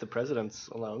the presidents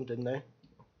alone, didn't they?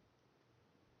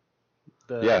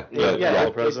 Yeah, All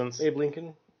the presidents. Abe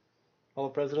Lincoln, all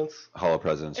the presidents. Hall of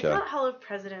Presidents It's show. not Hall of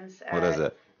Presidents What is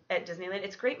it? at Disneyland.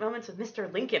 It's Great Moments with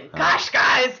Mr. Lincoln. Gosh,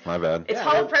 guys! My bad. It's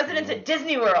Hall of Presidents at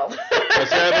Disney World. So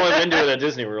I've only been to it at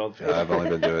Disney World. I've only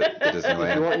been to it at If you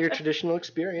Disneyland. want your traditional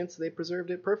experience, they preserved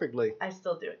it perfectly. I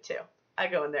still do it too. I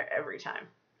go in there every time.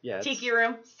 Yeah, it's- Tiki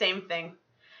Room, same thing.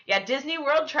 Yeah, Disney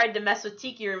World tried to mess with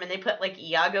Tiki Room and they put like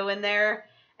Iago in there.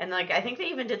 And like I think they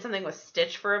even did something with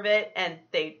Stitch for a bit and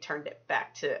they turned it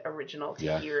back to original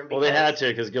Tiki Room. Well, they had to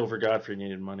because Guilford Godfrey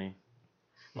needed money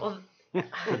Well,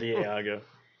 for the Iago.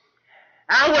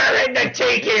 I'm wearing the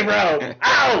tiki room.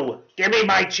 Oh, give me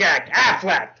my check.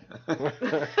 Affleck.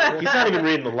 He's not even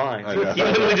reading the lines. I know. He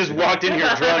literally just walked in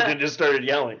here drunk and just started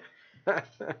yelling.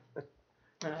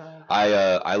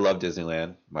 I love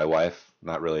Disneyland. My wife,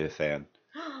 not really a fan.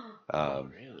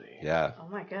 Really? Yeah. oh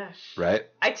my gosh. Right?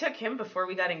 I took him before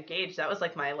we got engaged. That was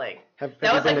like my like. Have That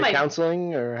you was been like to my-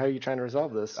 counseling, or how are you trying to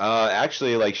resolve this?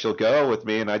 Actually, like, she'll go with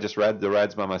me, and I just ride the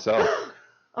rides by myself.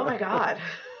 Oh my god.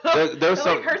 There's that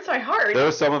some- like hurts my heart. There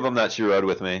were some of them that she rode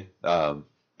with me,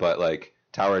 but, like,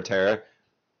 Tower of Terror.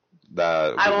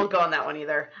 I won't go on that one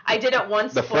either. I did it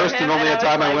once. The for first him, and only I was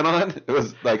time I like- went on, it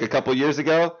was, like, a couple years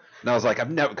ago, and I was like,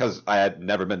 because I had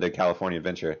never been to California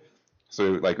Adventure.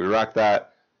 So, like, we rocked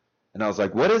that, and I was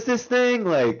like, what is this thing?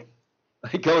 Like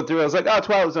going through, I was like, oh,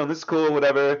 Twilight Zone, this is cool,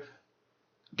 whatever.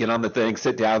 Get on the thing,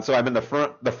 sit down. So I'm in the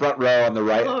front row on the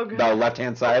right, Oh, God. the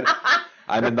left-hand side.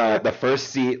 I'm in the first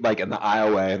seat, like in the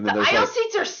aisleway, and then The there's aisle like,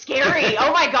 seats are scary.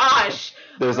 Oh my gosh.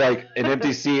 there's like an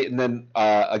empty seat, and then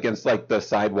against like the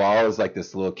side wall is like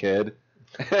this little kid.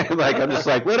 And like I'm just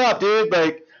like, what up, dude?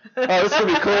 Like, oh, this is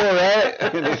gonna be cool, right?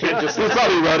 And he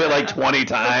probably wrote it like 20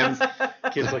 times.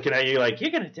 Kid's looking at you like,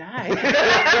 you're going to die.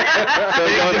 So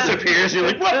He disappears. You're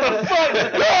like, what the fuck?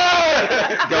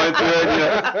 going through it, you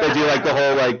know, they do like the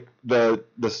whole like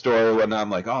the story and whatnot. I'm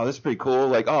like, oh, this is pretty cool.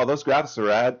 Like, oh, those graphics are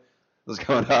rad. I was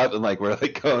going up and like we're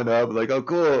like going up, like, oh,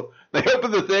 cool. They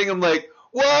open the thing. I'm like,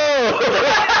 whoa.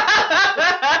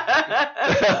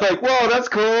 Like, whoa, that's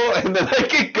cool. And then I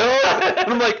get going,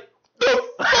 and I'm like, the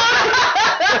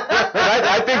fuck? And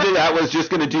I figured that was just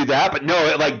gonna do that, but no,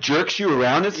 it like jerks you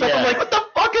around and stuff. I'm Yeah. like, what the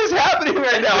fuck is happening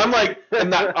right now? I'm like, in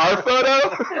that our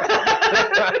photo,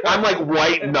 I'm like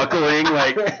white knuckling,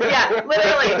 like Yeah,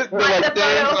 literally. the like the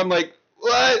things. photo, I'm like,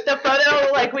 what? the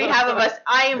photo like we have of us,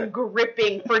 I am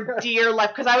gripping for dear life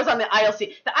because I was on the aisle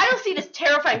seat. The aisle seat is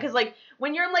terrifying because like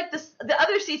when you're in like the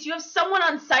other seats, you have someone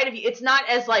on side of you. It's not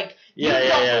as like you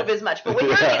don't move as much. But when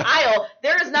you're in the aisle,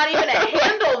 there is not even a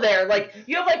handle there. Like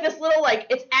you have like this little like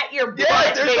it's at your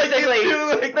butt basically.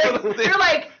 You're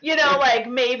like like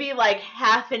maybe like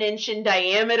half an inch in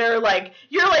diameter. Like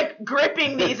you're like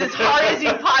gripping these as hard as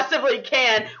you possibly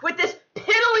can with this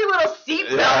piddly little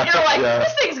seatbelt. Yeah, You're like, yeah.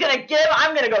 this thing's gonna give.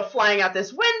 I'm gonna go flying out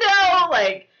this window.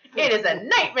 Like it is a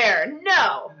nightmare.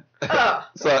 No. Ugh.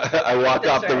 So I walk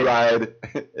That's off the right.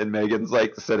 ride, and Megan's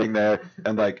like sitting there,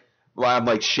 and like, while I'm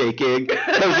like shaking,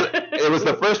 'cause it was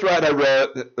the first ride I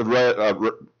rode,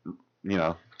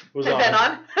 Was Has been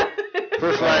on.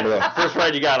 First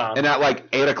ride you got on. and at like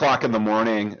 8 o'clock in the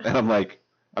morning, and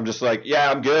I'm just like,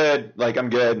 yeah, I'm good, like I'm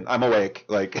good, I'm awake,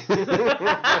 like. You're like, you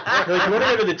want to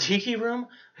go to the tiki room?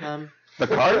 The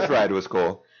Cars ride was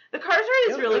cool. The Cars ride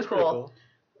is Yeah, really that's pretty cool.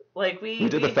 Like We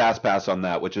did the fast pass on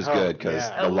that, which is Oh, good because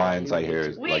yeah. the Oh, lines I hear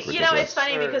is We, like you ridiculous. know, it's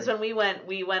funny because when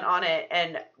we went on it,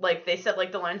 and like they said,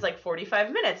 like the line's like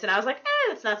 45 minutes, and I was like,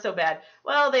 it's not so bad.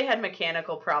 Well, they had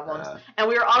mechanical problems, and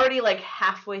we were already like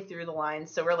halfway through the line,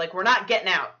 so we're like, we're not getting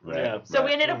out. Right. Yeah. So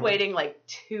we ended up waiting like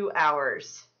 2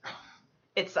 hours.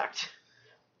 It sucked,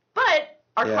 but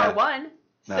our Yeah. car won,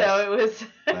 Nice. so it was.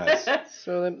 Nice.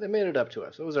 So they made it up to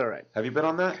us. It was all right. Have you been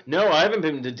on that? No, I haven't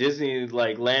been to Disney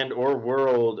like Land or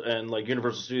World and like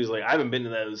Universal Studios. Like I haven't been to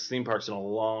those theme parks in a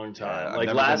long time. I've like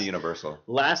never been to Universal.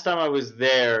 last time I was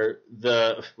there,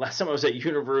 last time I was at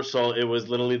Universal, it was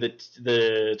literally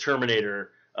the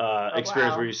Terminator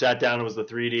experience wow. where you sat down and it was the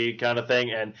 3D kind of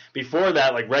thing. And before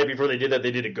that, like right before they did that,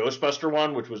 they did a Ghostbuster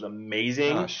one, which was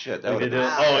amazing. Oh shit, that Like, they would did,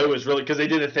 have Wow. it was really because they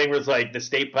did a thing where it's like the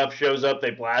State Puff shows up,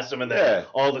 they blast them, and then Yeah.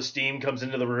 all the steam comes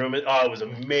into the room. It was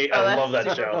amazing. Oh, I that's love that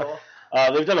super show.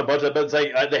 cool. They've done a bunch of, but it's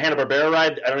like the Hanna-Barbera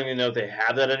ride. I don't even know if they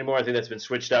have that anymore. I think that's been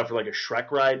switched out for like a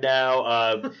Shrek ride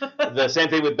now. The same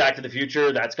thing with Back to the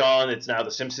Future. That's gone. It's now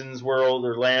the Simpsons World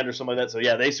or Land or something like that. So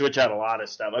yeah, they switch out a lot of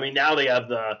stuff. I mean, now they have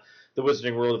the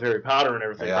Wizarding World of Harry Potter and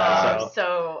everything. Yeah.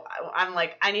 So I'm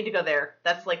like, I need to go there.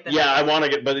 That's like the Yeah, I next- want to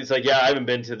get, but it's like, I haven't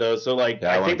been to those. So like,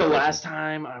 Yeah, I I wanna think the go with last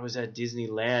time I was at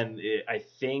Disneyland, I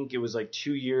think it was like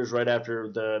 2 years right after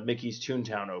the Mickey's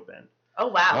Toontown opened. Oh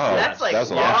wow, Oh, so that's like that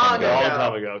was a long long time A ago. long ago.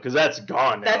 time ago, because that's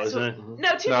gone now, That's isn't it? no,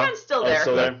 Toontown's still Oh, there.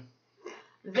 still there?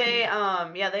 They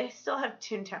they still have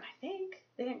Toontown. I think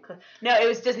they didn't. No, it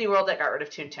was Disney World that got rid of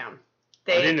Toontown.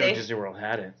 I didn't know Disney World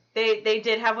had it. They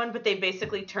did have one, but they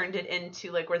basically turned it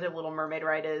into like where the Little Mermaid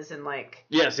ride is, and like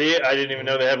Yeah, see, I didn't even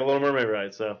know they have a Little Mermaid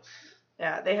ride. So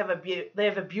they have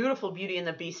a beautiful Beauty and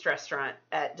the Beast restaurant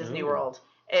at Disney Ooh. World.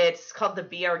 It's called the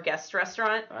Be Our Guest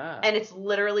restaurant, and it's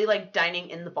literally like dining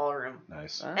in the ballroom,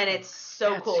 Nice. and it's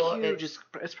so It's cool. huge.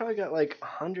 It's probably got like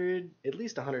 100, at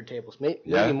least 100 tables, maybe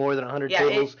Yeah. more than 100 Yeah,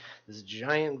 tables. This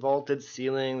giant vaulted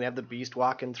ceiling. They have the Beast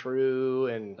walking through,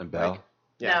 and Belle? like,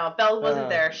 yeah. No, Belle wasn't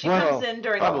there. She well, comes in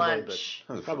during probably, lunch.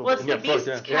 Probably. Well, it's Yeah, the fuck Beast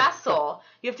that. Castle.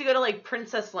 You have to go to like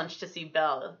Princess Lunch to see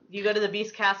Belle. You go to the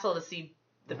Beast Castle to see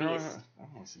the Beast. I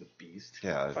want to see the Beast.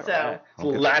 Yeah. So It's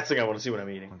the last thing I want to see when I'm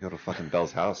eating. I'll go to fucking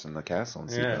Belle's house in the castle and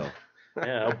see Yeah. Belle.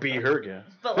 Yeah, I'll be her guest.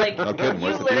 But like, Oh, good. you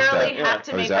Where's the Beast literally at? have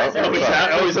to Oh, make he's out? Oh, he's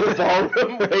reservations. always at the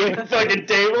ballroom waiting fucking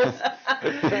tables.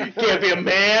 Can't be a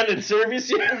man and service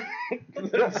you.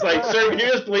 It's like, sir, can you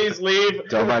just please leave?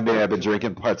 Don't mind me, I've been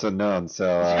drinking Parts Unknown, so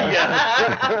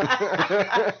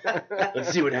Yeah. Let's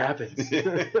see what happens.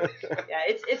 Yeah,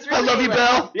 it's really. I love you, like-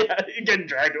 Belle. Yeah, you're getting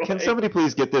dragged away. Can somebody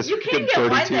please get this You can get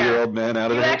wine 32-year-old man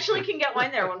out of You there? actually can get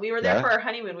wine there. When we were there Yeah? for our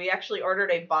honeymoon, we actually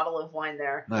ordered a bottle of wine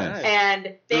there, Nice.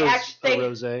 and they It was actually a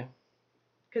rosé.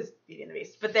 because Beauty and the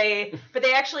Beast, but they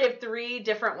actually have 3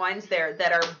 different wines there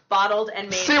that are bottled and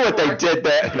made. See what they for- did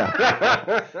there?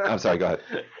 No. I'm sorry, go ahead.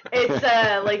 It's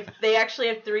like they actually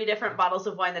have 3 different bottles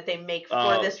of wine that they make for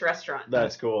Oh. this restaurant.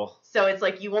 That's cool. So it's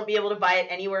like you won't be able to buy it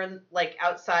anywhere in, like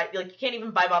outside. Like you can't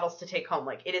even buy bottles to take home.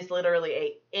 Like it is literally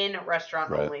a in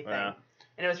restaurant Right. only thing, Yeah.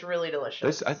 and it was really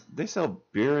delicious. They sell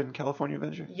beer in California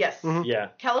Adventure? Yes, Mhm. Yeah.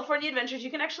 California Adventures.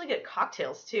 You can actually get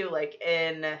cocktails too. Like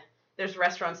there's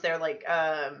restaurants there, like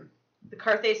the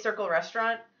Carthay Circle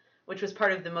restaurant, which was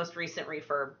part of the most recent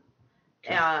refurb.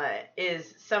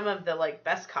 Is some of the like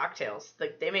best cocktails.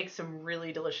 Like they make some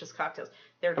really delicious cocktails.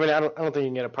 They're I mean, I don't think you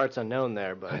can get a Parts Unknown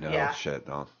there, but I know, Yeah. shit,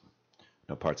 no.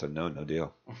 No Parts Unknown, no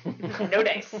deal. no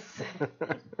dice.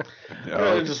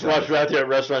 I just watch you out there at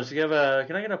restaurants. You have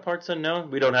can I get a Parts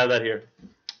Unknown? We don't have that here.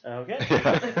 Okay.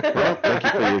 Yeah. Well, thank you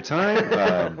for your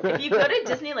time. If you go to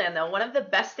Disneyland, though, one of the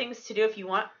best things to do if you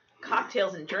want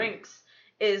cocktails and drinks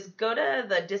is go to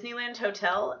the Disneyland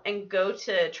Hotel and go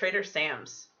to Trader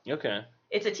Sam's. Okay.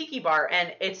 It's a tiki bar,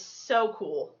 and it's so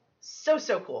cool.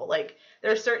 so cool. Like,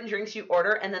 there are certain drinks you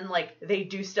order, and then, like, they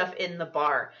do stuff in the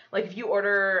bar. Like, if you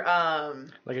order,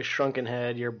 like a shrunken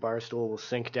head, your bar stool will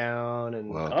sink down, and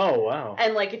Whoa. Oh, wow.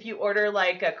 and, like, if you order,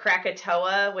 like, a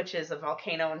Krakatoa, which is a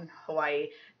volcano in Hawaii,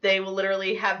 they will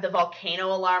literally have the volcano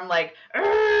alarm, like,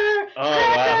 wow.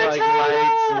 Krakatoa! Like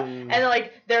lights and- And,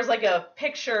 like, there's, like, a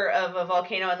picture of a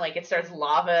volcano, and, like, it starts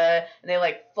lava, and they,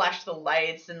 like, flash the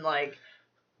lights, and, like,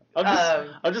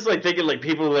 I'm just like thinking like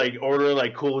people like ordering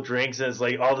like cool drinks and it's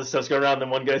like all this stuff's going around and then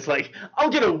one guy's like, I'll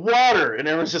get a water and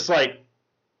everyone's just like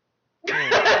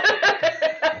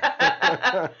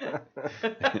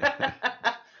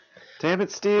Damn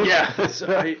it, Steve. yeah,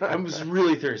 I was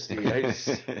really thirsty.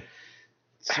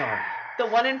 Sorry. The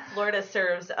one in Florida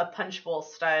serves a punch bowl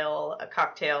style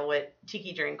cocktail with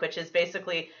tiki drink, which is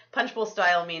basically punch bowl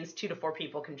style means 2 to 4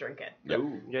 people can drink it. yeah,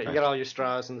 you got all your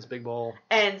straws in this big bowl.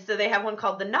 And so they have one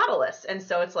called the Nautilus. And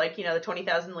so it's like, the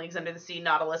 20,000 Leagues Under the Sea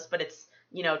Nautilus, but it's,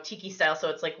 tiki style. So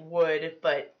it's like wood,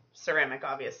 but ceramic,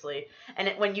 obviously. And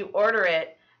when you order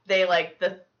it, they like,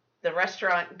 the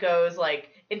restaurant goes like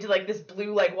into like this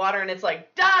blue like water and it's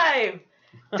like, dive!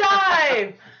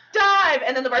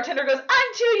 And then the bartender goes,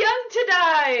 I'm too young to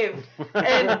dive.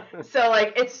 And so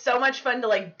like it's so much fun to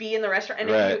like be in the restaurant. And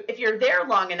Right. if you're there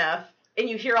long enough and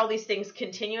you hear all these things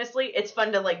continuously, it's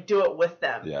fun to like do it with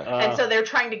them. Yeah. And so they're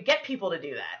trying to get people to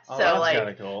do that. Oh, So that's like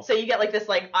kinda cool. so you get like this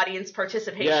like audience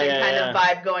participation Yeah, kind yeah. of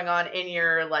vibe going on in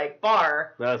your like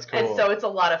bar. That's cool. And so it's a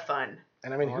lot of fun.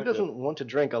 And I mean, I who like doesn't want to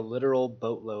drink a literal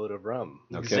boatload of rum?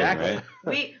 No Exactly. kidding,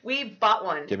 right? We bought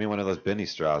one. Give me one of those Benny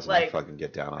straws and Like- I'll fucking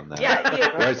get down on that. Yeah, you-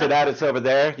 Where's it at? It's over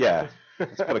there? Yeah.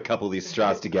 Let's put a couple of these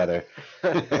straws together.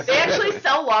 They actually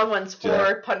sell long ones for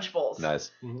Yeah. punch bowls.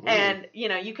 Nice. And,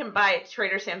 you can buy at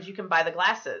Trader Sam's, you can buy the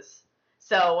glasses.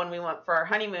 So when we went for our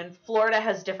honeymoon, Florida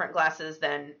has different glasses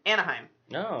than Anaheim.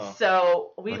 No.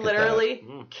 So we Look at literally that.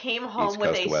 Mm. came home East with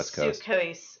Coast a to West Coast.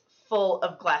 suitcase full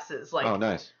of glasses. Like Oh,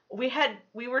 nice.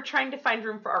 we were trying to find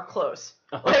room for our clothes.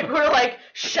 Like we were like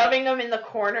shoving them in the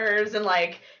corners and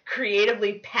like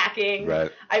creatively packing. Right.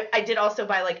 I did also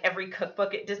buy like every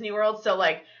cookbook at Disney World. So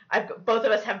like both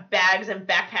of us have bags and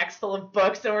backpacks full of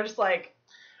books, and we're just like,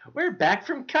 We're back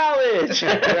from college.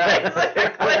 Exactly.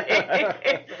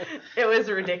 It was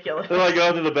ridiculous. They're like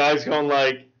going to the bags going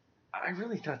like, I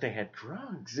really thought they had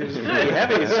drugs. It was really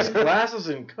heavy. It's just glasses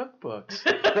and cookbooks.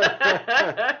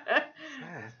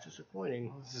 Yeah, it's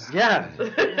disappointing. Yeah.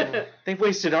 They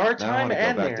wasted our Now I time want to go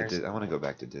and back theirs. to I want to go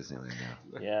back to Disneyland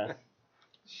now. Yeah.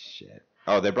 Shit.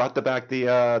 Oh, they brought back the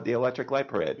electric light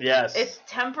parade. Yes. It's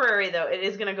temporary though. It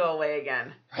is gonna go away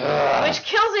again, which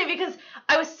kills me because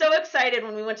I was so excited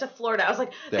when we went to Florida. I was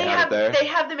like, They have it there? they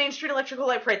have the Main Street Electrical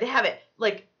Light Parade. They have it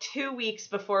like 2 weeks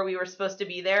before we were supposed to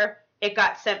be there. It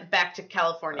got sent back to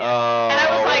California, Oh, and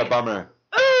I was what like, a bummer.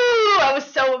 ooh, I was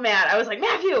so mad. I was like,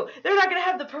 Matthew, they're not gonna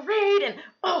have the parade, and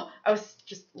I was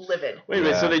just livid. Wait a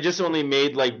minute, so Yeah. they just only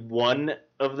made like one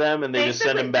of them and they just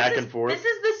send them back and forth? This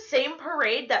is the same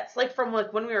parade that's like from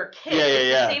like when we were kids. Yeah, yeah, it's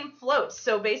yeah. the same floats.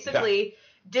 So basically,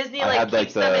 Disney I like had like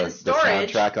keeps them in the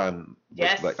storage. soundtrack on.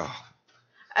 Yes. Like, oh,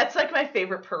 That's like my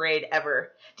favorite parade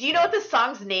ever. Do you know what the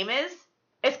song's name is?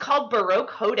 It's called Baroque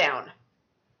Hoedown.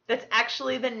 That's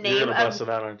actually the You're name gonna bust of.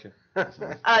 it out, aren't you?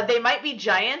 They Might Be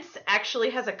Giants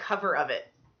actually has a cover of it,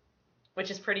 which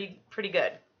is pretty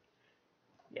good.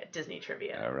 Yeah, Disney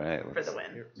trivia all right. for the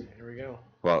win. Here we go.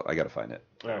 Well, I gotta find it.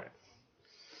 All right.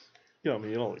 Got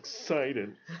me all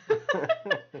excited.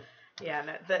 Yeah,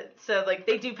 no, so like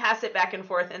they do pass it back and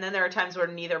forth, and then there are times where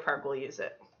neither park will use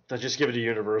it. They just give it to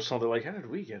Universal. They're like, how did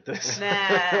we get this?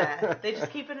 Nah, they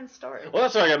just keep it in storage. Well,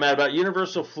 that's what I got mad about.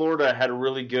 Universal Florida had a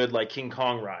really good like King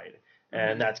Kong ride,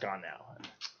 and that's gone now.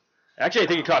 Actually, I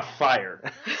think it caught fire.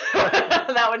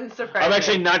 That wouldn't surprise I'm me.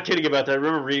 actually not kidding about that. I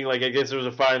remember reading like I guess there was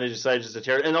a fire and they decided just to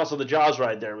tear it. And also the Jaws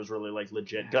ride there was really like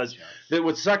legit because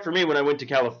what sucked for me when I went to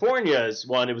California's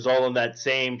one, it was all in that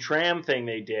same tram thing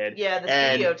they did. Yeah, the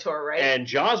and, studio tour, right? And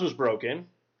Jaws was broken.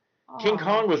 King Aw.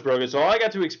 Kong was broken, so all I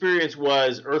got to experience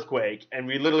was Earthquake, and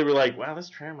we literally were like, wow, this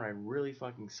tram ride really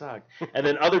fucking sucked. And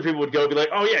then other people would go be like,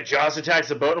 oh yeah, Jaws attacks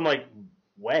the boat. I'm like,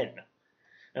 when?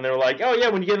 And they were like, oh yeah,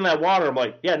 when you get in that water. I'm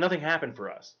like, yeah, nothing happened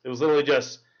for us. It was literally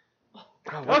just,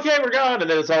 okay, we're gone. And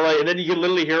then it's all like, and then you can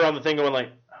literally hear on the thing going like,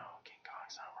 oh, King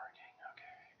Kong's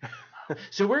not working, okay.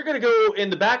 So we're going to go in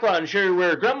the back lot and show you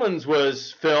where Gremlins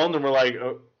was filmed, and we're like,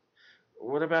 oh,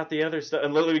 what about the other stuff?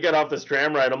 And literally we got off this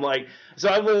tram ride. I'm like, so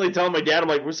I'm literally telling my dad, I'm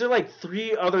like, was there like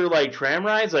 3 other like tram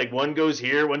rides? Like one goes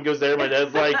here, one goes there. My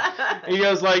dad's like, he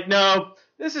goes like, no,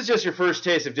 this is just your first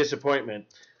taste of disappointment.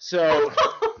 So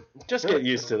just get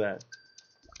used to that.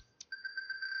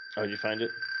 Oh, did you find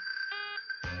it?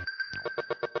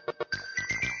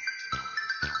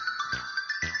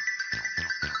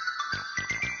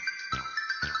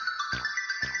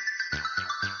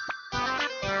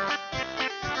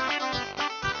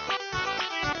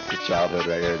 childhood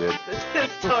right here, dude. This is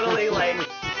totally like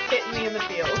hitting me in the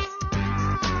feels.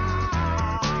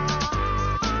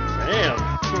 Damn.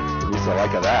 You used to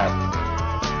like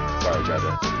that. Sorry,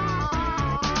 Trevor.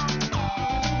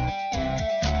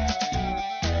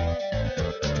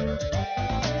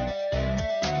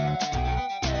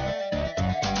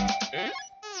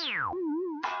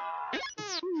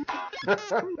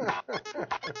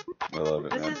 I love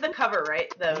it, This man. is the cover,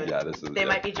 right? Yeah, this is. They yeah.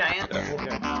 Might Be Giants.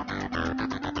 Yeah.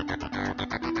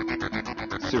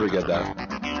 Super good though.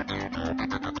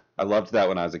 I loved that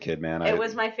when I was a kid, man. It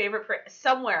was my favorite.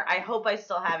 Somewhere, I hope I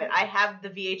still have it. I have the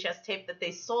VHS tape that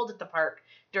they sold at the park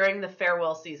during the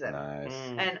farewell season. Nice.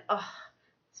 And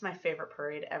it's my favorite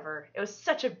parade ever. It was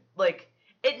such a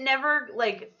it never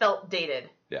felt dated.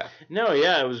 Yeah. No,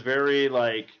 yeah, it was very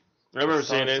like. I remember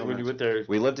saw seeing it it so when you much. went there.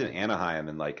 We lived in Anaheim,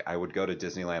 and I would go to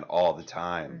Disneyland all the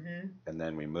time, Mm-hmm. and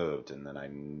then we moved, and then I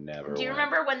never. Do you went.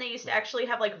 remember when they used to actually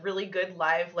have really good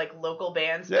live local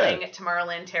bands Yeah. playing at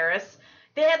Tomorrowland Terrace?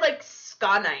 They had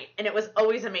ska night, and it was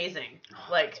always amazing.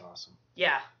 That's awesome.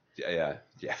 Yeah, Yeah.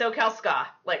 SoCal ska.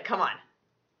 Come on.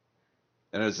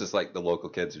 And it was just the local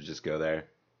kids would just go there.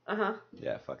 Uh-huh.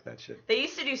 Yeah, fuck that shit. They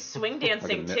used to do swing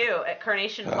dancing Fucking too at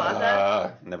Carnation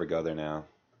Plaza. Never go there now.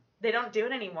 They don't do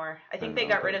it anymore. I think I they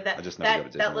know, got rid of but that. I just never go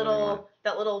to that Disneyland little anymore.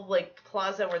 that little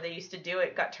plaza where they used to do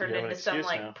it got turned You have an into some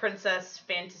excuse now. princess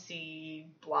fantasy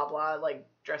blah blah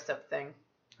dress up thing.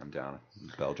 I'm down.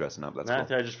 Belle dressing up. That's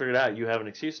Matthew, cool. I just figured out you have an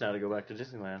excuse now to go back to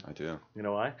Disneyland. I do. You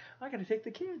know why? I gotta take the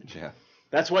kids. Yeah.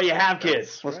 That's why you have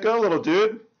kids. Let's go, little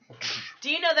dude. Do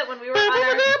you know that when we were on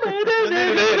our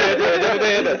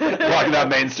Walking down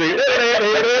Main Street. I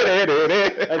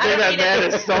think that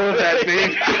man has stolen that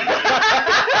thing.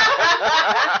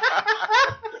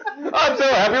 I'm so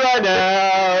happy right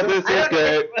now. This is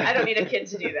great. I don't need a kid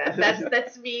to do that.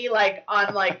 That's me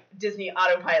on Disney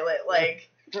autopilot.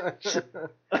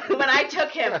 When I took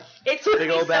him, it took Big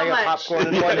me old bag so of much.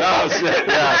 popcorn in one. Oh shit!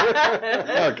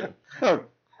 Yeah. Okay.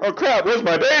 Oh crap! Where's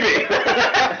my baby?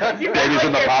 Baby's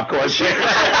in the popcorn shit.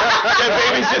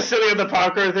 That baby's just sitting in the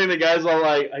popcorn thing. The guy's all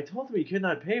like, I told him he could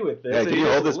not pay with this. Yeah, And can he you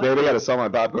just hold this left baby? I it. gotta sell my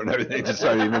popcorn and everything. Just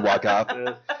so you even walk off.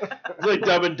 It's like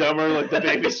Dumb and Dumber. The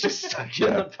baby's just stuck in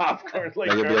Yeah. the popcorn.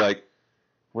 And you'll be like,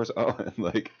 "Where's Owen?"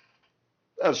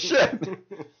 Oh shit!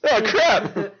 Oh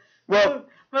crap! Well,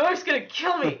 My wife's gonna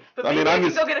kill me, but I maybe mean, I I'm can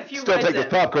just go get a few still rides take the in.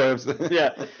 popcorn.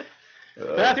 yeah.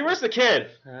 Matthew, where's the kid?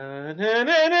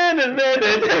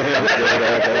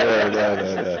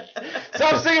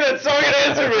 Stop singing that song and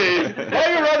answer me. Why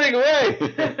are you running away?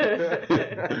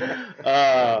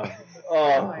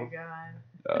 Oh my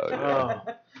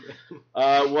god.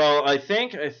 Well, I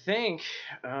think,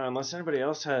 unless anybody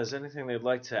else has anything they'd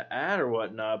like to add or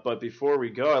whatnot, but before we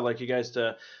go, I'd like you guys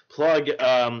to plug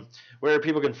where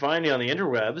people can find you on the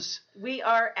interwebs. We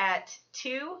are at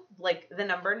 2, the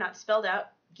number, not spelled out,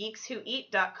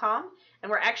 geekswhoeat.com, and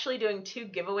we're actually doing 2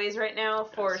 giveaways right now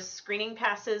for screening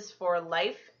passes for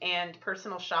Life and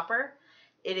Personal Shopper.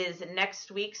 It is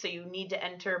next week, so you need to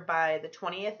enter by the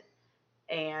 20th.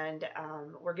 And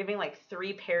we're giving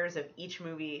 3 pairs of each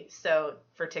movie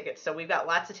for tickets. So we've got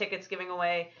lots of tickets giving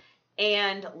away.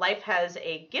 And Life has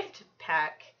a gift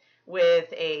pack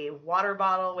with a water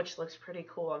bottle, which looks pretty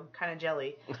cool. I'm kind of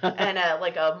jelly. And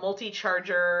a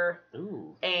multi-charger.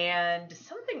 Ooh. And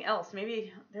something else.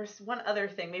 Maybe there's one other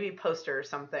thing. Maybe a poster or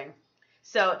something.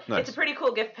 So Nice. It's a pretty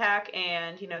cool gift pack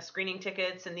and, screening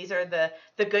tickets. And these are the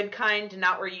good kind,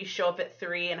 not where you show up at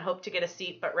 3 and hope to get a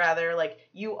seat, but rather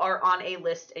you are on a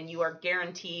list and you are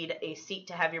guaranteed a seat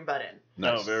to have your butt in.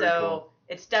 No, very so cool.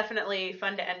 It's definitely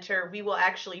fun to enter. We will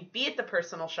actually be at the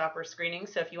Personal Shopper screening.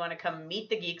 So if you want to come meet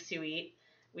the Geeks Who Eat,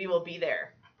 we will be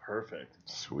there. Perfect.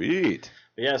 Sweet.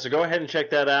 Yeah, so go ahead and check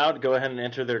that out. Go ahead and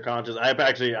enter their contest. I'm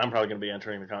probably going to be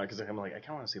entering the contest because I'm I kind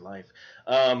of want to see Life.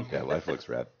 Yeah, Life looks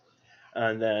rad.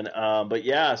 And then, but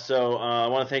yeah, so I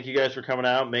want to thank you guys for coming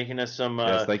out, making us some,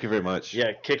 Yes, thank you very much.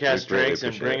 yeah, kick-ass We greatly drinks and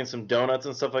appreciate bringing it. some donuts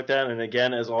and stuff like that. And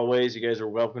again, as always, you guys are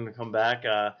welcome to come back.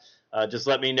 Just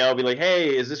let me know. Be like,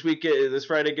 hey, is this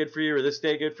Friday good for you or this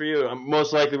day good for you?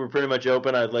 Most likely, we're pretty much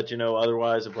open. I'd let you know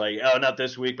otherwise. Of oh, not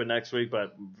this week, but next week.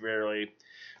 But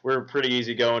we're pretty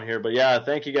easy going here. But yeah,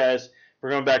 thank you guys for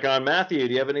going back on. Matthew,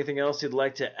 do you have anything else you'd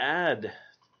like to add?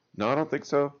 No, I don't think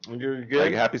so. You're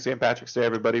good. Happy St. Patrick's Day,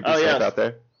 everybody. Be Oh, safe yes. out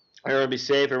there. Everyone be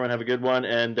safe. Everyone have a good one.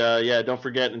 And, yeah, don't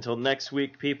forget, until next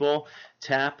week, people,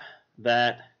 tap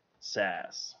that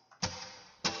sass.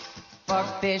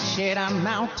 Fuck this shit, I'm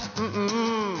out.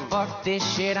 Fuck this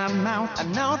shit, I'm out.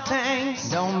 No thanks,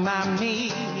 don't mind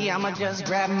me. I'ma just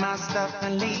grab my stuff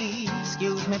and leave.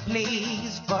 Excuse me,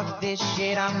 please. Fuck this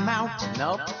shit, I'm out.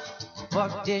 Nope.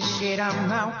 Fuck this shit,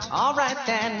 I'm out. Alright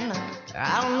then.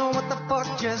 I don't know what the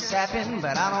fuck just happened,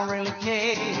 but I don't really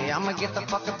care. I'ma get the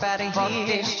fuck up out of here. Fuck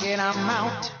this shit, I'm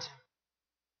out.